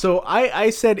understand. So I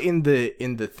said in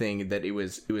the thing that it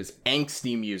was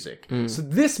angsty music. So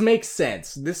this makes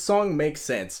sense. This song makes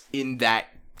sense in that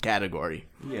category.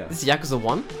 Yeah. This is Yakuza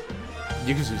 1?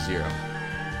 Yakuza 0.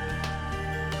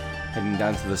 Heading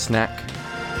down to the snack.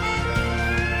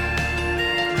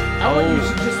 I want you to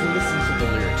just listen to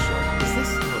the lyrics, short. Is this?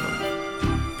 Hold on.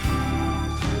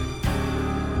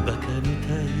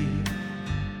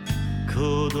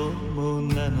 供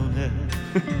なのね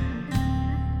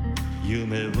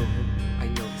夢を I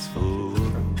know this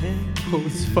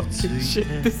追って傷つい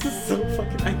て This is so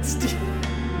fucking angsty.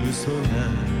 嘘が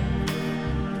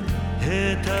下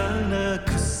手な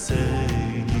くせに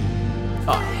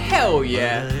Oh hell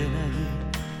yeah.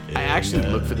 I actually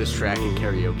looked for this track in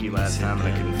karaoke last time and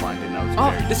I couldn't find it. And I was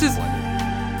Oh, very this is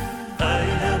I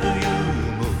love you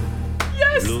も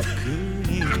yes. ろく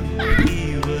に言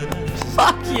わない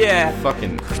Fuck yeah.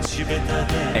 Fucking 口下手で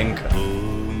enka.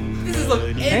 This is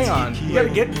like Hang edgy. on. You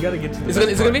gotta get to the Is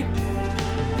it gonna be? な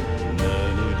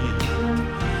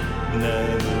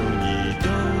のに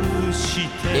どうし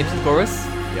て Into the chorus.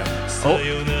 Yep. さよ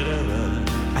ならは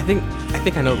I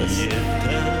think I know this,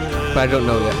 but I don't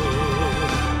know yet.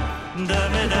 ダ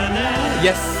メだね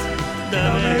Yes.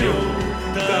 ダメよ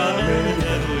ダメな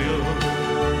のよ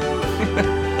あ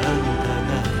んたが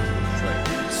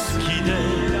好きで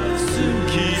好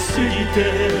きすぎて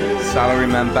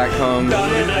Salaryman back home. ダ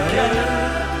メだけ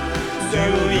強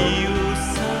いよさ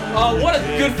Oh, what a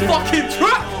good fucking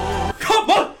track! Come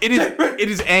on. It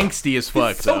is angsty as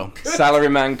fuck though.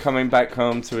 Salaryman coming back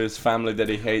home to his family that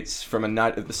he hates from a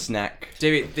night at the snack.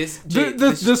 David, this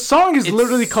The song is it's-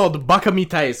 literally called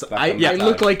Bakamitai. I Bakamitai.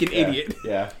 look like an Yeah. idiot.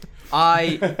 Yeah.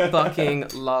 I fucking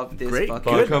love this Great,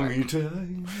 fucking good. track.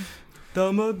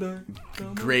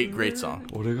 Great song.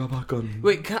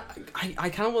 Wait, I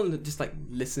kind of want to just like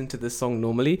listen to this song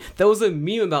normally. There was a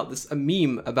meme about this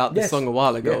Yes. song a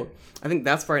while ago. I think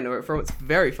that's where I know it from. It's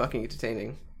very fucking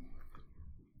entertaining.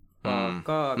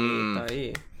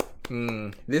 Bakamitai.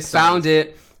 This Found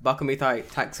it. Bakamitai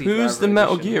Taxi. Who's the Driver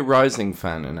Metal Edition. Gear Rising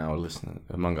fan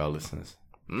among our listeners?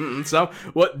 So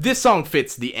what? This song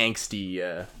fits the angsty.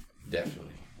 Definitely.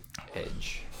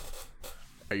 Edge.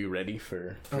 Are you ready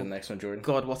for the next one, Jordan?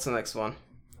 God, what's the next one?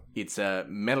 It's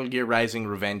Metal Gear Rising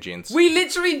Revengeance. We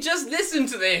literally just listened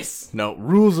to this. No,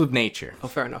 Rules of Nature. Oh,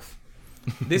 fair enough.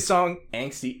 This song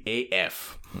angsty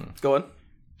AF, Go on.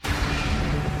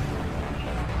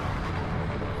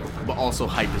 but also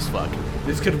hype as fuck.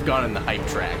 This could have gone in the hype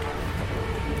track.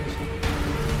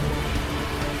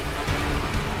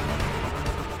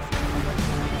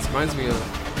 This reminds me of.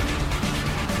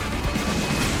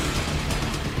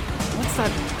 What's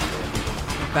that?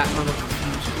 Batman of the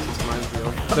Future. This reminds me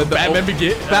of. The Batman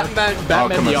Begin. Batman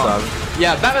Batman Beyond.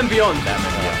 Yeah, Batman Beyond.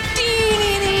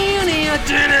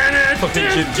 Fucking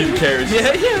Jim Carrey's.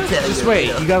 Yeah, yeah. Just wait,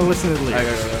 you gotta listen to the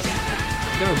lyrics.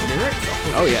 There are lyrics?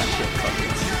 Oh yeah.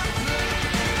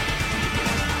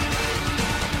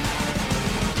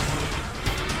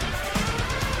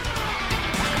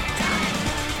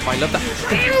 Oh, I love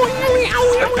that.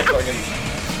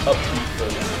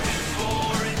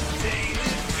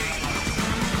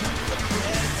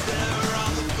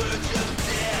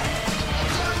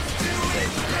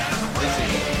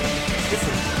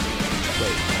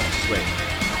 Wait.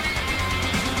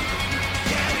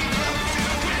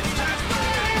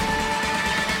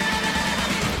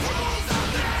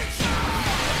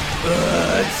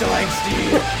 It's so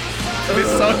angsty.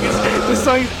 This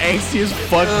song is angsty as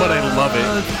fuck, but I love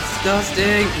it.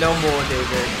 Disgusting. No more,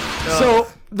 David. So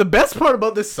the best part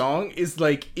about this song is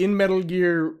like in Metal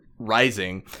Gear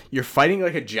Rising, you're fighting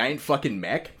like a giant fucking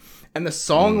mech, and the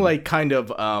song like kind of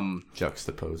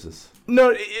Juxtaposes.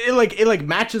 no, it like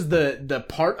matches the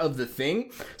part of the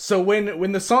thing. So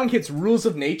when the song hits Rules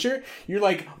of Nature, you're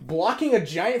like blocking a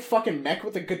giant fucking mech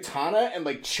with a katana and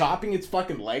like chopping its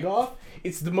fucking leg off.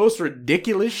 It's the most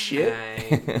ridiculous shit.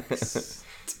 Nice.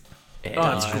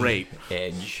 Oh, it's great.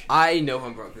 Edge. I know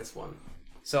who broke this one.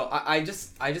 So I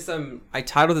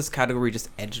titled this category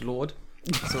just Edgelord.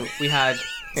 So we had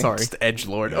Just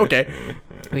edgelord. Okay.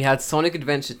 we had Sonic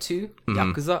Adventure 2,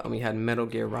 Yakuza, and we had Metal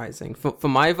Gear Rising. For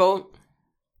my vote,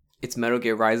 it's Metal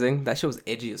Gear Rising. That shit was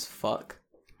edgy as fuck.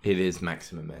 It is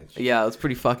maximum edge. Yeah, it was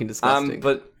pretty fucking disgusting.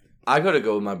 But I gotta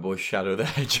go with my boy Shadow the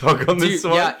Hedgehog on this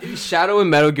Dude, one. yeah, Shadow and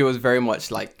Metal Gear was very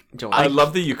much like John. I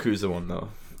love the Yakuza one though.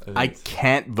 I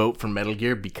can't vote for Metal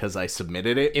Gear because I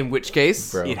submitted it. In which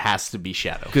case, Bro. It has to be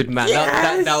Shadow. good man.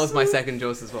 That was my second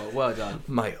choice as well. Well done.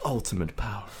 my ultimate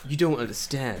power. You don't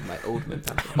understand my ultimate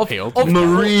power. My ultimate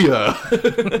Maria.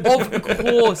 Of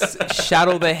course,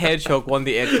 Shadow the Hedgehog won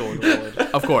the Edgelord Award.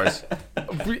 Of course.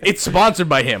 It's sponsored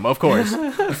by him, of course.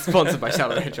 Sponsored by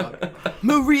Shadow the Hedgehog.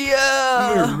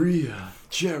 Maria.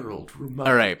 Gerald.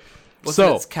 All right. What's so,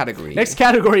 the next category? next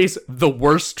category is the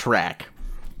worst track.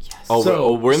 Oh,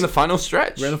 So- we're in the final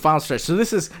stretch. We're in the final stretch. So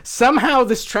this is somehow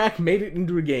this track made it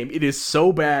into a game. It is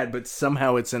so bad, but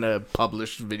somehow it's in a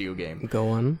published video game. Go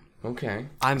on. Okay.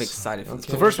 I'm excited for this.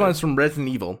 The first one is from Resident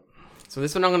Evil. So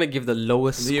this one I'm gonna give the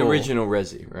lowest The score. original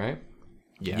Resi, right?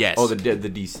 Yes. Oh, the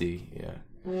DC. Yeah.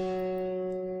 So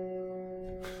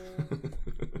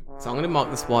I'm gonna mark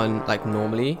this one like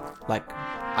normally. Like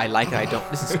I like it. I don't.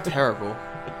 This is terrible.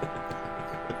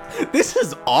 This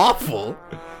is awful.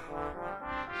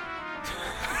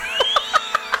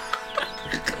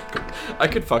 I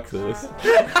could fuck this.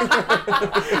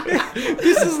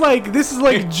 This is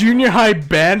like junior high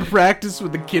band practice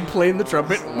with the kid playing the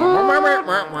trumpet.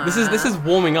 This is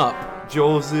warming up.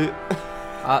 Jaws it.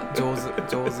 Jaws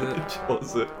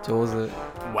it.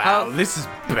 Wow, this is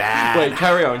bad. Wait,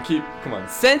 carry on. Come on.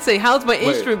 Sensei, how's my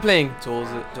instrument playing? Jaws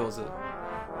it.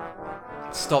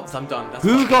 Stop, I'm done. That's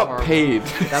Who fucking got horrible. paid?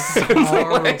 That's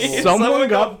horrible. Someone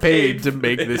got paid to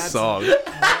make this song.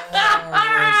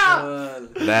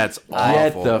 That's Get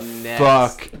awful. the Next.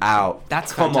 fuck out.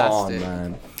 That's Come on, fantastic.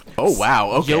 man. Oh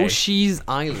wow. Okay. Yoshi's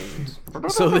Island.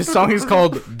 So this song is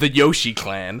called The Yoshi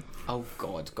Clan. Oh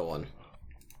god, go on.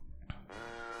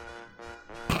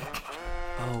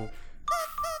 Oh,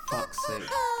 fuck's sake.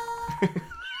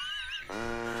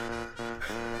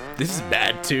 This is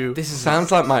bad too. This is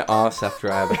Sounds like my ass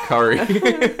after I have a curry.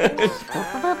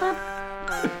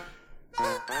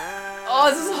 Oh,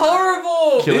 this is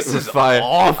horrible. Kill This it with is fire.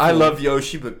 awful. I love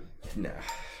Yoshi, but nah.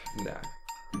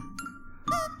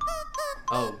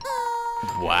 Oh,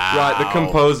 Wow. Right, the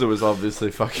composer was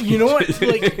obviously fucking. You know what?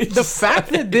 Like the fact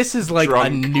that this is like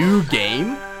Drunk. a new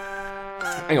game.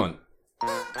 Hang on.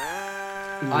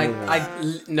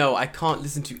 no, I can't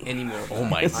listen to any more. Oh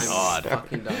my I'm god.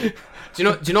 fucking done. Do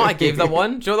you know what I gave that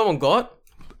one? Do you know what that one got?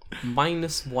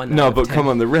 -1. No, out of but 10. come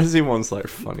on, the Resi one's like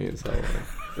funny as hell.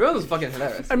 The other was fucking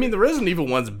hilarious. I mean, the Resident Evil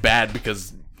one's bad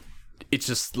because it's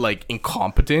just like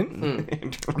incompetent.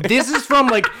 This is from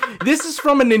a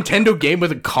Nintendo game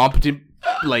with a competent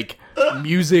like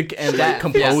music and like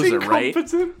composer, right?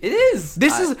 It is.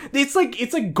 It's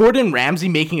like Gordon Ramsay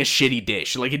making a shitty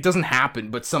dish. Like it doesn't happen,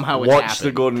 but somehow it's Watch happened,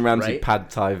 the Gordon Ramsay right? pad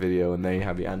thai video and there you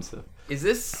have the answer. Is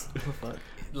this? Oh, fuck.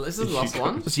 This is the last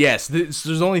one. Yes,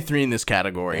 there's only 3 in this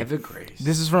category. Evergrace.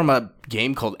 This is from a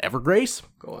game called Evergrace,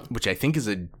 Go on. which I think is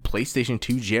a PlayStation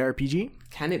 2 JRPG.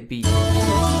 Can it be?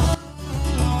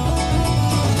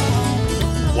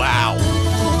 Wow.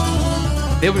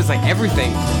 They were just like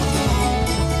everything.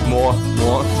 More.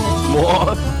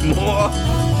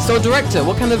 So, director,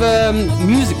 what kind of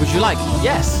music would you like?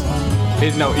 Yes.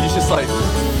 No, he's just like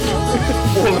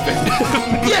all of it.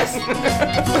 Yes.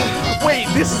 Wait,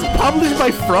 this is published by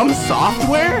From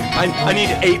Software? I need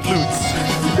 8 loots.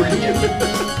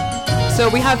 So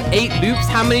we have 8 loops.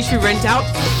 How many should we rent out?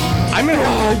 I'm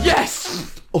gonna Yes.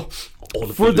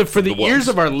 for the ears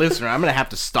of our listener, I'm gonna have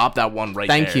to stop that one right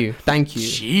there. Thank you.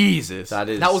 Jesus. That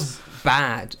was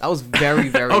bad. That was very,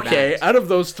 very Okay, bad. out of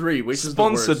those 3, which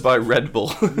Sponsored is by Red Bull.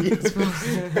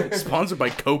 sponsored by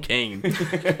cocaine.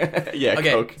 Yeah,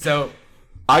 Okay, Coke. so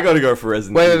I gotta go for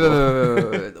Resident Evil.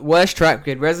 wait. Worst track: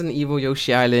 we had Resident Evil,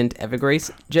 Yoshi Island,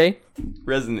 Evergrace. Jay,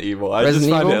 Resident Evil. I Resident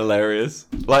just find Evil? it hilarious.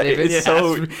 Like David? it's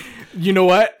so. You know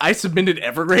what? I submitted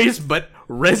Evergrace, but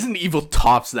Resident Evil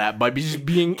tops that by just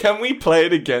being Can we play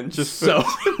it again? Just so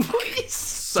for...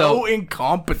 so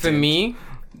incompetent. for me,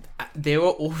 they were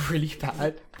all really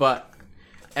bad, but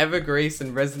Evergrace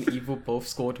and Resident Evil both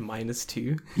scored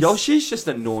 -2. Yoshi's just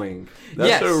annoying. That's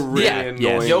Yes, a really yeah,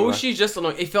 annoying. Yoshi's just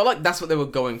annoying. It felt like that's what they were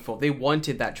going for. They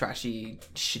wanted that trashy,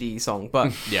 shitty song,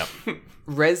 but yeah.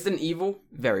 Resident Evil,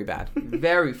 very bad,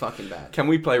 very fucking bad. Can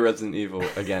we play Resident Evil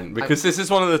again? Because this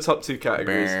is one of the top 2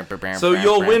 categories. So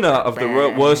your winner of the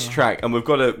worst track, and we've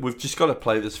just got to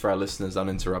play this for our listeners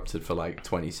uninterrupted for like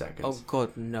 20 seconds. Oh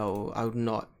god, no! I would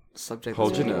not subject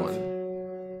Hold this to your anyone.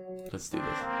 nerve. Let's do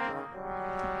this.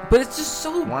 But it's just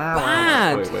so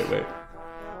bad. Wait.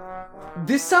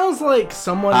 This sounds like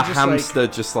someone A just hamster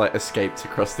just like escaped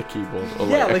across the keyboard. Or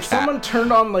yeah, like a like cat. someone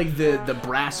turned on like the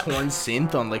brass horn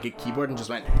synth on like a keyboard and just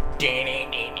went. Do you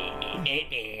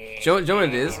know what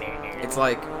it is? It's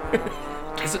like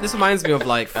this reminds me of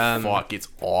like Fuck, it's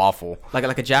awful.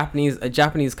 like a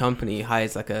Japanese company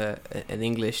hires like an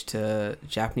English to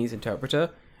Japanese interpreter,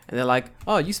 and they're like,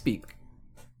 oh, you speak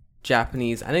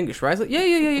Japanese and English, right? It's like,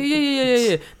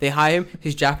 yeah. They hire him.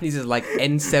 His Japanese is like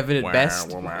N7 at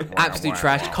best. Absolute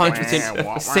trash. Can't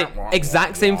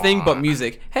exact same thing, but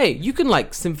music. Hey, you can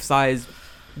like synthesize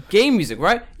game music,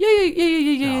 right?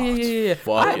 Yeah.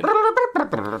 Fuck it.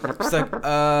 It's like,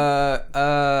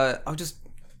 I'll just.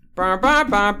 Fuck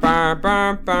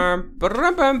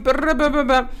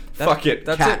it,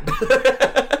 That's cat.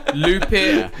 it. Loop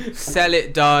it, sell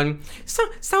it, done.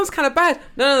 Sounds kind of bad.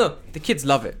 No. The kids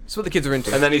love it. It's what the kids are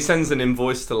into. And then he sends an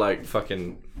invoice to like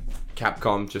fucking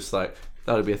Capcom, just like,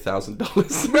 That'll be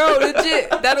 $1,000. Bro, legit.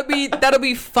 That'll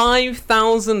be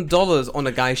 $5,000 on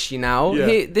a Gai Shinao. Yeah.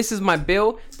 Here, this is my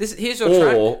bill. Here's your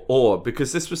track. Or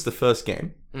because this was the first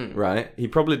game, right? He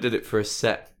probably did it for a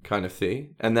set kind of fee,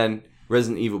 and then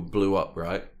Resident Evil blew up,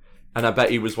 right? And I bet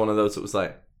he was one of those that was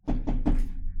like,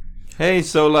 "Hey,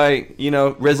 so like, you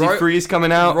know, Resi 3 is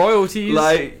coming out, Royalties.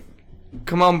 like,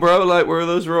 come on, bro, like, where are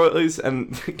those royalties?"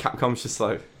 And Capcom's just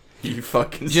like, "You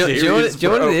fucking Do you know serious,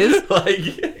 what it is?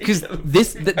 Like, Because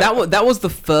that was the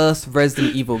first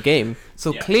Resident Evil game.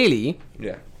 So clearly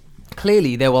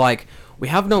they were like,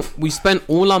 we spent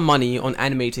all our money on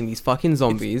animating these fucking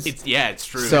zombies. It's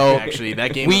true. So, actually,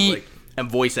 that game was like, and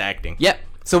voice acting. Yeah.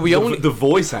 So we only the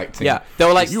voice acting. Yeah. They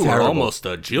were like, You are terrible. almost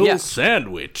a Jill Yeah.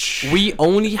 sandwich. We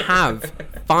only have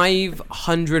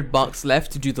 $500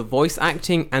 left to do the voice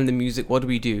acting and the music. What do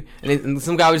we do? And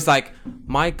some guy was like,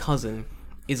 my cousin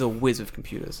is a whiz with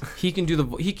computers. He can do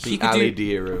he The could Ali do.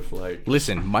 Deer of like.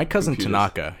 Listen, my cousin Computers.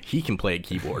 Tanaka, he can play a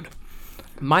keyboard.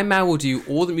 My man will do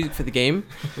all the music for the game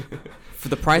for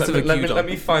the price of a Let Qdom.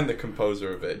 me find the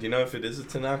composer of it. Do you know if it is a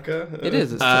Tanaka? It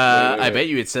is. It's I bet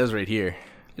you it says right here.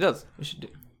 it does. We should do.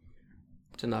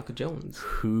 Tanaka Jones.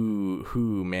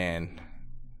 Who, man?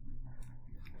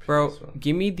 Bro,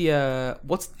 give me the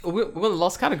we're on the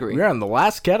last category. We're on the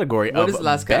last category What of is the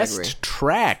last best category?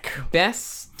 track.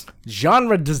 Best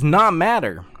Genre does not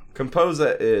matter.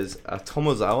 Composer is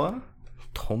Tomozawa and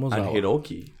Tomozawa.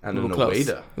 Hiroki and Little close.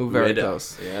 Ueda. Ooh, very Ueda.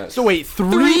 close. Yes. So wait,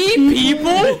 Three people?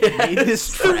 made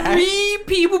this track? 3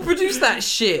 people produced that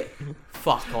shit.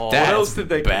 Fuck off. what That's else did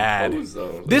they bad. compose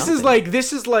though? This is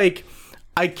like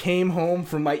I came home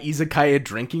from my izakaya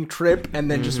drinking trip and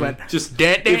then just went Just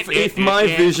if my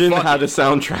vision had a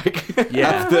soundtrack Yeah.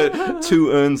 after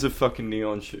 2 urns of fucking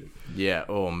neon shit. Yeah,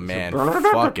 oh man,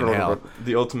 fucking hell.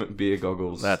 The ultimate beer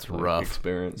goggles. That's like, rough.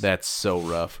 experience. That's so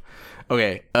rough.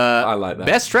 Okay, I like that.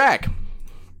 best track.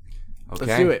 Okay.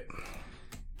 Let's do it.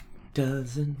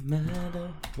 Doesn't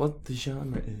matter what the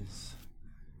genre is.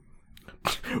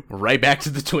 Right back to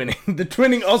the twinning. The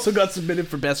twinning also got submitted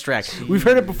for best track. We've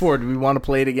heard it before. Do we want to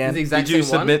play it again? It's the exact Did you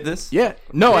same one. submit this? Yeah.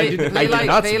 No, I didn't. I did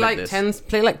not play submit like this. 10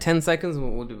 play like 10 seconds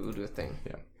and we'll do a thing.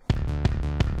 Yeah.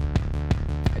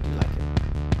 I do like it.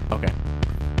 Okay.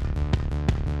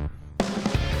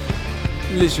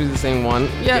 Literally the same one.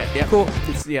 Yeah, Yeah. cool.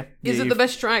 It's, yeah. Is Yeah, it the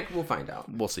best track? We'll find out.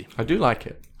 We'll see. I do like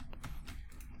it.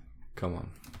 Come on.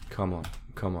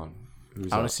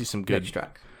 Who's I want up? to see some good Next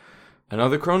track.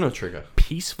 Another Chrono Trigger.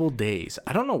 Peaceful Days.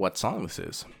 I don't know what song this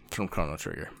is from Chrono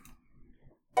Trigger.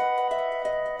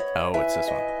 Oh, it's this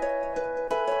one.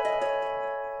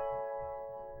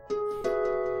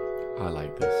 I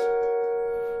like this.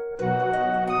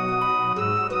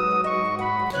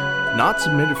 Not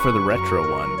submitted for the retro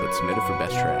one, but submitted for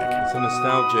best track. It's a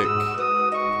nostalgic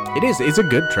It is. It's a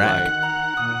good track.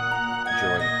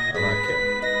 joint. I like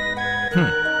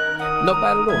it. Not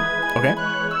bad at all. Okay.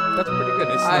 That's pretty good.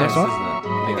 It's I nice, one? isn't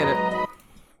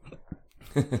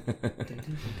it?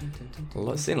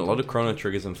 get it. Seen a lot of Chrono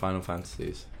Triggers and Final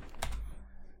Fantasies.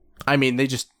 I mean, they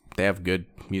have good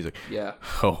music. Yeah.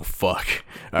 Oh, fuck.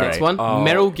 All Next right. one.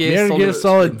 Metal Gear Metal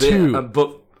Solid. Gear Solid 2.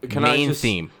 But can I Main just,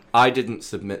 theme. I didn't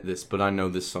submit this, but I know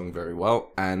this song very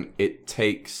well, and it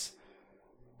takes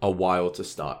a while to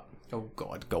start. Oh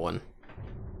god, go on.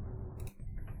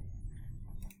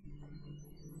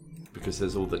 Because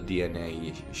there's all the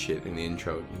DNA shit in the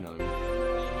intro, you know.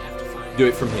 Do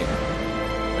it from here.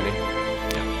 Ready?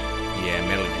 Yeah,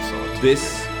 Metal Gear Solid 2.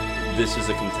 This is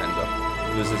a contender.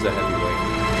 This is a heavyweight.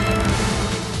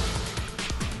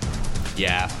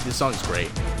 Yeah, this song's great.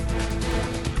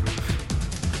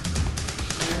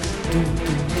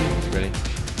 Ready?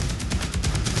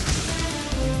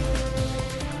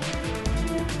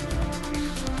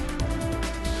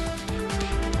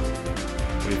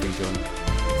 What do you think, John?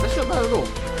 That's not bad at all.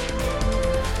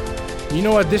 You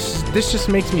know what? This just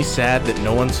makes me sad that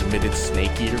no one submitted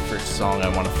Snake Eater for a song I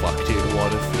want to fuck to.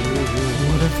 What a thrill.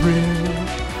 What a thrill.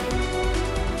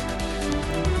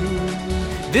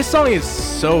 This song is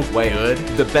so good.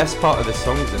 The best part of this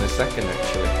song is in a second,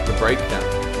 actually. The breakdown.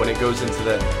 When it goes into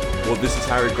the... Well, this is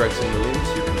Harry Gregson Williams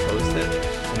who composed it.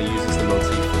 And he uses the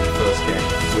motif from the first game,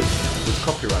 which was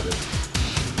copyrighted.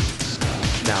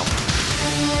 Now...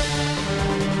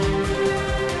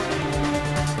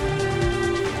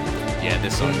 Yeah,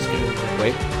 this song is good.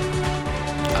 Wait.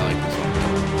 I like this one.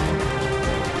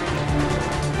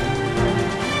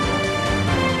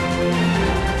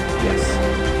 Yes.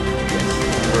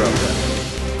 We're up there.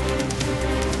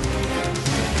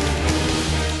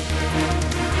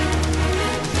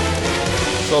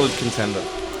 Solid contender.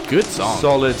 Good song.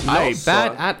 Solid. Not Not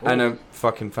bad at all. And a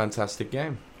fucking fantastic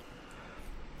game.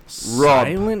 Rob,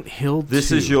 Silent Hill 2.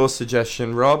 this is your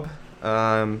suggestion, Rob.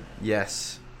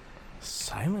 Yes.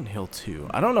 Silent Hill 2.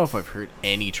 I don't know if I've heard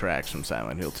any tracks from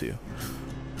Silent Hill 2.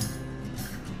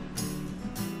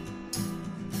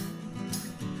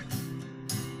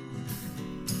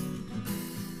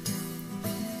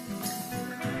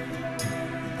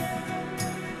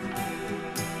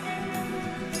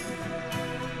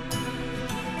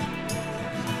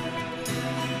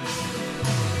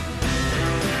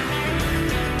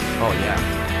 Oh yeah.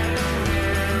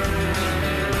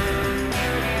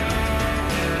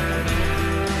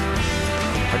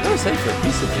 I gotta say, for a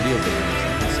piece of video games,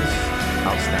 this is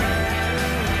outstanding.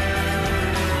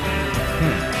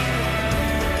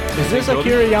 Is this Jordan?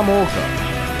 Akira Yamaoka?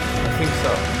 I think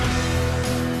so.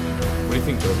 What do you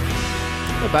think, Jordan?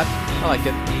 Not bad. I like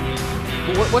it.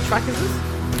 What track is this?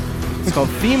 It's called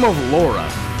Theme of Laura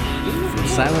from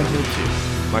Silent Hill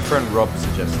 2. My friend Rob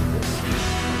suggested this on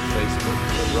Facebook.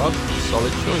 So Rob,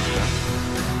 solid choice, man.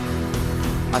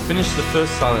 I finished the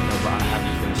first Silent Hill, but I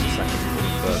haven't finished the second or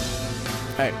the third.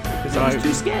 Hey, Because I was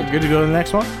too scared. good to go to the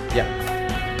next one? Yeah.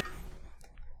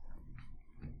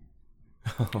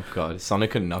 Oh god,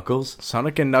 Sonic and Knuckles?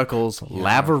 Sonic and Knuckles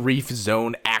Lava Reef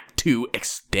Zone Act 2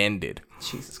 Extended.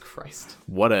 Jesus Christ.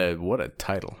 What a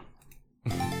title.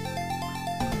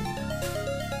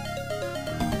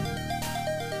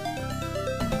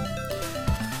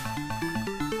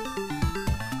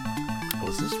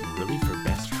 Was this really for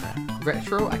best track?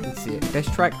 Retro, I can see it.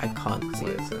 Best track, I can't see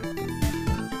it. So.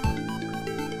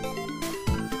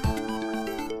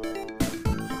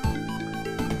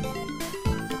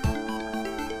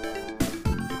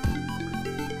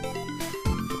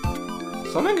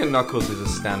 Sonic and Knuckles is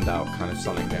a standout kind of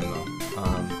Sonic game though.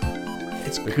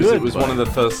 It's Because good. it was but one of the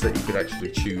first that you could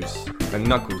actually choose. And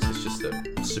Knuckles is just a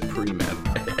supreme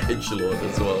edgelord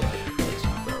as well.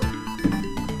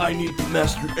 I need the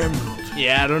Master Emerald.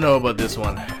 Yeah, I don't know about this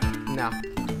one. Nah.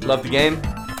 Love the game.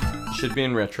 Should be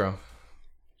in retro.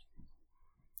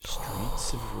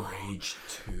 Streets of Rage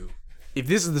 2. If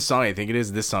this is the song I think it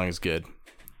is, this song is good.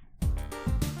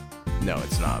 No,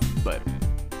 it's not, but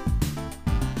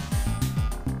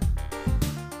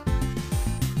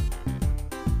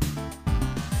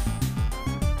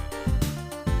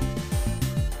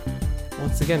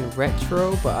Once again,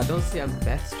 retro, but I don't see it as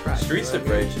best track. Streets of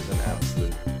Rage is an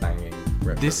absolute banging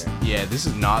retro this game. this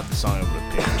is not the song I would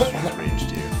have picked for Streets of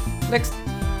Rage 2. Next.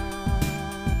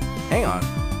 Hang on.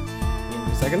 Give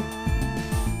me a second.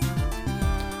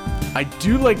 I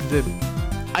do like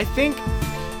I think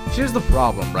here's the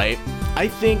problem, right? I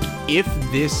think if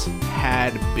this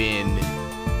had been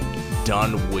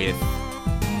done with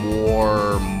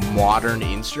more modern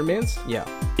instruments, Yeah.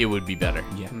 it would be better.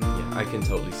 Yeah, I can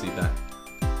totally see that.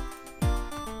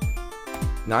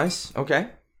 Nice, okay.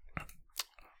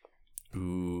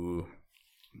 Ooh.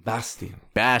 Bastion.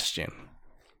 Bastion.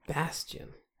 Bastion.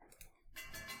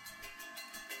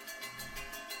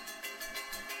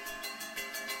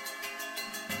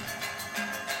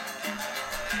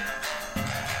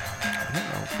 I don't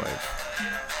know if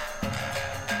I've...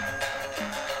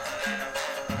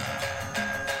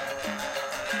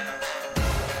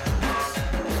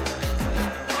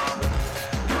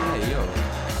 Hey, yo.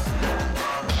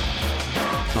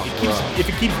 If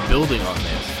it keeps building on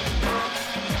this.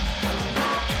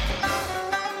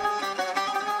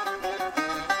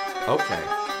 Okay.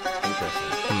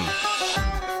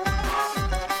 Interesting.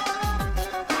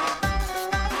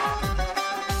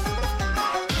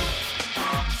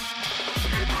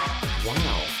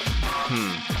 Wow.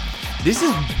 This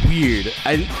is weird.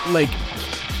 I like.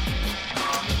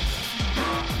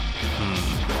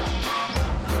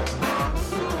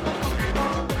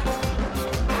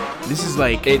 This is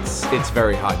like It's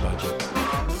very high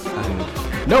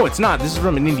budget. no, it's not. This is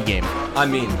from an indie game. I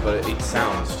mean, but it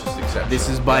sounds just exceptional. This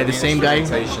is by the same guy.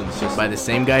 Instrumentation's just By the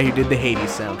same guy who did the Hades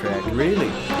soundtrack. really.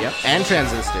 Yep. And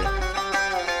Transistor.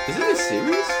 Is it a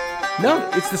series? No,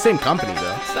 it's the same company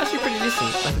though. It's actually pretty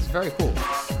decent. Like, it's very cool.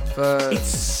 But It's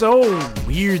so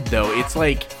weird though. It's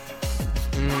like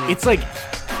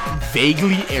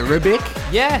vaguely Arabic.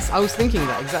 yes, I was thinking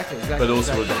that exactly. But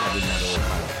also with exactly. the heavy metal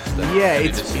kind of stuff. Yeah, And it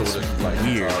it's just sort of, like,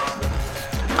 weird.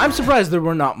 I'm surprised there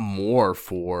were not more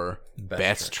for Best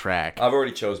best track. I've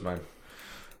already chose mine.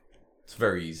 It's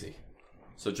very easy.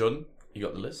 So Jordan, you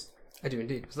got the list? I do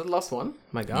indeed. Was that the last one?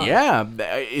 My God. Yeah,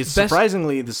 it's Best-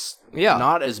 surprisingly this Yeah.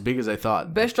 not as big as I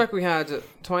thought. Best track we had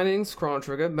Twinings, Chrono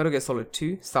Trigger, Metal Gear Solid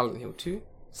 2, Silent Hill 2,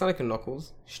 Sonic and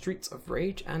Knuckles, Streets of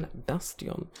Rage, and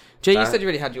Bastion. Jay, you said you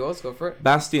already had yours. Go for it.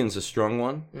 Bastion's a strong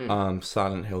one.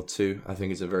 Silent Hill 2, I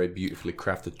think, is a very beautifully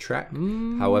crafted track.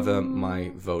 However,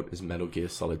 my vote is Metal Gear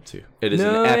Solid 2. It is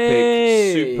an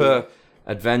epic, super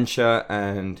adventure,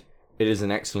 and it is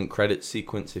an excellent credit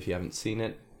sequence if you haven't seen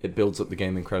it. It builds up the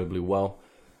game incredibly well,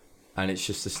 and it's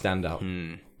just a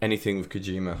standout. Anything with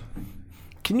Kojima.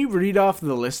 Can you read off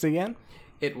the list again?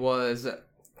 It was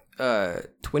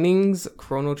Twinnings,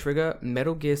 Chrono Trigger,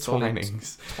 Metal Gear Solid.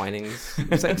 Twinings.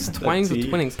 It's like Twinings or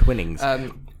Twinnings?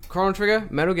 Twinnings. Chrono Trigger,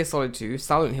 Metal Gear Solid 2,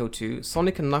 Silent Hill 2,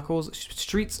 Sonic and Knuckles,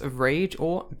 Streets of Rage,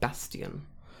 or Bastion.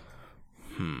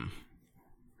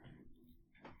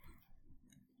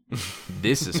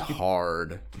 This is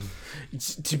hard.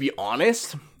 To be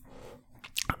honest,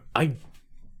 I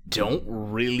don't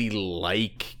really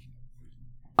like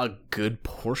a good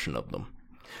portion of them.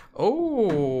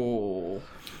 Oh.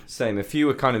 Same. If you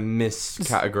were kind of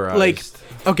miscategorized. Like,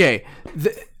 okay,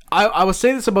 I will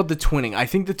say this about the Twinning. I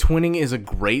think the Twinning is a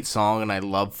great song, and I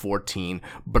love 14,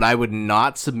 but I would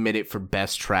not submit it for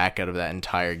best track out of that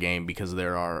entire game because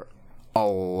there are a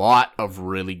lot of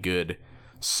really good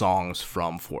songs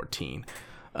from 14.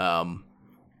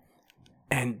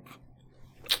 And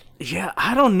yeah,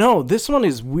 I don't know. This one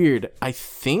is weird. I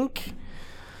think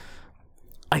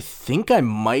I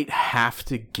might have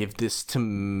to give this to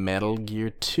Metal Gear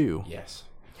 2. yes.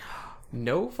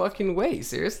 No fucking way.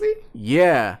 Seriously?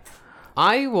 Yeah.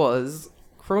 I was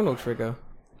Chrono Trigger,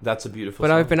 That's a beautiful but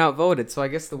song. I've been outvoted, so I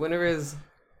guess the winner is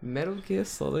Metal Gear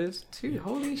Solid 2.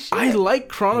 Holy shit. I like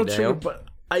Chrono Hideo? Trigger,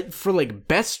 but for like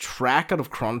best track out of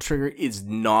Chrono Trigger is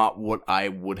not what I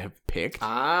would have picked.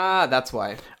 Ah, that's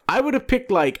why. I would have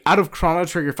picked like out of Chrono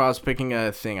Trigger, if I was picking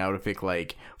a thing, I would have picked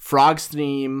like Frog's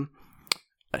theme,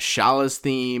 Shala's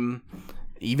theme,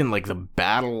 even like the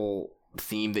battle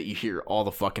theme that you hear all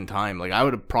the fucking time. Like I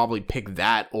would have probably picked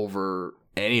that over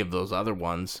any of those other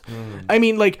ones. I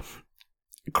mean, like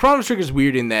Chrono Trigger is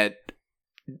weird in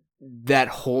that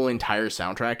whole entire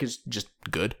soundtrack is just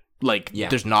good. Like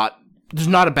there's not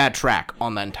a bad track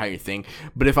on that entire thing.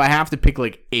 But if I have to pick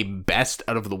like a best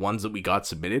out of the ones that we got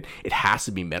submitted, it has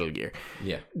to be Metal Gear.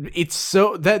 Yeah. It's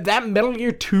so that Metal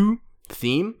Gear 2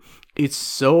 theme, it's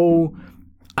so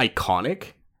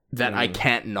iconic that I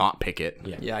can't not pick it.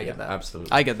 Yeah, I get that.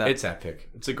 Absolutely. I get that. It's epic.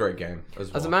 It's a great game as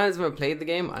well. As a man who's never played the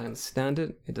game, I understand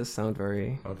it. It does sound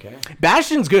very... Okay.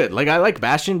 Bastion's good. Like I like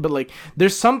Bastion, but like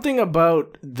there's something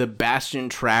about the Bastion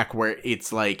track where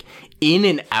it's like in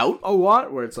and out a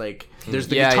lot, where it's like there's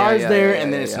the guitars there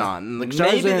and then it's not. And the guitars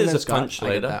Maybe there and there's then a it's not. punch I get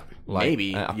later. that. Like,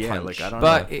 Maybe. a Yeah, punch. like I don't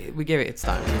But know. we gave it its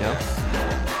time, you know?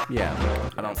 Yeah.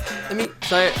 I don't. Let me...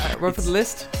 So, run for the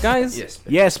list, guys? Yes.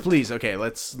 Yes, please. Okay,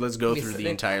 let's go Let me through sit- the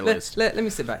let- entire let- list. Let me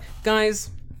sit back. Guys,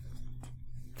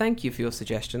 thank you for your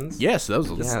suggestions. Yes, that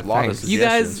was a Yeah, lot thanks. of You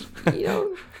guys, suggestions. you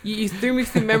know, you threw me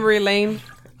through memory lane.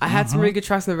 I had some really good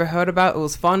tracks I never heard about. It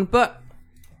was fun, but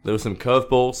There were some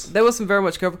curveballs. there was some very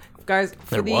much cover. Guys,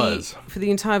 There was. for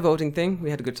the entire voting thing, we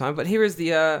had a good time. But here is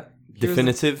the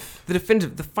Definitive. the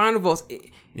final votes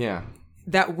Yeah.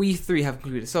 that we three have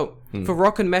concluded. So for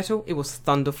rock and metal, it was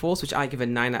Thunder Force, which I give a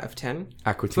 9 out of 10.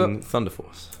 Aqua Teen Thunder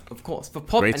Force. Of course, for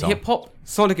pop Great and song. hip hop,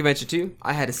 Sonic Adventure 2,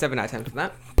 I had a 7 out of 10 for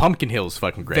that. Pumpkin Hill's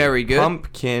fucking great. Very good.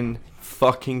 Pumpkin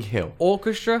fucking Hill.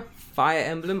 Orchestra, Fire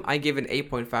Emblem, I give an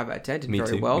 8.5 out of 10. Did Me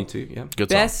very too. well. Me too. Yeah. Good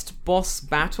song. Best boss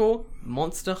battle,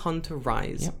 Monster Hunter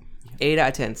Rise. Yep. 8 out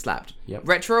of 10, slapped. Yep.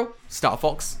 Retro, Star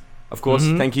Fox. Of course.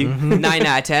 Thank you. 9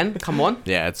 out of 10, come on.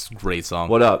 Yeah, it's a great song.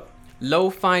 What up?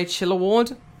 Lo-Fi Chill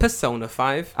Award, Persona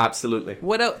 5. Absolutely.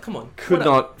 What else? Come on. Could What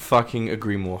else? not fucking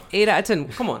agree more. 8 out of 10,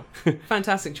 come on.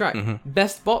 Fantastic track.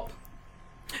 Best bop,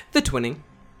 The Twinning.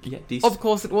 Yeah. Decent. Of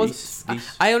course it was. Decent.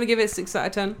 I only give it 6 out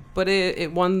of 10, but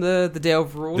it won the day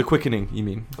overall. The quickening, you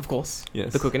mean? Of course.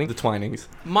 Yes. The quickening. The twinings.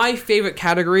 My favorite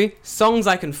category, songs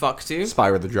I can fuck to.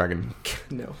 Spyro the Dragon.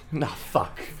 No. Nah,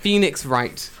 fuck. Phoenix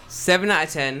Wright, 7 out of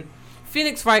 10.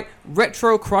 Phoenix Wright,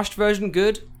 retro crushed version,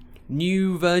 good.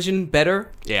 New version,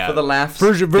 better. Yeah. For the laughs.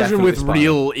 version definitely with Spyro.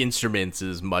 real instruments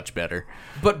is much better.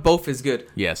 But both is good.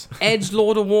 Yes.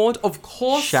 Edgelord Award, of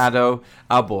course. Shadow,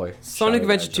 our boy. Sonic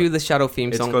Shadow Adventure 2, the Shadow theme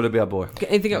It's song. got to be our boy. Okay,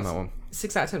 anything On else? that one.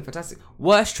 6 out of 10, fantastic.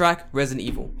 Worst track, Resident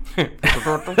Evil.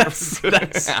 That's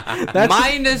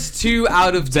Minus 2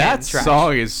 out of 10. that trash.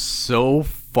 song is so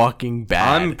fucking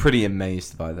bad. I'm pretty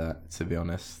amazed by that, to be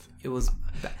honest. It was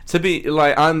To be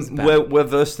like, bad. we're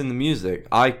versed in the music.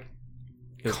 I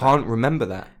can't remember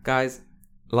that. guys.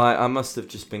 Like, I must have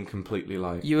just been completely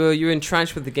like. You're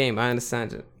entrenched with the game. I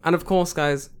understand it. And of course,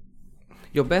 guys,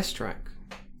 your best track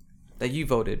that you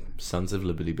voted, Sons of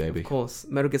Liberty, baby. of course,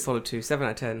 Metal Gear Solid 2, 7 out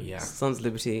of 10. Yeah. Sons of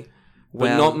Liberty.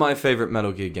 But not my favorite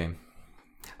Metal Gear game.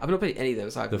 I've not played any of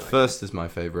those. The first is my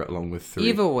favorite, along with 3.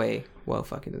 Either way, well,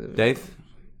 fucking. Dave,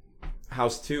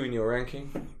 how's 2 in your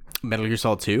ranking? Metal Gear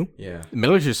Solid 2? Yeah.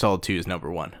 Metal Gear Solid 2 is number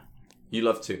 1. You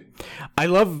love 2. I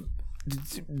love...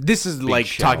 This is like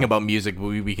shout. talking about music, but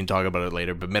we can talk about it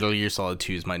later. But Metal Gear Solid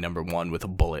 2 is my number 1 with a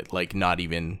bullet. Like, not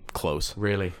even close.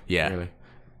 Really? Yeah. Really?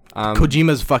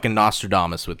 Kojima's fucking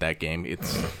Nostradamus with that game.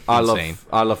 It's insane.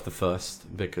 I love the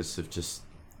first because of just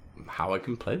how I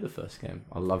can play the first game.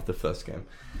 I love the first game.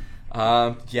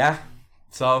 Yeah.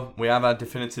 So we have our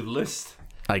definitive list.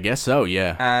 I guess so,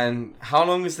 yeah. And how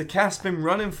long has the cast been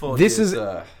running for? This is...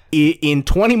 In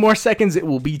 20 more seconds, it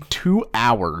will be 2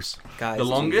 hours. Guys, the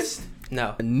longest?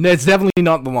 No. It's definitely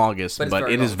not the longest, But but, it's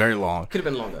very it is long. very long. Could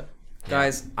have been longer.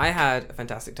 Guys, I had a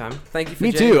fantastic time. Thank you for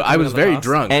Me Jay too. for I coming was on the very cast.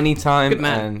 drunk. Anytime. Good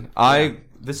man. And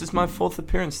this is my 4th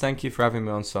appearance. Thank you for having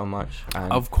me on so much.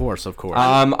 And, Of course, of course.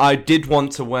 I did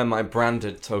want to wear my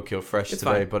branded Tokyo Fresh It's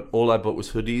today, fine. but all I bought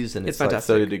was hoodies, and It's it's like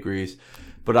fantastic. 30 degrees.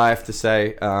 But I have to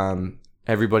say,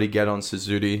 everybody get on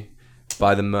Suzuri,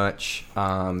 buy the merch.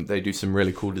 They do some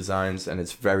really cool designs, and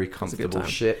it's very comfortable time.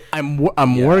 shit. I'm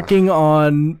Yeah. working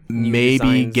on maybe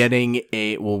designs. getting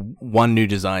one new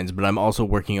designs, but I'm also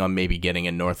working on maybe getting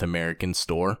a North American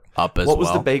store up as What well.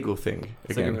 was the bagel thing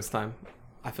So give again? us time.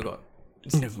 I forgot. We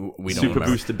don't Super remember.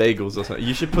 Booster Bagels or something.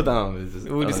 You should put that on. We'll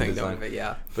just on hang design. down with it,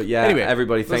 yeah. But yeah, Anyway,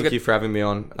 everybody, thank good. you for having me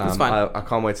on. was fine. I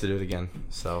can't wait to do it again.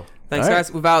 So Thanks, All right.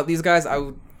 guys. Without these guys,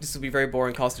 this would be very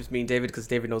boring cast with me and David because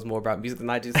David knows more about music than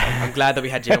I do. So I'm glad that we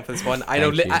had Jay on for this one. I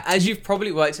know, Thank you. as you've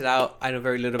probably worked it out, I know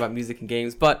very little about music and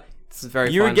games, but this is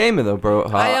very you're fun. a gamer though, bro.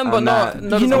 I am, but and, not you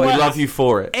as know much. what? We love you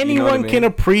for it. Anyone you know what I can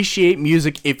mean? appreciate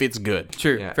music if it's good.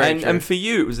 True. Yeah. Very and, true. and for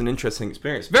you, it was an interesting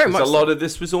experience. Very because much a so. lot of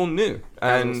this was all new.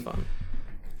 That was And fun.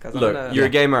 Guys, look, you're a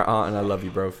gamer at heart, and I love you,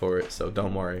 bro, for it. So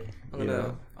don't worry. I'm you gonna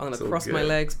know, it's all cross my good.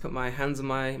 legs, put my hands on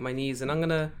my knees, and I'm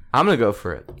gonna go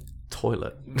for it.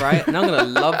 Toilet. right, and I'm gonna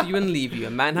love you and leave you. A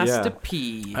man has Yeah. to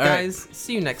pee. All right. Guys,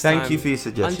 see you next time. Thank you for your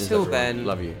suggestions. Until everyone. then,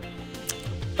 love you.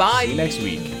 bye. See you next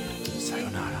week.